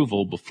and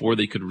approval before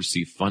they could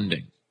receive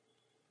funding.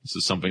 This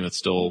is something that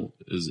still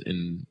is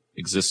in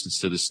existence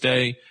to this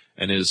day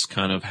and is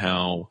kind of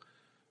how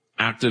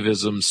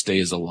activism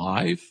stays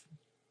alive,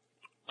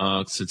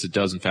 since it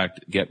does in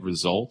fact get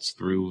results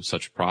through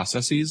such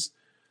processes.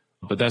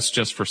 But that's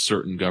just for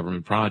certain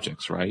government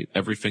projects, right?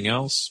 Everything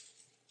else,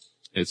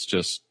 it's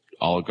just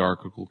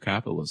oligarchical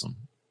capitalism.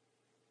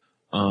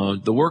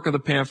 The work of the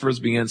Panthers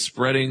began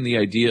spreading the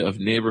idea of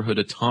neighborhood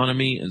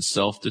autonomy and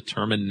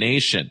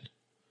self-determination.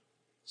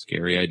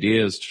 Scary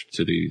ideas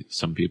to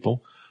some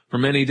people. For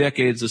many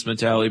decades, this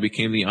mentality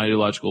became the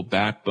ideological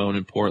backbone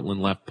in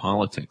Portland left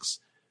politics,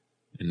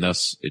 and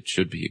thus it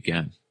should be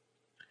again.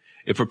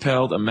 It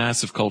propelled a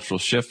massive cultural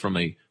shift from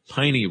a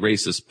tiny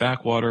racist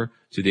backwater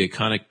to the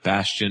iconic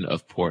bastion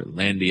of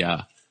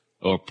Portlandia,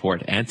 or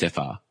Port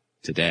Antifa,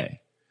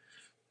 today.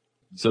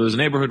 So there's a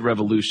neighborhood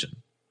revolution.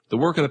 The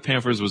work of the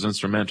Panthers was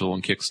instrumental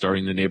in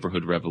kickstarting the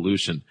neighborhood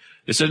revolution.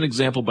 They set an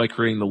example by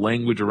creating the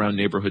language around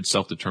neighborhood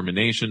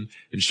self-determination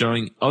and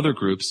showing other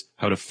groups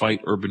how to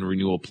fight urban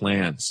renewal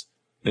plans.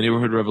 The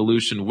neighborhood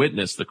revolution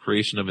witnessed the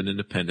creation of an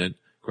independent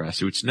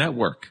grassroots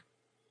network.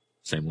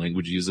 Same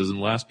language used as in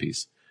the last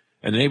piece.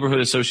 And the neighborhood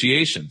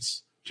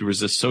associations to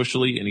resist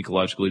socially and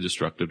ecologically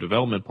destructive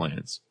development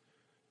plans.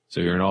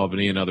 So here in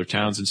Albany and other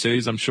towns and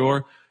cities, I'm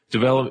sure,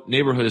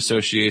 neighborhood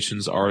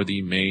associations are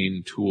the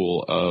main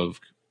tool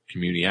of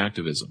community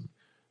activism.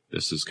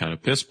 This is kind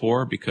of piss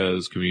poor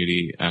because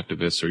community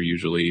activists are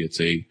usually,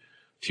 it's a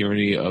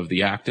tyranny of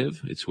the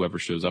active. It's whoever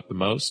shows up the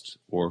most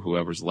or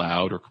whoever's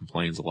loud or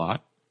complains a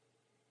lot.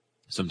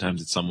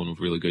 Sometimes it's someone with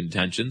really good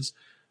intentions.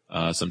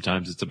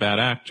 Sometimes it's a bad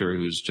actor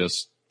who's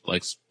just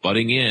likes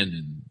butting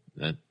in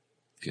and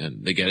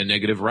they get a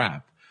negative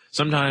rap.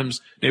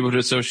 Sometimes neighborhood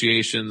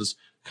associations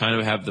kind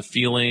of have the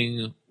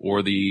feeling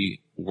or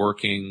the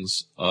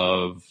workings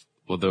of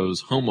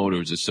those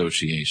homeowners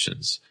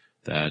associations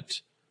that,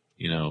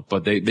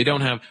 but they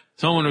don't have,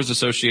 homeowners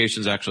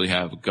associations actually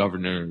have a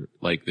governor,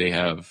 like they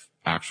have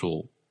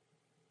actual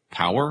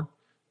power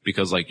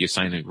because like you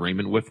sign an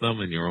agreement with them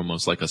and you're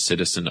almost like a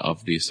citizen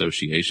of the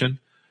association.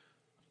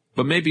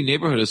 But maybe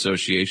neighborhood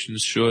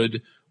associations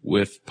should,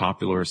 with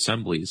popular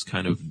assemblies,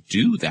 kind of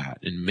do that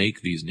and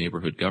make these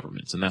neighborhood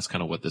governments. And that's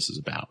kind of what this is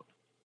about.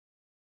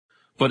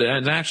 But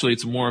actually,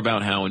 it's more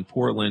about how in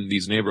Portland,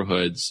 these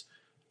neighborhoods,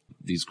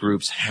 these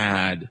groups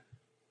had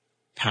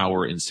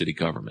power in city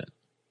government.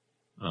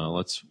 They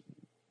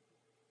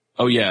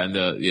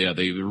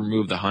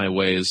removed the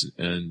highways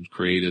and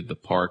created the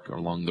park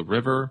along the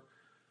river.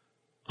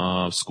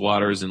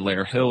 Squatters in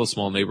Lair Hill, a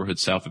small neighborhood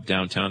south of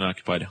downtown,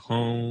 occupied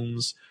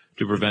homes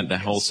to prevent the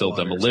wholesale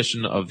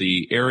demolition of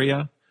the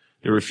area.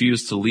 They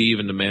refused to leave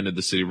and demanded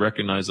the city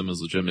recognize them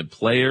as legitimate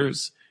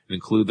players and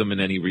include them in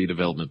any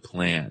redevelopment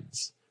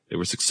plans. They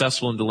were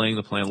successful in delaying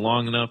the plan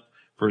long enough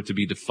for it to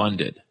be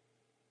defunded.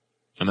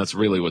 And that's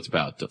really what's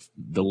about,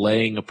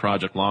 delaying a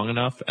project long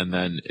enough and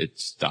then it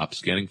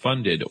stops getting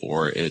funded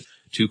or it's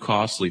too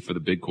costly for the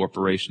big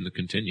corporation to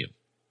continue.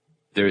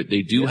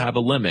 They do have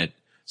a limit.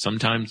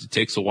 Sometimes it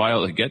takes a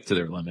while to get to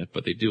their limit,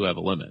 but they do have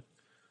a limit,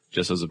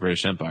 just as the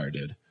British Empire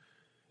did.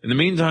 In the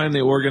meantime,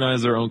 they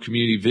organized their own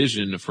community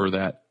vision for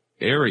that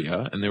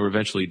area, and they were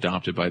eventually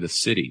adopted by the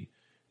city.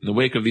 In the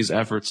wake of these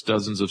efforts,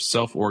 dozens of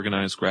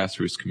self-organized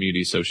grassroots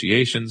community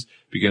associations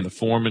began to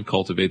form and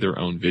cultivate their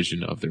own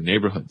vision of their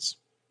neighborhoods.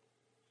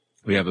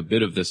 We have a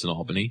bit of this in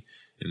Albany,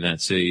 in that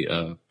city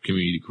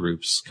community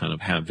groups kind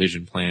of have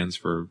vision plans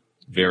for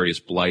various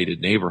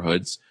blighted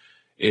neighborhoods.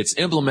 It's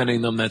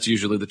implementing them that's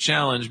usually the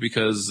challenge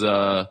because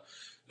the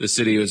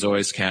city is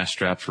always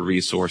cash-strapped for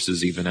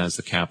resources, even as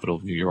the capital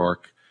of New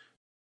York.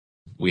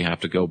 We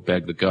have to go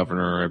beg the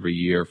governor every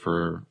year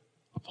for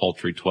a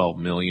paltry $12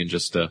 million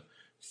just to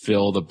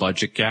fill the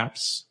budget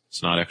gaps.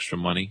 It's not extra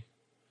money.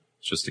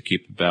 It's just to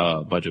keep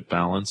the budget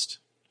balanced,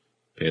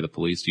 pay the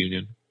police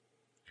union.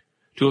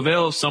 To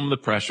avail of some of the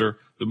pressure,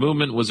 the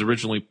movement was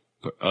originally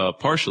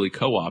partially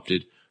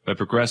co-opted by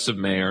progressive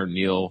mayor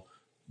Neil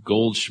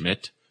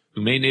Goldschmidt,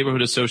 who made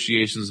neighborhood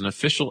associations an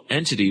official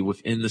entity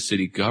within the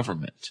city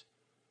government.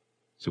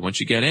 So once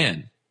you get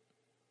in,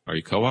 are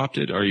you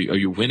co-opted? Are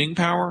you winning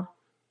power?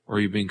 Or are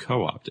you being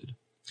co-opted?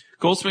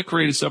 Goldsmith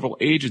created several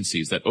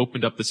agencies that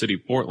opened up the city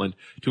of Portland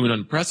to an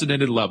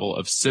unprecedented level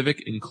of civic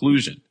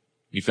inclusion.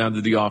 He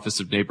founded the Office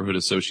of Neighborhood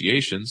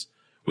Associations,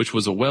 which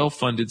was a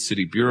well-funded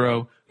city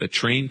bureau that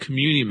trained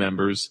community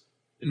members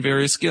in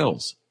various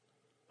skills.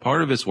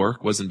 Part of his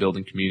work was in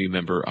building community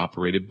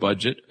member-operated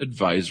budget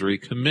advisory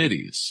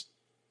committees.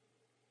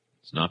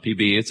 It's not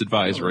PB, it's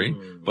advisory,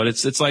 but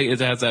it's like it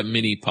has that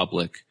mini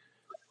public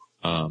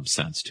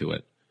sense to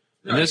it.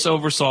 And this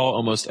oversaw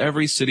almost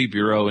every city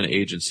bureau and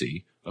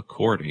agency,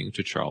 according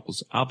to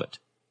Charles Abbott.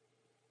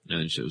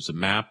 And it shows a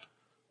map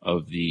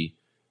of the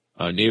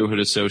neighborhood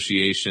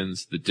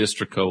associations, the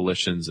district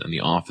coalitions, and the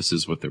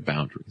offices with their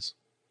boundaries.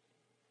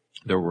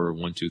 There were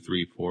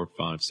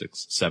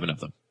 7 of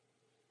them.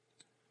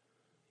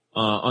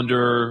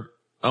 Under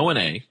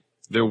O&A,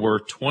 there were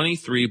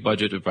 23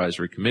 budget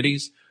advisory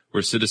committees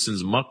where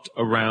citizens mucked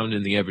around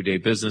in the everyday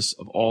business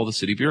of all the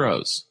city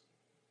bureaus.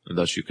 And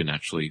thus you can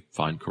actually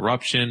find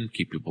corruption,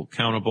 keep people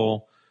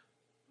accountable,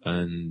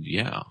 and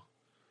yeah.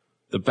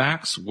 The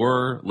BACs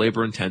were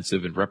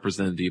labor-intensive and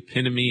represented the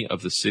epitome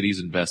of the city's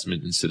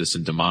investment in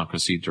citizen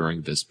democracy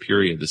during this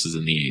period. This is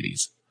in the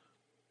 80s.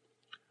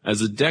 As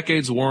the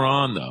decades wore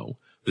on, though,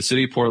 the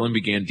city of Portland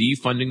began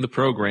defunding the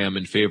program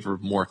in favor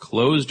of more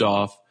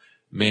closed-off,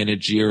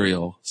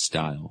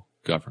 managerial-style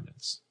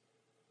governance.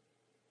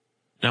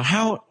 Now,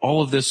 how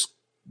all of this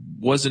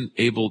wasn't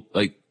able,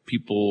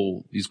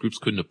 these groups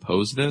couldn't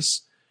oppose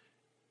this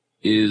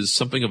is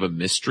something of a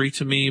mystery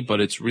to me,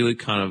 but it's really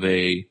kind of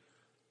the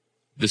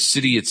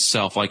city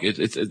itself,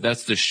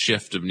 that's the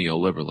shift of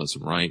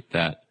neoliberalism, right?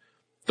 That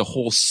the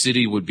whole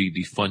city would be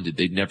defunded.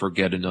 They'd never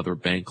get another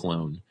bank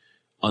loan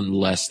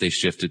unless they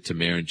shifted to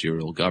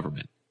managerial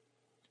government.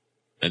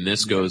 And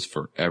this goes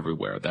for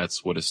everywhere.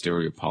 That's what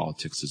hysteria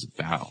politics is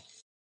about.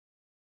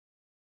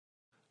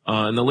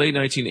 In the late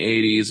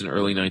 1980s and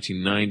early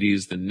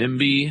 1990s, the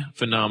NIMBY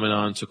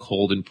phenomenon took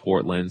hold in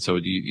Portland. So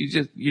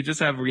you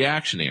just have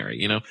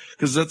reactionary,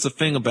 because that's the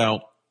thing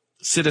about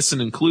citizen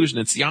inclusion.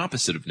 It's the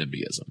opposite of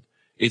NIMBYism.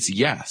 It's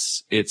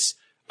yes.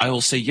 I will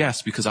say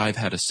yes because I've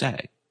had a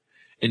say.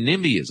 And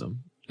NIMBYism,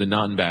 the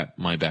not in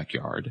my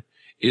backyard,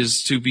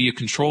 is to be a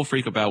control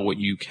freak about what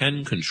you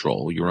can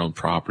control, your own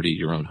property,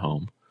 your own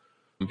home,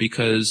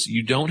 because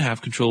you don't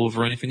have control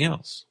over anything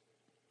else.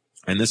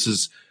 And this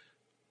is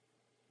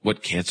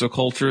what cancel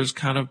culture is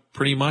kind of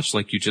pretty much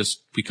like. You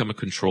just become a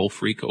control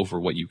freak over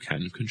what you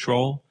can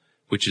control,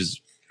 which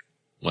is,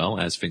 well,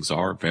 as things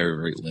are, very,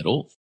 very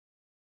little.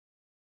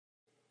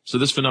 So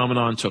this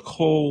phenomenon took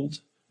hold.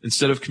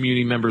 Instead of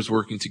community members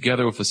working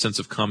together with a sense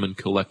of common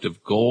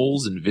collective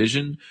goals and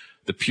vision,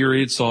 the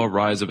period saw a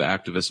rise of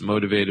activists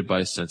motivated by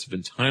a sense of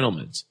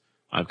entitlement.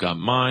 I've got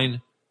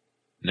mine.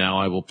 Now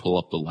I will pull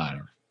up the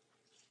ladder.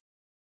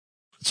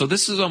 So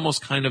this is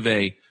almost kind of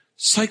a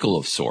cycle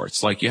of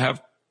sorts. Like you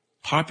have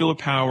popular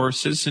power,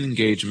 citizen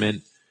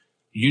engagement,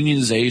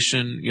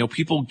 unionization,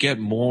 people get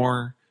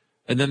more,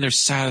 and then they're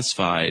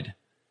satisfied.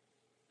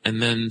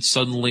 And then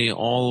suddenly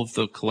all of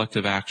the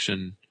collective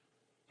action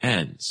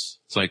ends.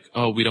 It's like,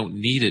 oh, we don't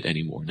need it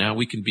anymore. Now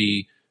we can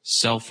be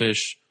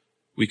selfish.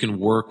 We can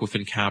work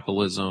within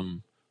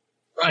capitalism.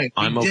 Right.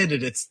 We did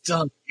it. It's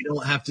done. We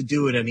don't have to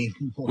do it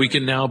anymore. We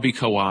can now be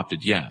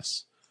co-opted,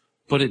 yes.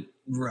 But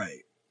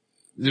right.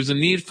 There's a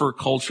need for a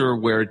culture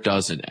where it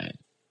doesn't end,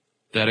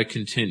 that it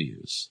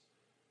continues.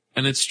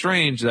 And it's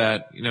strange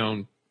that,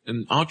 in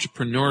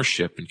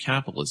entrepreneurship and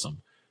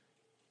capitalism,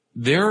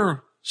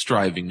 their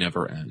striving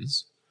never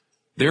ends.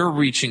 They're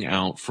reaching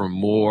out for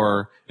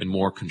more and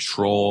more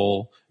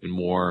control and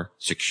more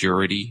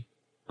security,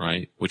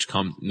 right?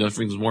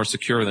 Nothing's more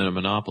secure than a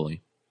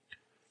monopoly.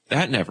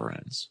 That never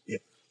ends. Yeah.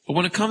 But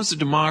when it comes to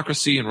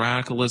democracy and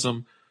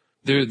radicalism,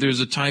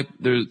 there's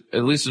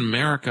at least in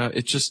America,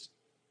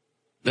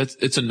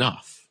 it's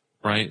enough,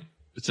 right?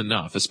 It's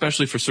enough,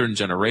 especially for certain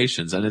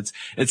generations. And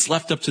it's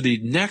left up to the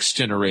next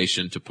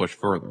generation to push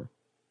further.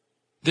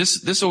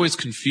 This always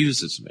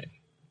confuses me.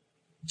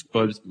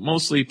 But it's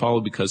mostly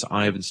probably because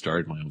I haven't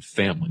started my own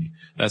family.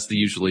 That's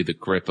usually the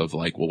grip of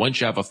once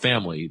you have a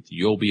family,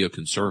 you'll be a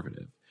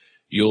conservative.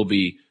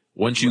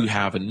 Once you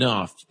have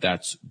enough,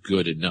 that's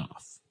good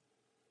enough.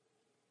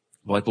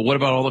 But what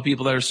about all the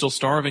people that are still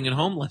starving and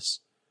homeless?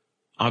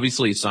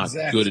 Obviously, it's not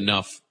good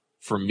enough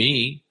for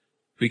me,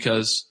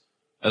 because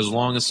as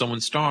long as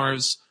someone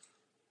starves,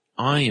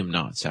 I am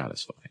not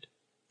satisfied.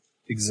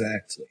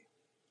 Exactly.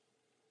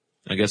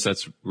 I guess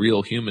that's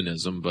real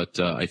humanism,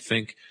 but I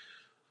think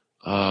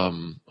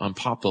on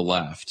Pop the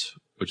Left,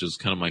 which is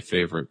kind of my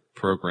favorite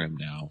program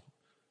now,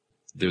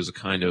 there's a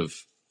kind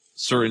of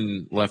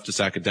certain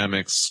leftist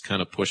academics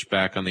kind of push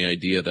back on the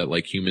idea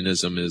that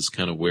humanism is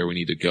kind of where we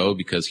need to go,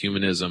 because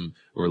humanism,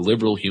 or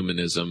liberal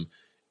humanism,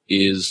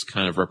 is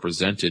kind of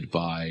represented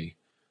by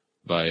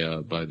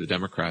the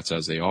Democrats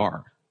as they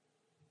are,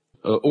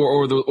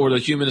 or the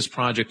humanist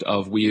project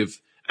of the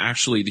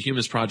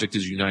humanist project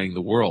is uniting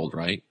the world,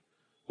 right?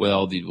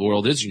 Well, the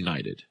world is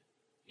united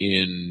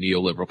in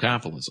neoliberal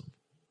capitalism.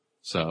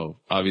 So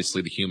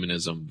obviously the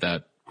humanism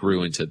that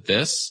grew into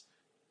this,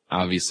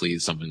 obviously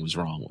something was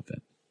wrong with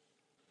it.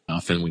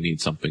 And we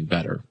need something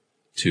better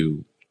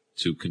to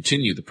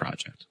continue the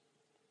project.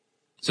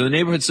 So the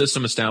neighborhood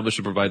system established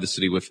to provide the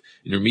city with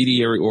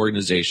intermediary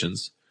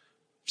organizations.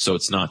 So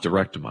it's not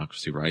direct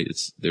democracy, right?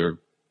 They're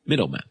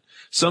middlemen.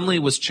 Suddenly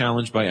was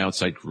challenged by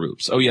outside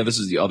groups. Oh yeah, this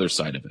is the other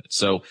side of it.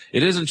 So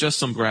it isn't just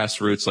some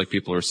grassroots like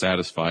people are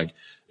satisfied.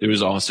 There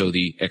is also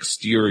the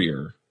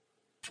exterior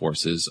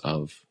forces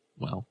of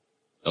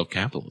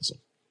capitalism.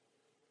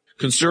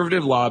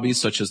 Conservative lobbies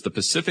such as the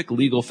Pacific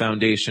Legal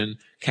Foundation,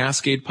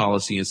 Cascade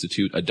Policy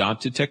Institute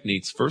adopted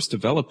techniques first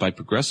developed by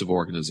progressive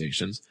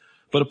organizations,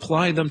 but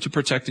applied them to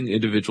protecting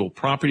individual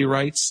property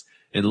rights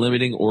and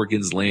limiting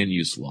Oregon's land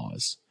use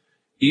laws.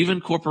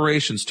 Even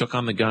corporations took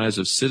on the guise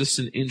of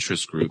citizen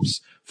interest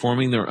groups,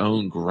 forming their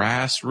own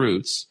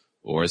grassroots,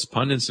 or as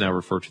pundits now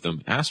refer to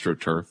them,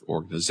 astroturf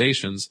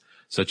organizations,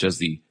 such as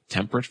the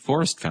Temperate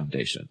Forest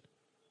Foundation.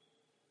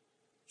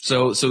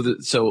 So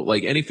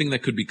like anything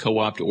that could be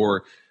co-opted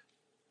or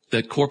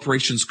that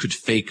corporations could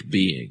fake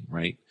being,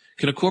 right?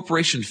 Can a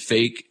corporation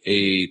fake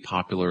a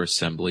popular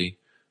assembly?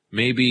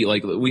 Maybe,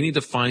 like, we need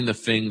to find the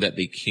thing that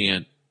they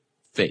can't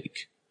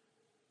fake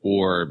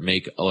or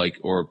make, like,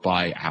 or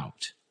buy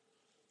out.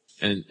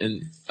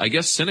 And I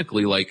guess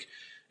cynically, like,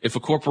 if a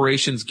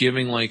corporation's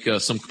giving like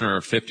some kind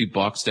of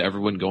 $50 to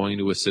everyone going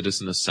to a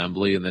citizen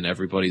assembly, and then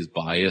everybody's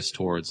biased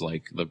towards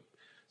like the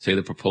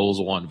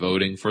proposal on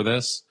voting for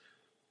this,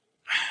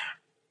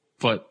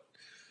 but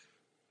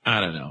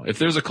I don't know. If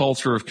there's a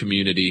culture of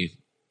community,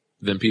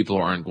 then people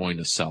aren't going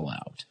to sell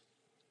out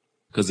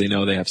because they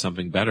know they have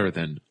something better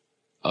than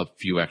a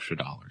few extra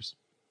dollars.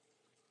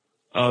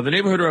 The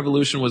neighborhood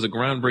revolution was a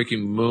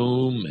groundbreaking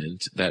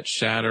moment that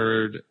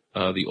shattered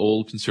the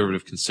old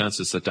conservative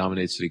consensus that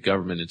dominated city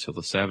government until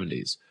the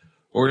 70s.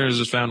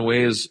 Organizers found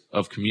ways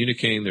of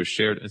communicating their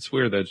shared, it's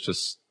weird that it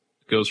just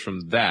goes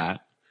from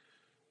that,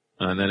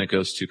 and then it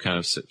goes to kind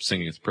of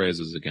singing its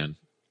praises again.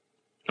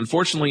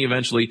 Unfortunately,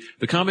 eventually,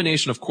 the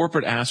combination of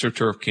corporate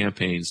astroturf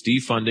campaigns,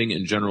 defunding,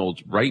 and general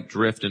right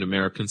drift in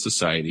American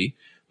society,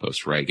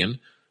 post-Reagan,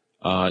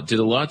 did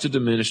a lot to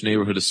diminish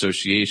neighborhood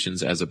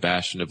associations as a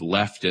bastion of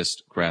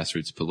leftist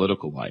grassroots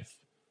political life.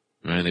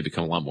 And they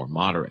become a lot more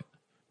moderate,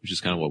 which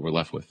is kind of what we're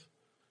left with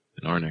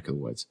in our neck of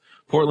the woods.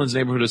 Portland's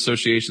neighborhood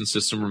association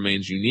system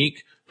remains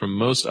unique from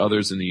most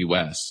others in the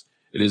U.S.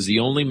 It is the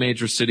only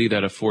major city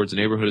that affords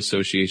neighborhood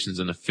associations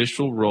an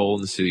official role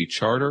in the city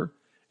charter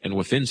and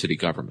within city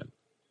government.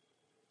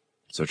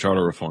 So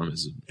charter reform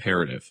is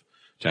imperative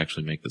to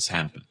actually make this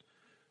happen.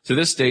 To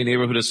this day,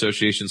 neighborhood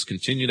associations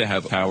continue to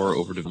have power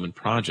over development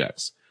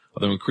projects,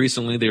 although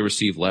increasingly they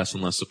receive less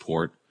and less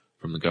support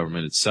from the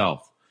government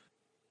itself.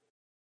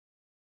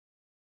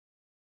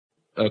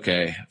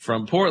 Okay,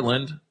 from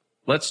Portland,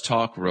 let's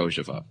talk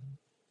Rojava.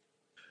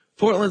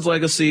 Portland's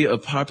legacy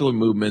of popular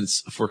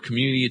movements for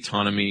community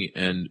autonomy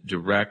and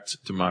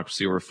direct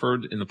democracy are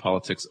referred in the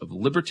politics of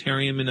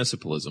libertarian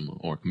municipalism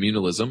or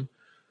communalism,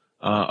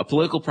 a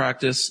political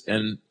practice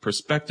and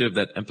perspective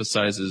that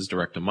emphasizes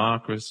direct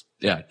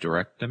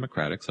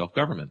democratic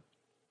self-government.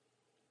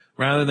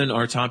 Rather than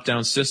our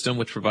top-down system,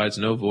 which provides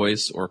no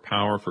voice or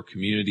power for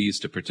communities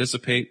to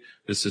participate,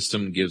 the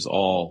system gives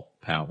all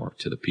power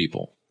to the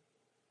people.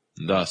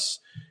 Thus,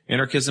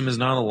 anarchism is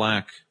not a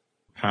lack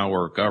of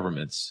power of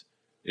governments.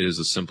 It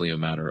is simply a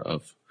matter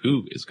of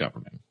who is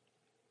governing.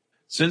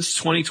 Since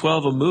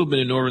 2012, a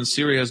movement in northern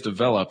Syria has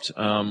developed.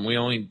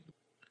 Good.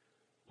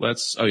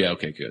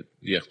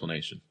 The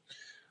explanation.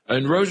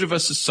 In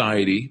Rojava,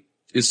 society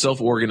is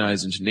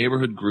self-organized into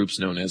neighborhood groups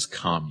known as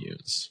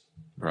communes.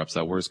 Perhaps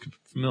that word is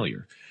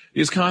familiar.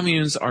 These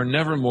communes are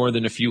never more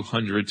than a few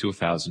hundred to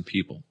 1,000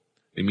 people.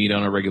 They meet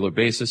on a regular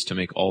basis to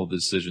make all of the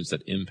decisions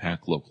that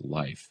impact local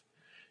life.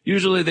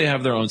 Usually they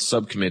have their own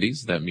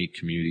subcommittees that meet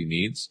community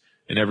needs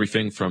in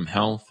everything from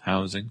health,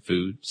 housing,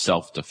 food,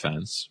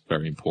 self-defense,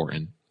 very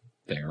important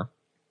there.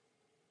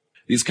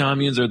 These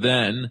communes are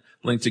then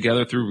linked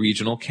together through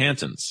regional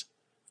cantons,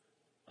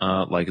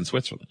 like in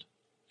Switzerland.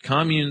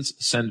 Communes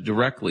send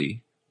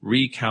directly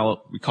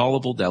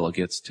recallable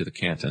delegates to the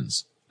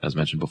cantons, as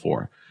mentioned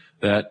before,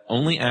 that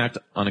only act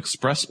on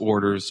express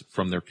orders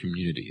from their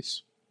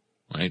communities.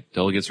 Right?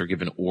 Delegates are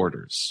given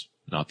orders,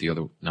 not the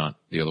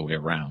other way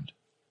around.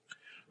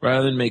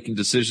 Rather than making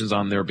decisions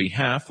on their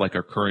behalf, like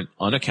our current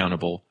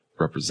unaccountable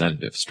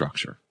representative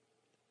structure.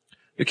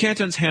 The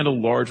cantons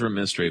handle larger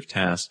administrative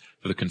tasks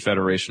for the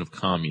Confederation of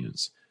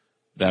Communes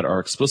that are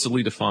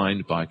explicitly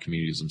defined by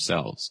communities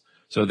themselves.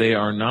 So they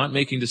are not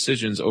making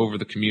decisions over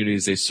the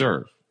communities they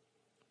serve.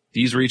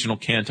 These regional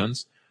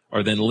cantons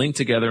are then linked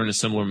together in a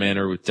similar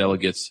manner with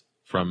delegates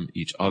from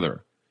each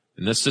other.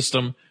 In this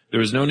system,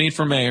 there is no need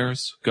for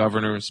mayors,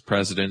 governors,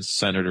 presidents,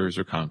 senators,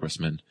 or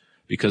congressmen,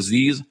 because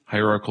these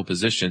hierarchical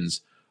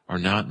positions are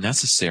not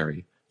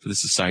necessary for the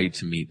society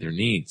to meet their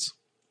needs.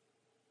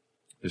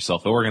 They're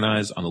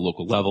self-organized on the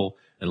local level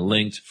and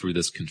linked through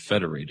this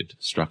confederated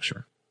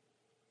structure.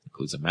 It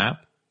includes a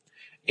map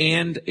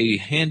and a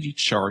handy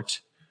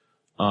chart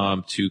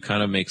to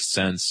kind of make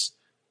sense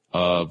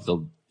of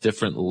the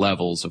different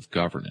levels of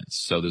governance.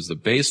 So there's the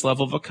base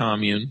level of a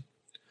commune.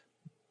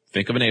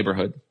 Think of a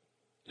neighborhood.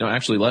 No,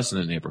 actually less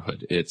than a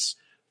neighborhood. It's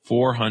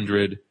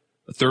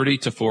 30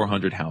 to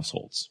 400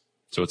 households.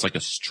 So it's like a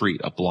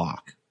street, a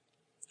block.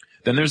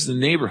 Then there's the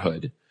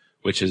neighborhood,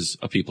 which is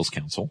a people's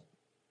council.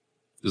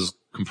 This is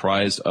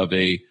comprised of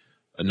a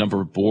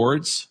number of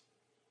boards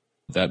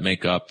that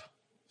make up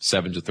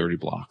 7 to 30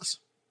 blocks.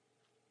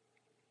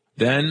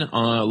 Then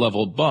on a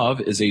level above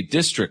is a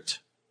district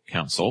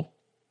council.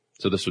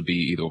 So this would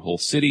be either a whole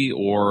city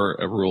or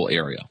a rural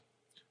area,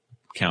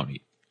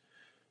 county.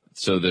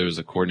 So there's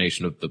a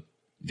coordination of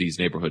these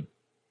neighborhood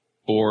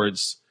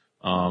boards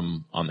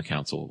on the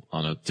council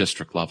on a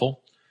district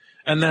level.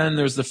 And then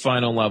there's the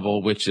final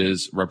level, which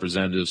is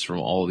representatives from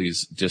all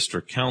these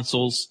district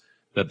councils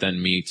that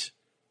then meet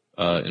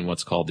in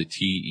what's called the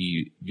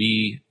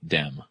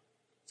TEV-DEM.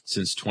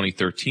 Since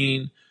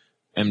 2013,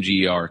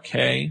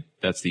 MGRK,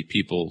 that's the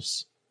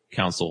People's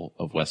Council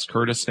of West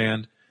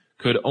Kurdistan,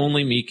 could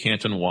only meet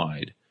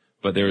canton-wide,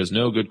 but there is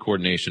no good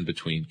coordination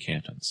between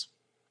cantons.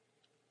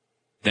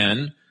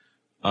 Then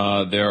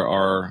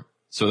there's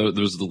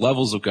the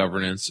levels of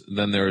governance,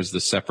 then there's the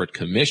separate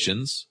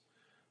commissions.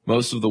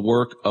 Most of the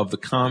work of the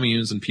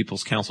communes and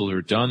people's councils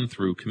are done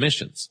through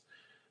commissions.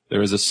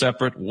 There is a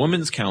separate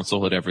women's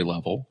council at every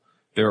level.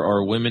 There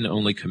are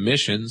women-only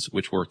commissions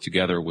which work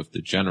together with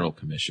the general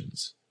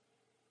commissions.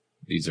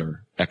 These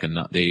are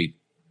they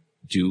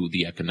do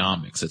the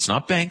economics. It's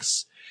not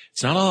banks.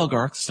 It's not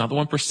oligarchs. It's not the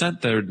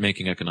 1% that are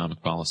making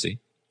economic policy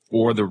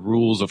or the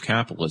rules of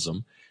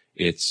capitalism.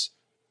 It's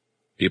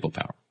people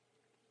power.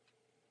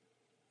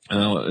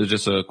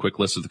 Just a quick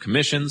list of the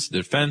commissions: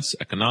 defense,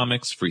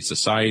 economics, free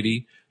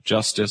society,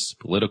 justice,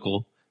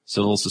 political,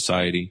 civil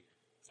society,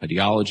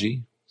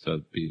 ideology, so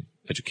it'd be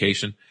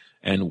education,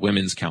 and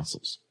women's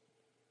councils.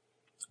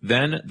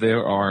 Then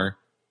there are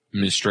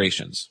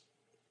administrations.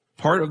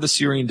 Part of the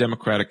Syrian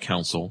Democratic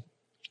Council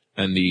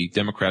and the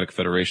Democratic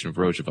Federation of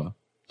Rojava,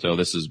 so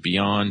this is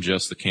beyond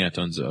just the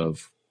cantons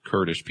of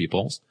Kurdish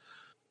peoples,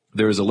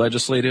 there is a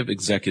legislative,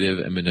 executive,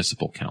 and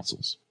municipal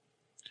councils.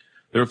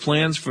 There are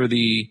plans for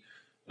the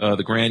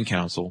Grand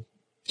Council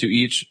to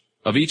each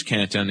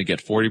canton to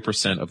get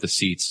 40% of the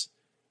seats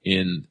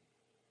in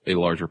a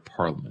larger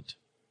parliament,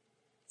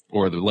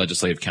 or the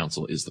legislative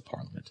council is the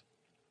parliament.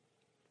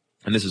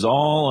 And this is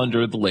all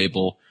under the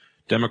label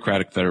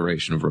Democratic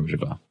Federation of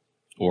Rojava,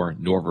 or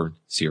Northern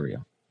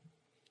Syria.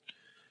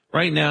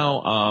 Right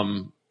now,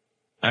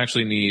 I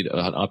actually need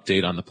an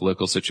update on the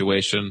political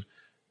situation.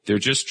 They're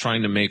just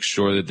trying to make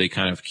sure that they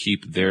kind of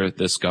keep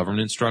this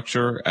governance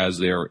structure as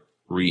they're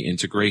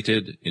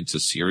reintegrated into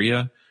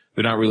Syria.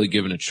 They're not really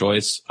given a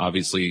choice.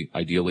 Obviously,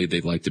 ideally,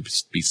 they'd like to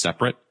be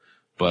separate,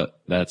 but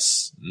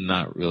that's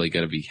not really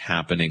going to be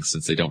happening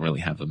since they don't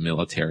really have the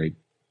military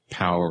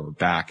power or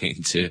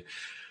backing to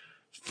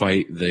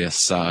fight the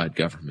Assad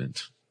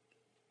government.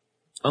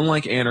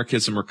 Unlike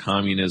anarchism or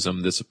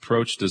communism, this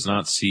approach does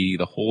not see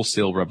the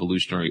wholesale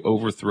revolutionary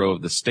overthrow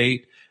of the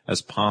state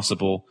as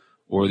possible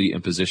or the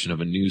imposition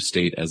of a new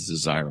state as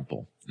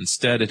desirable.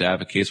 Instead, it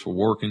advocates for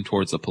working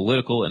towards the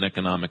political and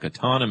economic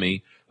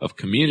autonomy of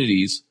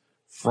communities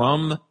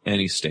from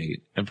any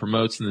state and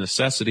promotes the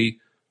necessity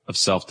of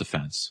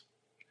self-defense,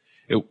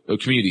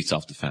 community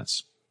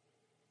self-defense.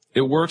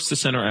 It works to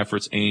center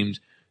efforts aimed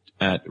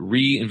at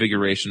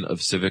reinvigoration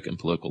of civic and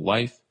political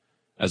life.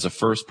 As a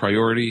first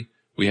priority,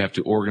 we have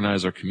to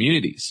organize our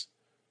communities.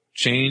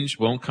 Change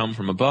won't come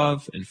from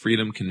above, and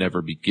freedom can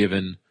never be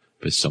given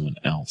by someone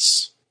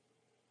else.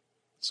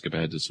 Skip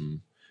ahead to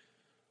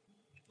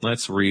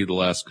let's read the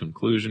last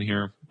conclusion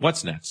here.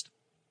 What's next?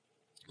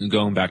 I'm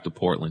going back to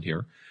Portland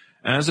here.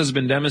 As has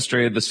been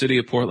demonstrated, the city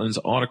of Portland's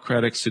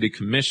autocratic city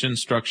commission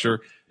structure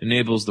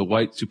enables the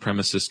white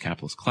supremacist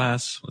capitalist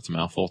class, that's a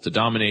mouthful, to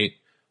dominate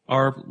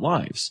our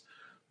lives.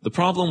 The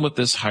problem with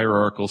this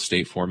hierarchical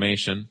state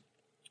formation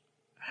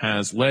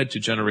has led to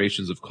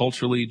generations of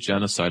culturally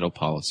genocidal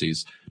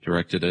policies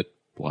directed at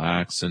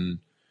blacks and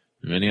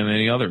many,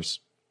 many others.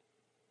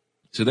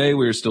 Today,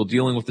 we are still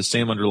dealing with the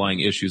same underlying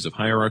issues of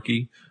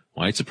hierarchy,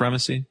 white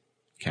supremacy,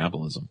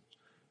 capitalism.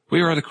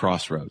 We are at a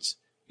crossroads.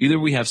 Either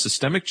we have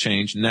systemic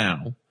change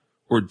now,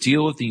 or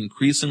deal with the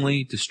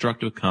increasingly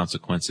destructive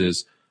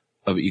consequences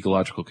of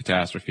ecological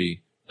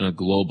catastrophe and a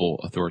global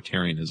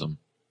authoritarianism.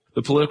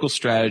 The political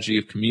strategy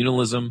of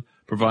communalism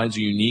provides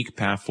a unique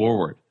path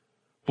forward.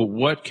 But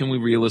what can we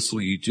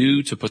realistically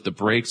do to put the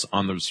brakes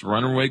on this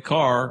runaway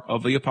car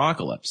of the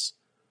apocalypse?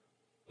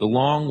 The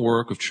long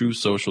work of true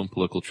social and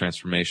political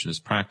transformation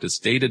is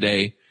practiced day to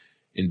day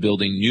in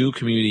building new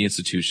community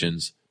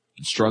institutions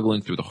and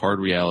struggling through the hard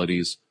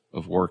realities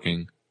of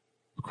working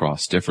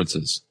across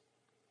differences.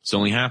 This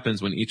only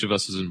happens when each of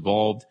us is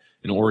involved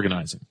in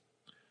organizing.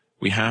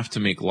 We have to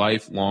make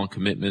lifelong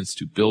commitments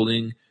to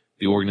building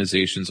the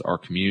organizations, our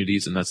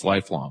communities, and that's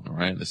lifelong, all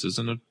right? This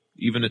isn't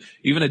even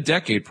a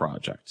decade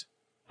project,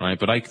 all right?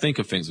 But I think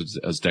of things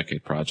as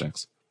decade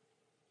projects.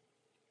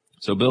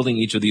 So building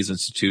each of these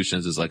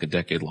institutions is like a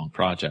decade-long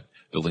project.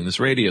 Building this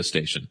radio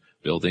station,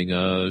 building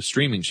a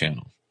streaming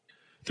channel.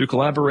 Through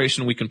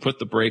collaboration, we can put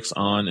the brakes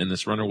on in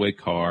this runaway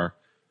car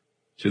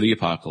to the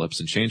apocalypse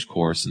and change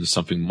course into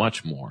something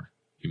much more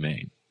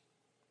humane.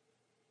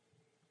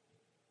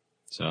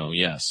 So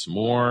yes,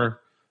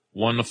 more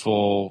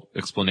wonderful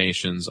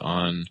explanations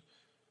on,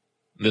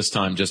 this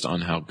time just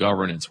on how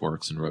governance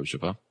works in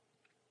Rojava.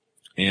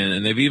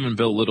 And they've even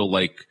built little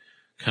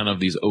kind of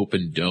these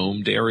open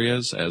domed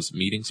areas as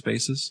meeting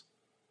spaces.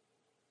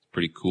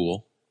 Pretty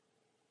cool.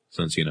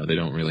 Since, they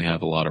don't really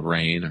have a lot of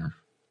rain, or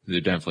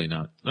they're definitely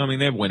not. I mean,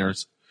 they have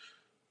winters.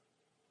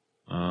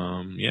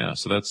 Yeah,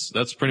 so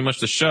that's pretty much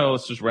the show.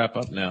 Let's just wrap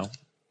up now.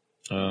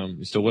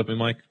 You still with me,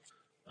 Mike?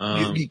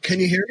 Can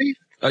you hear me?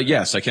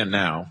 Yes, I can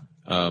now.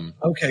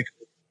 Okay.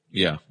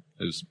 Yeah.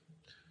 It was...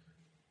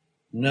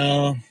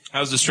 No.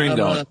 How's the stream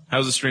going?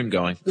 How's the stream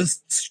going?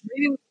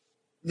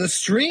 The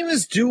stream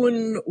is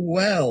doing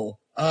well.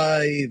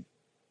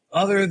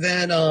 Other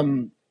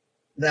than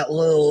that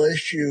little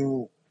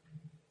issue,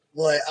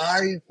 like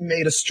I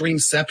made a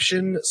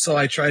streamception, so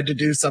I tried to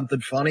do something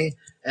funny,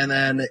 and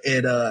then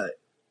it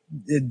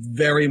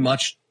very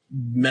much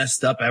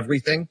messed up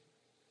everything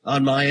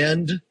on my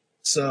end.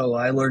 So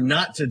I learned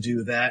not to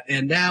do that,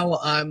 and now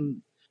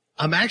I'm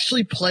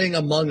actually playing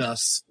Among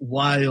Us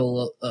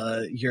while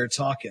you're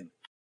talking.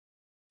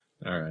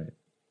 All right.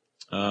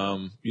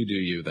 You do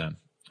you then.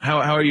 How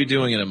are you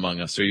doing in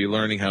Among Us? Are you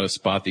learning how to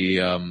spot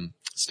the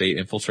state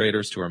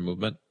infiltrators to our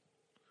movement?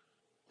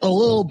 A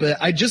little bit.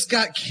 I just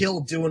got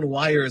killed doing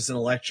wires and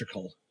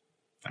electrical.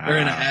 Or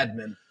in an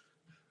admin.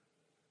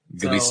 You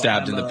could be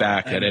stabbed in the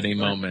back at any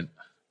moment.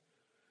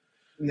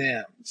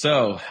 Yeah.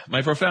 So,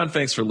 my profound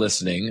thanks for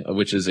listening,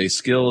 which is a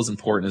skill as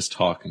important as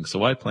talking.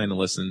 So I plan to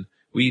listen.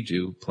 We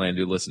do plan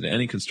to listen to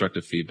any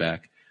constructive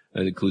feedback.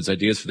 That includes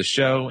ideas for the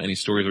show, any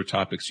stories or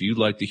topics you'd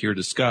like to hear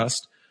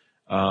discussed.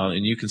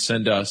 And you can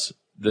send us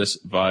this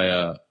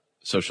via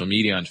social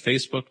media on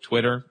Facebook,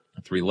 Twitter,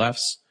 3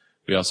 Lefts.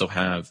 We also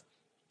have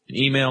an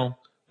email.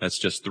 That's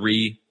just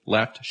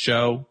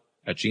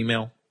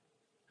 3leftshow@gmail.com.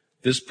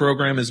 This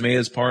program is made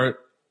as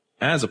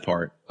a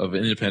part of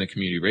independent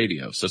community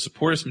radio. So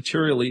support us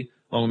materially,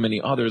 along with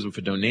many others, with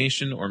a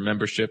donation or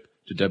membership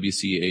to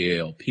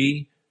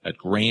WCAALP at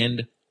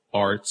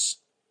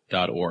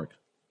grandarts.org.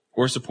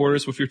 Or support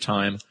us with your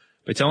time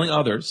by telling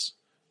others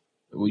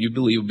what you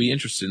believe would be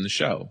interested in the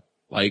show.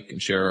 Like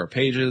and share our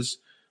pages,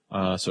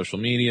 social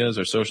medias,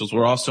 our socials.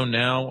 We're also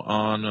now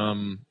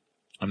on,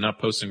 I'm not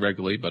posting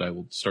regularly, but I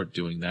will start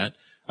doing that.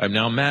 I'm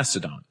now on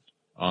Mastodon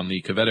on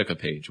the Kavetica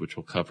page, which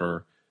we'll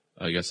cover,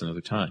 I guess,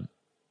 another time.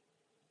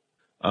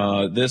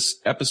 This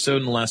episode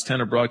and the last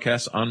 10 are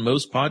broadcast on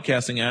most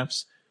podcasting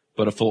apps,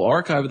 but a full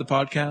archive of the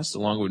podcast,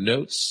 along with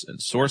notes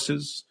and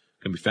sources,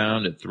 can be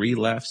found at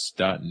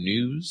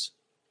 3lefts.news.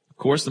 Of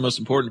course, the most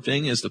important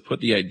thing is to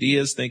put the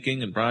ideas,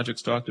 thinking, and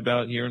projects talked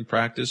about here in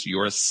practice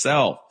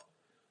yourself.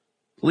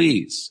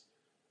 Please,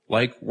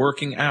 like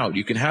working out.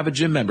 You can have a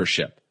gym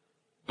membership,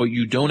 but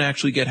you don't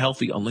actually get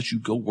healthy unless you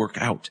go work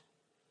out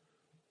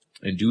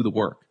and do the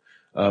work.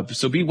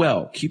 So be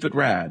well. Keep it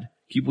rad.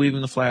 Keep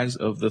waving the flags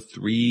of the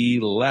 3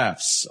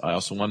 Lefts. I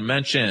also want to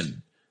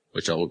mention,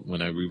 which I'll,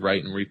 when I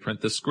rewrite and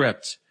reprint the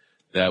script,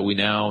 that we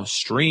now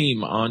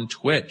stream on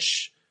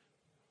Twitch.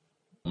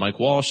 Mike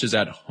Walsh is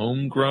at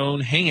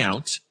Homegrown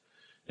Hangout,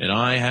 and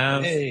I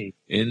have,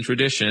 in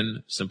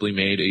tradition, simply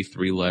made a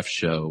 3 Left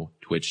Show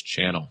Twitch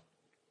channel,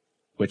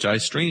 which I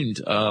streamed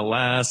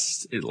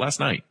last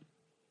night.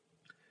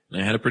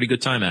 And I had a pretty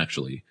good time,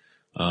 actually.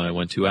 I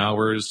went 2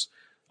 hours.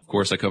 Of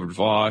course, I covered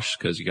Vosh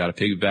because you got to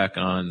piggyback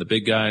on the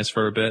big guys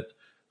for a bit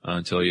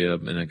until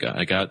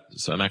I got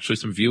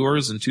some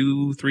viewers and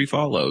 2-3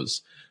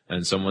 follows.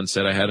 And someone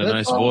said I had a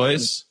nice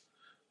voice.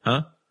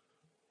 Huh?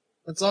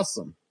 That's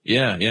awesome.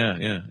 Yeah.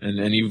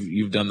 And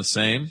you've done the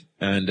same.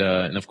 And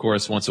of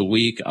course, once a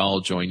week,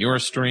 I'll join your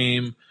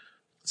stream.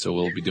 So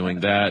we'll be doing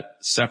that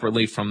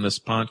separately from this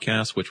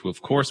podcast, which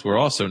of course we're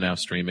also now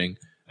streaming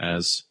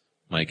as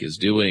Mike is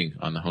doing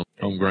on the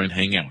Homegrown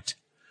Hangout.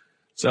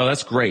 So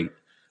that's great.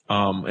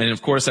 And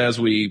of course, as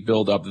we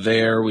build up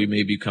there, we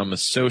may become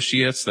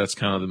associates. That's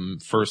kind of the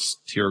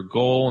first tier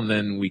goal. And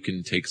then we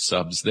can take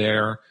subs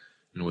there.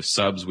 And with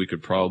subs, we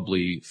could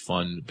probably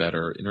fund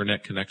better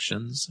internet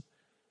connections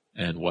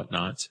and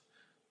whatnot.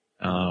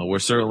 We'll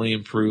certainly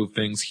improve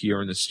things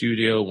here in the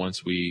studio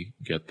once we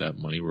get that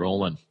money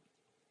rolling.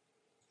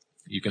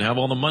 You can have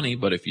all the money,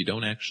 but if you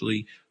don't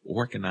actually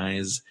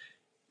organize,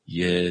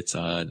 it's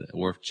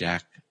worth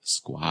jack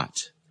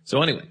squat.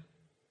 So anyway,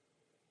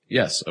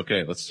 yes,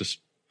 okay, let's just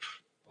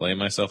play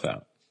myself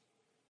out.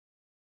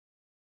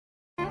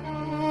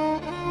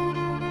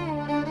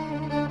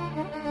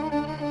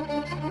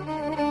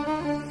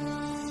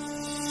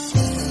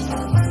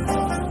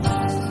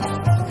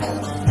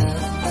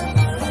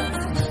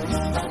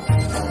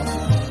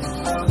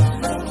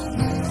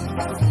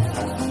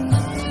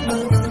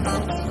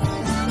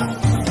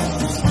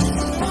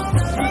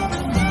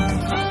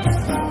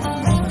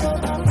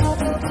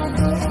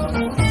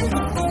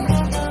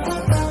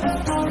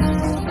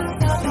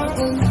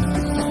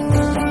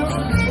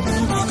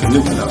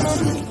 Live without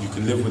food, you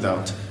can live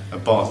without a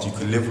bath, you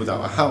can live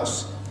without a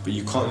house, but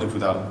you can't live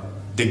without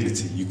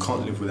dignity, you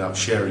can't live without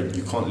sharing,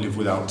 you can't live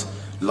without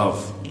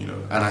love,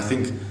 And I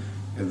think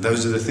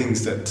those are the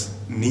things that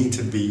need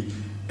to be,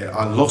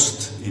 are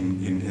lost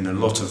in a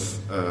lot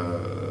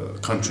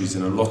of countries,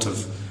 in a lot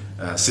of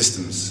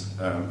systems.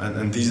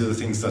 And these are the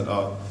things that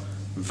are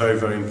very,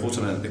 very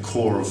important at the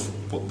core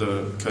of what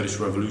the Kurdish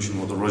revolution,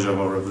 what the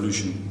Rojava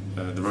revolution,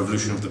 the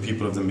revolution of the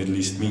people of the Middle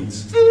East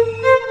means.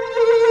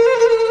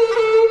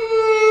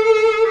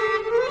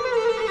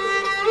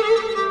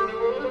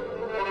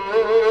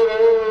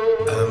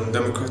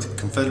 Democratic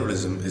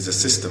confederalism is a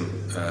system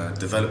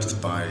developed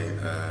by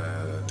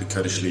the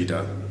Kurdish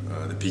leader,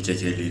 the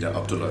PKK leader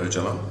Abdullah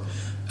Öcalan,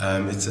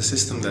 It's a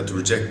system that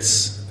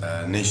rejects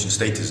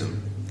nation-statism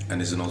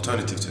and is an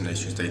alternative to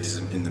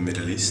nation-statism in the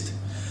Middle East.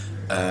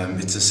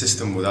 It's a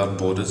system without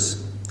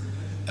borders.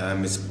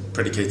 It's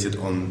predicated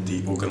on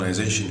the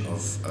organization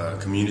of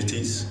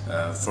communities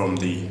from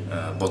the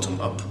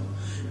bottom up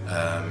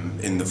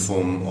in the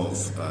form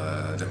of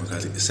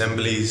democratic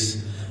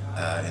assemblies,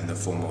 in the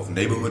form of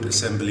neighborhood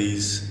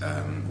assemblies,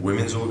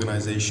 women's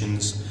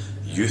organizations,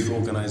 youth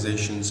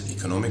organizations,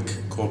 economic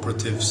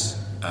cooperatives,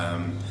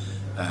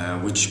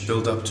 which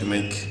build up to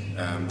make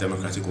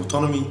democratic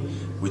autonomy,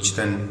 which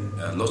then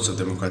lots of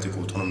democratic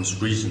autonomous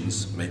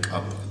regions make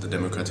up the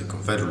democratic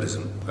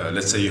confederalism.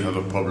 Let's say you have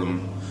a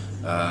problem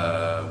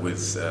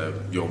with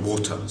your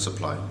water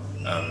supply.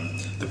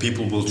 The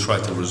people will try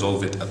to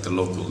resolve it at the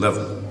local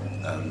level.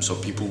 So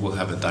people will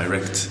have a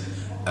direct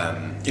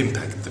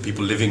impact. The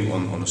people living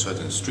on a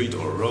certain street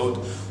or a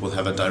road will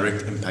have a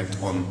direct impact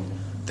on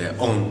their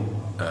own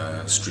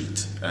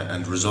street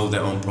and resolve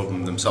their own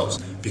problem themselves.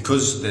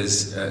 Because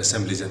there's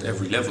assemblies at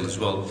every level as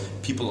well,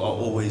 people are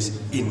always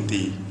in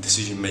the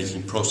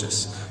decision-making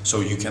process. So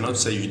you cannot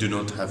say you do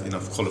not have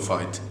enough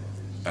qualified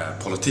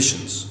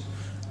politicians,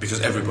 because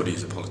everybody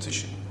is a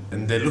politician.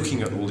 And they're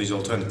looking at all these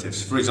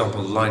alternatives. For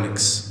example,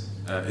 Linux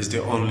is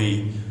the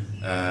only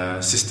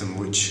system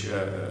which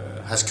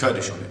has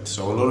Kurdish on it.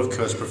 So a lot of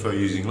Kurds prefer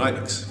using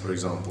Linux, for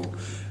example,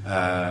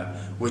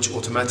 which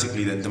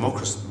automatically then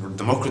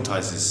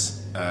democratizes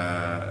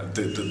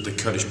the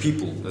Kurdish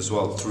people as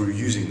well through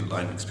using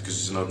Linux, because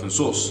it's an open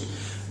source.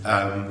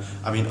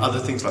 I mean, other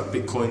things like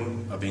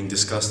Bitcoin are being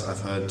discussed.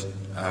 I've heard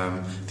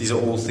these are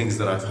all things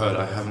that I've heard.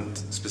 I haven't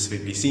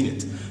specifically seen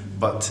it,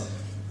 but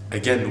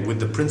again, with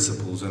the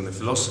principles and the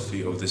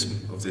philosophy of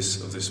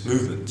this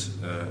movement,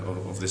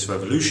 of this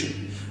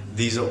revolution,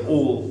 these are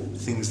all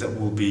things that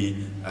will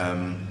be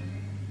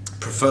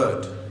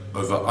preferred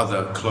over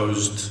other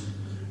closed,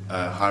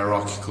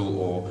 hierarchical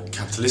or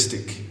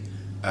capitalistic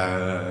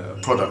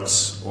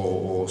products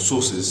or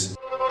sources.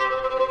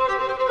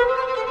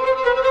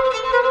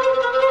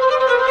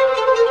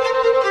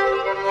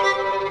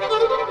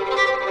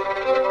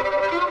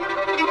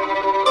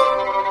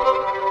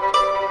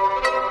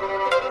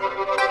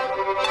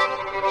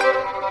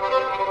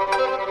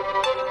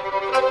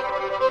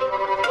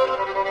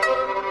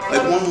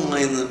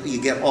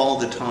 Get all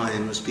the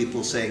time is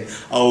people saying,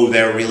 oh,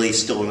 they're really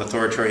still an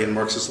authoritarian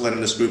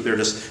Marxist-Leninist group, they're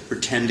just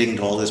pretending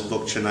to all this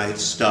Bookchanite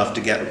stuff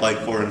to get like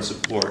foreign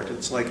support.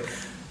 It's like,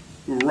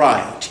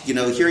 right, you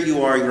know, here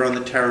you are, you're on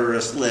the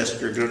terrorist list,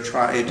 you're going to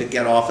try to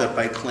get off it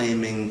by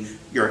claiming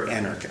you're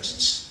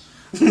anarchists.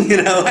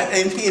 You know,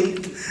 I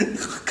mean,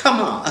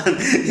 come on.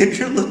 If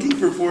you're looking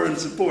for foreign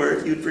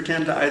support, you'd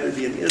pretend to either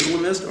be an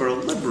Islamist or a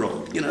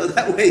liberal. You know,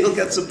 that way you'll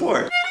get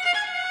support.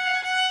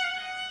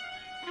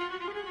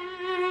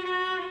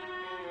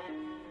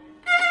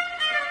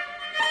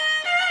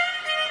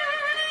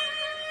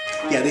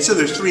 Yeah, so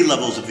there's three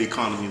levels of the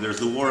economy. There's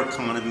the war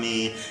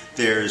economy,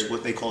 there's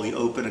what they call the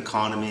open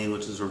economy,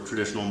 which is a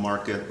traditional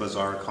market,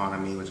 bazaar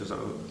economy, which has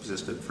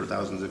existed for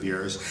thousands of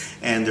years,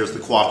 and there's the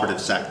cooperative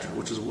sector,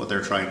 which is what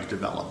they're trying to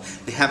develop.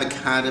 They have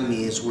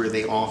academies where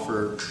they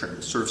offer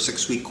sort of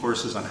 6-week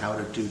courses on how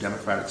to do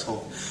democratic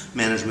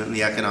self-management in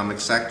the economic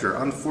sector.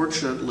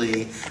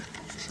 Unfortunately,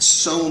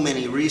 so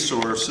many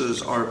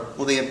resources are,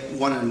 well, they have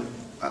one,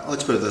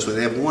 let's put it this way,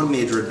 they have one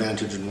major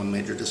advantage and one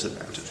major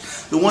disadvantage.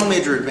 The one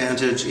major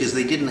advantage is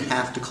they didn't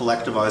have to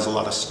collectivize a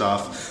lot of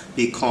stuff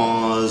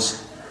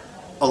because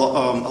a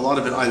lot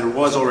of it either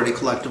was already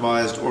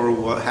collectivized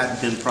or had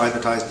been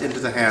privatized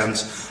into the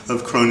hands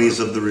of cronies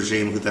of the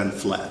regime who then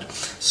fled.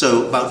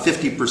 So about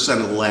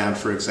 50% of the land,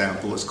 for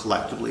example, is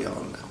collectively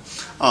owned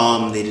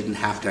now. They didn't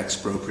have to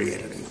expropriate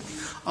anything.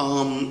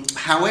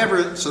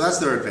 However, so that's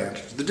their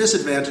advantage. The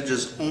disadvantage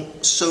is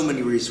so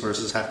many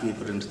resources have to be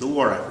put into the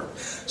war effort.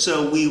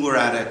 So we were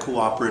at a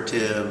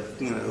cooperative,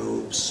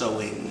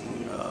 sewing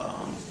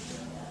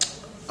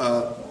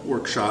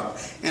workshop,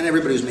 and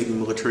everybody was making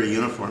military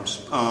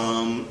uniforms,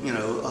 and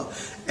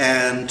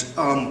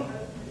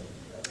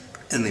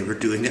they were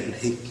doing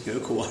it in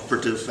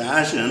cooperative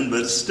fashion,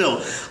 but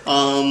still,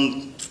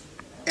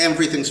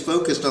 everything's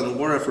focused on the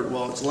war effort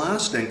while it's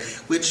lasting,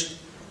 which.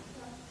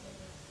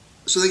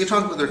 So they can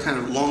talk about their kind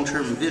of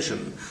long-term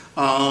vision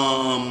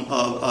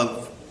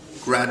of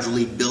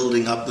gradually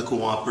building up the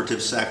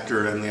cooperative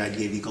sector and the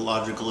idea of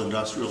ecological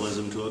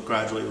industrialism to it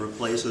gradually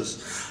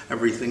replaces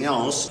everything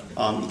else.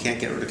 You can't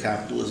get rid of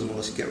capitalism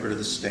unless you get rid of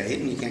the state,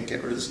 and you can't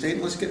get rid of the state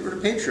unless you get rid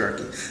of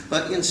patriarchy.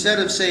 But instead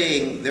of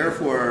saying,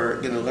 therefore,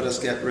 let us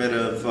get rid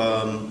of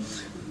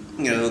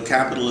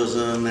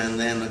capitalism, and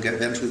then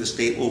eventually the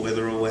state will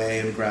wither away,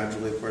 and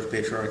gradually, of course,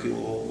 patriarchy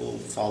will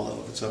follow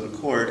of its own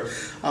accord.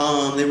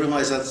 They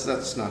realize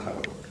that's not how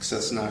it works.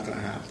 That's not going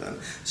to happen.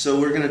 So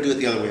we're going to do it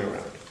the other way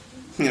around.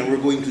 We're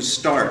going to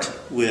start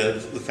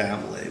with the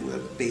family,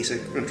 with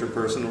basic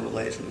interpersonal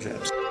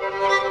relationships.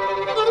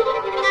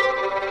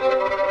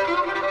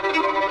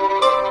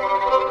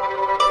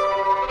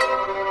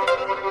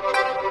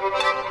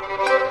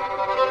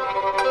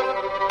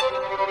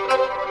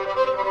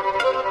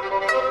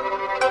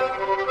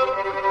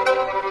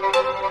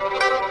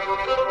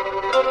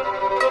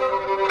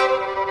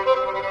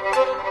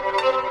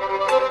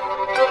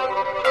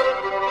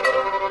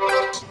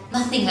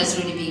 nothing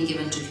has really been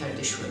given to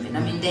Kurdish women.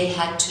 I mean, they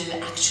had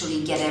to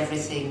actually get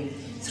everything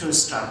through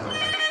struggle.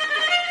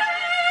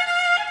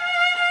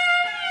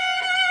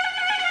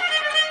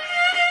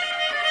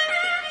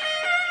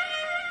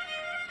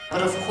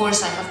 But of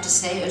course, I have to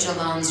say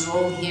Öcalan's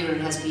role here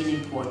has been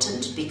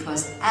important,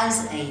 because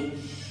as a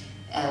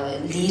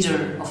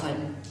leader of a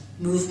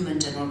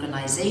movement and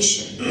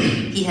organization,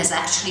 he has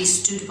actually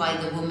stood by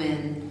the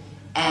women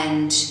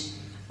and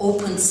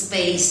opened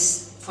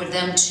space for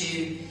them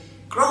to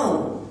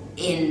grow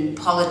in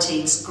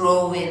politics,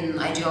 grow in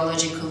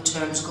ideological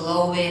terms,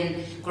 grow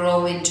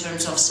in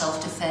terms of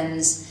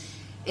self-defense,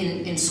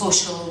 in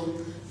social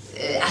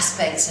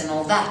aspects and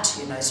all that,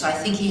 you know. So I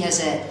think he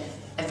has a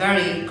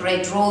very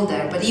great role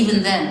there. But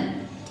even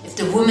then, if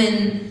the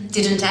women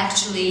didn't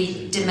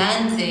actually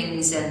demand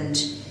things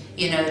and,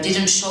 you know,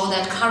 didn't show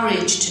that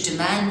courage to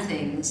demand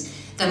things,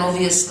 then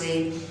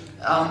obviously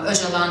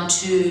Öcalan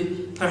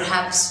too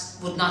perhaps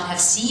would not have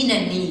seen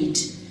a need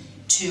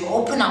to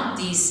open up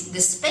these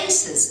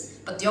spaces.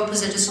 But the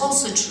opposite is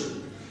also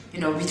true. You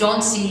know, we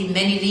don't see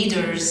many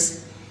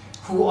leaders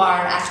who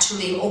are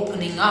actually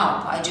opening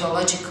up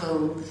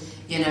ideological,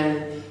 you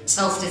know,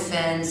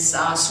 self-defense,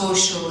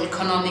 social,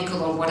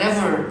 economical, or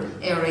whatever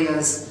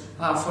areas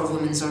for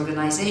women's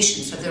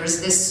organizations. So there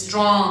is this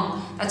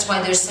strong, that's why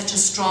there's such a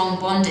strong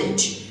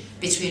bondage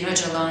between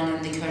Öcalan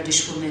and the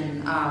Kurdish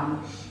women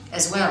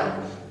as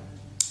well.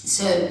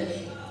 So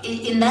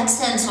in that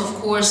sense, of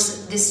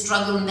course, this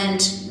struggle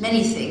meant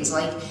many things,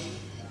 like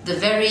the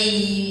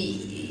very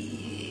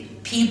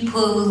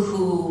people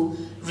who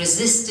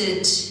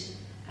resisted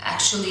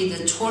actually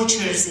the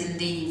tortures in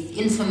the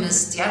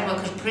infamous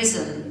Diyarbakir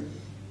prison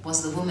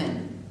was the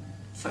woman.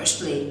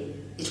 Firstly,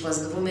 it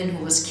was the woman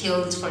who was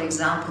killed, for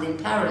example, in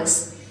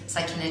Paris,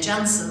 Sakine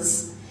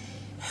Janssens.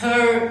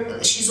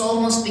 She's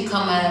almost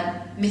become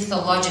a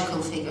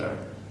mythological figure,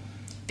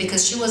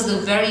 because she was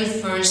the very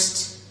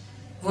first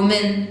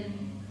woman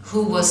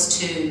who was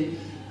to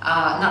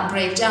not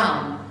break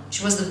down.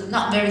 She was the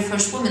not very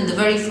first woman, the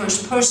very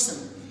first person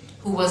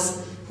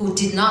who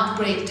did not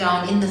break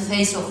down in the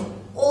face of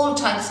all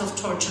types of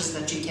tortures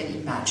that you can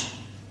imagine,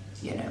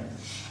 you know.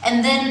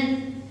 And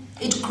then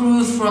it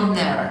grew from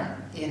there,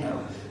 you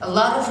know. A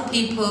lot of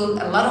people,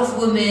 a lot of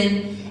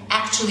women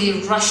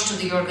actually rushed to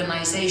the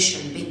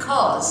organization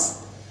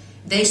because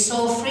they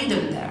saw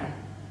freedom there.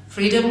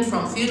 Freedom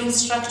from feudal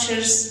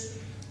structures,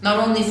 not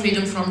only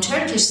freedom from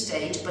Turkish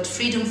state, but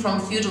freedom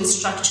from feudal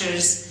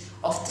structures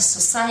of the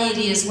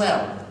society as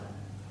well,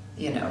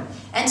 you know.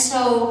 And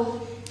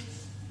so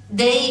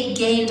they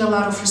gained a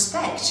lot of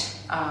respect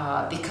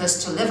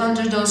because to live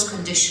under those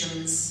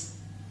conditions,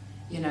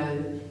 you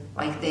know,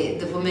 like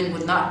the women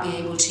would not be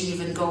able to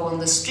even go on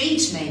the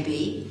street,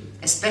 maybe,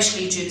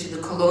 especially due to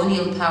the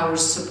colonial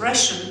power's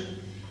suppression.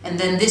 And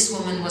then this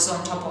woman was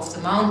on top of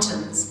the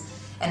mountains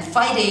and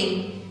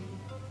fighting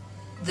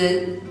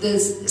the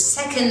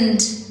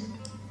second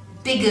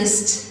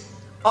biggest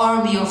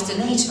army of the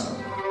NATO.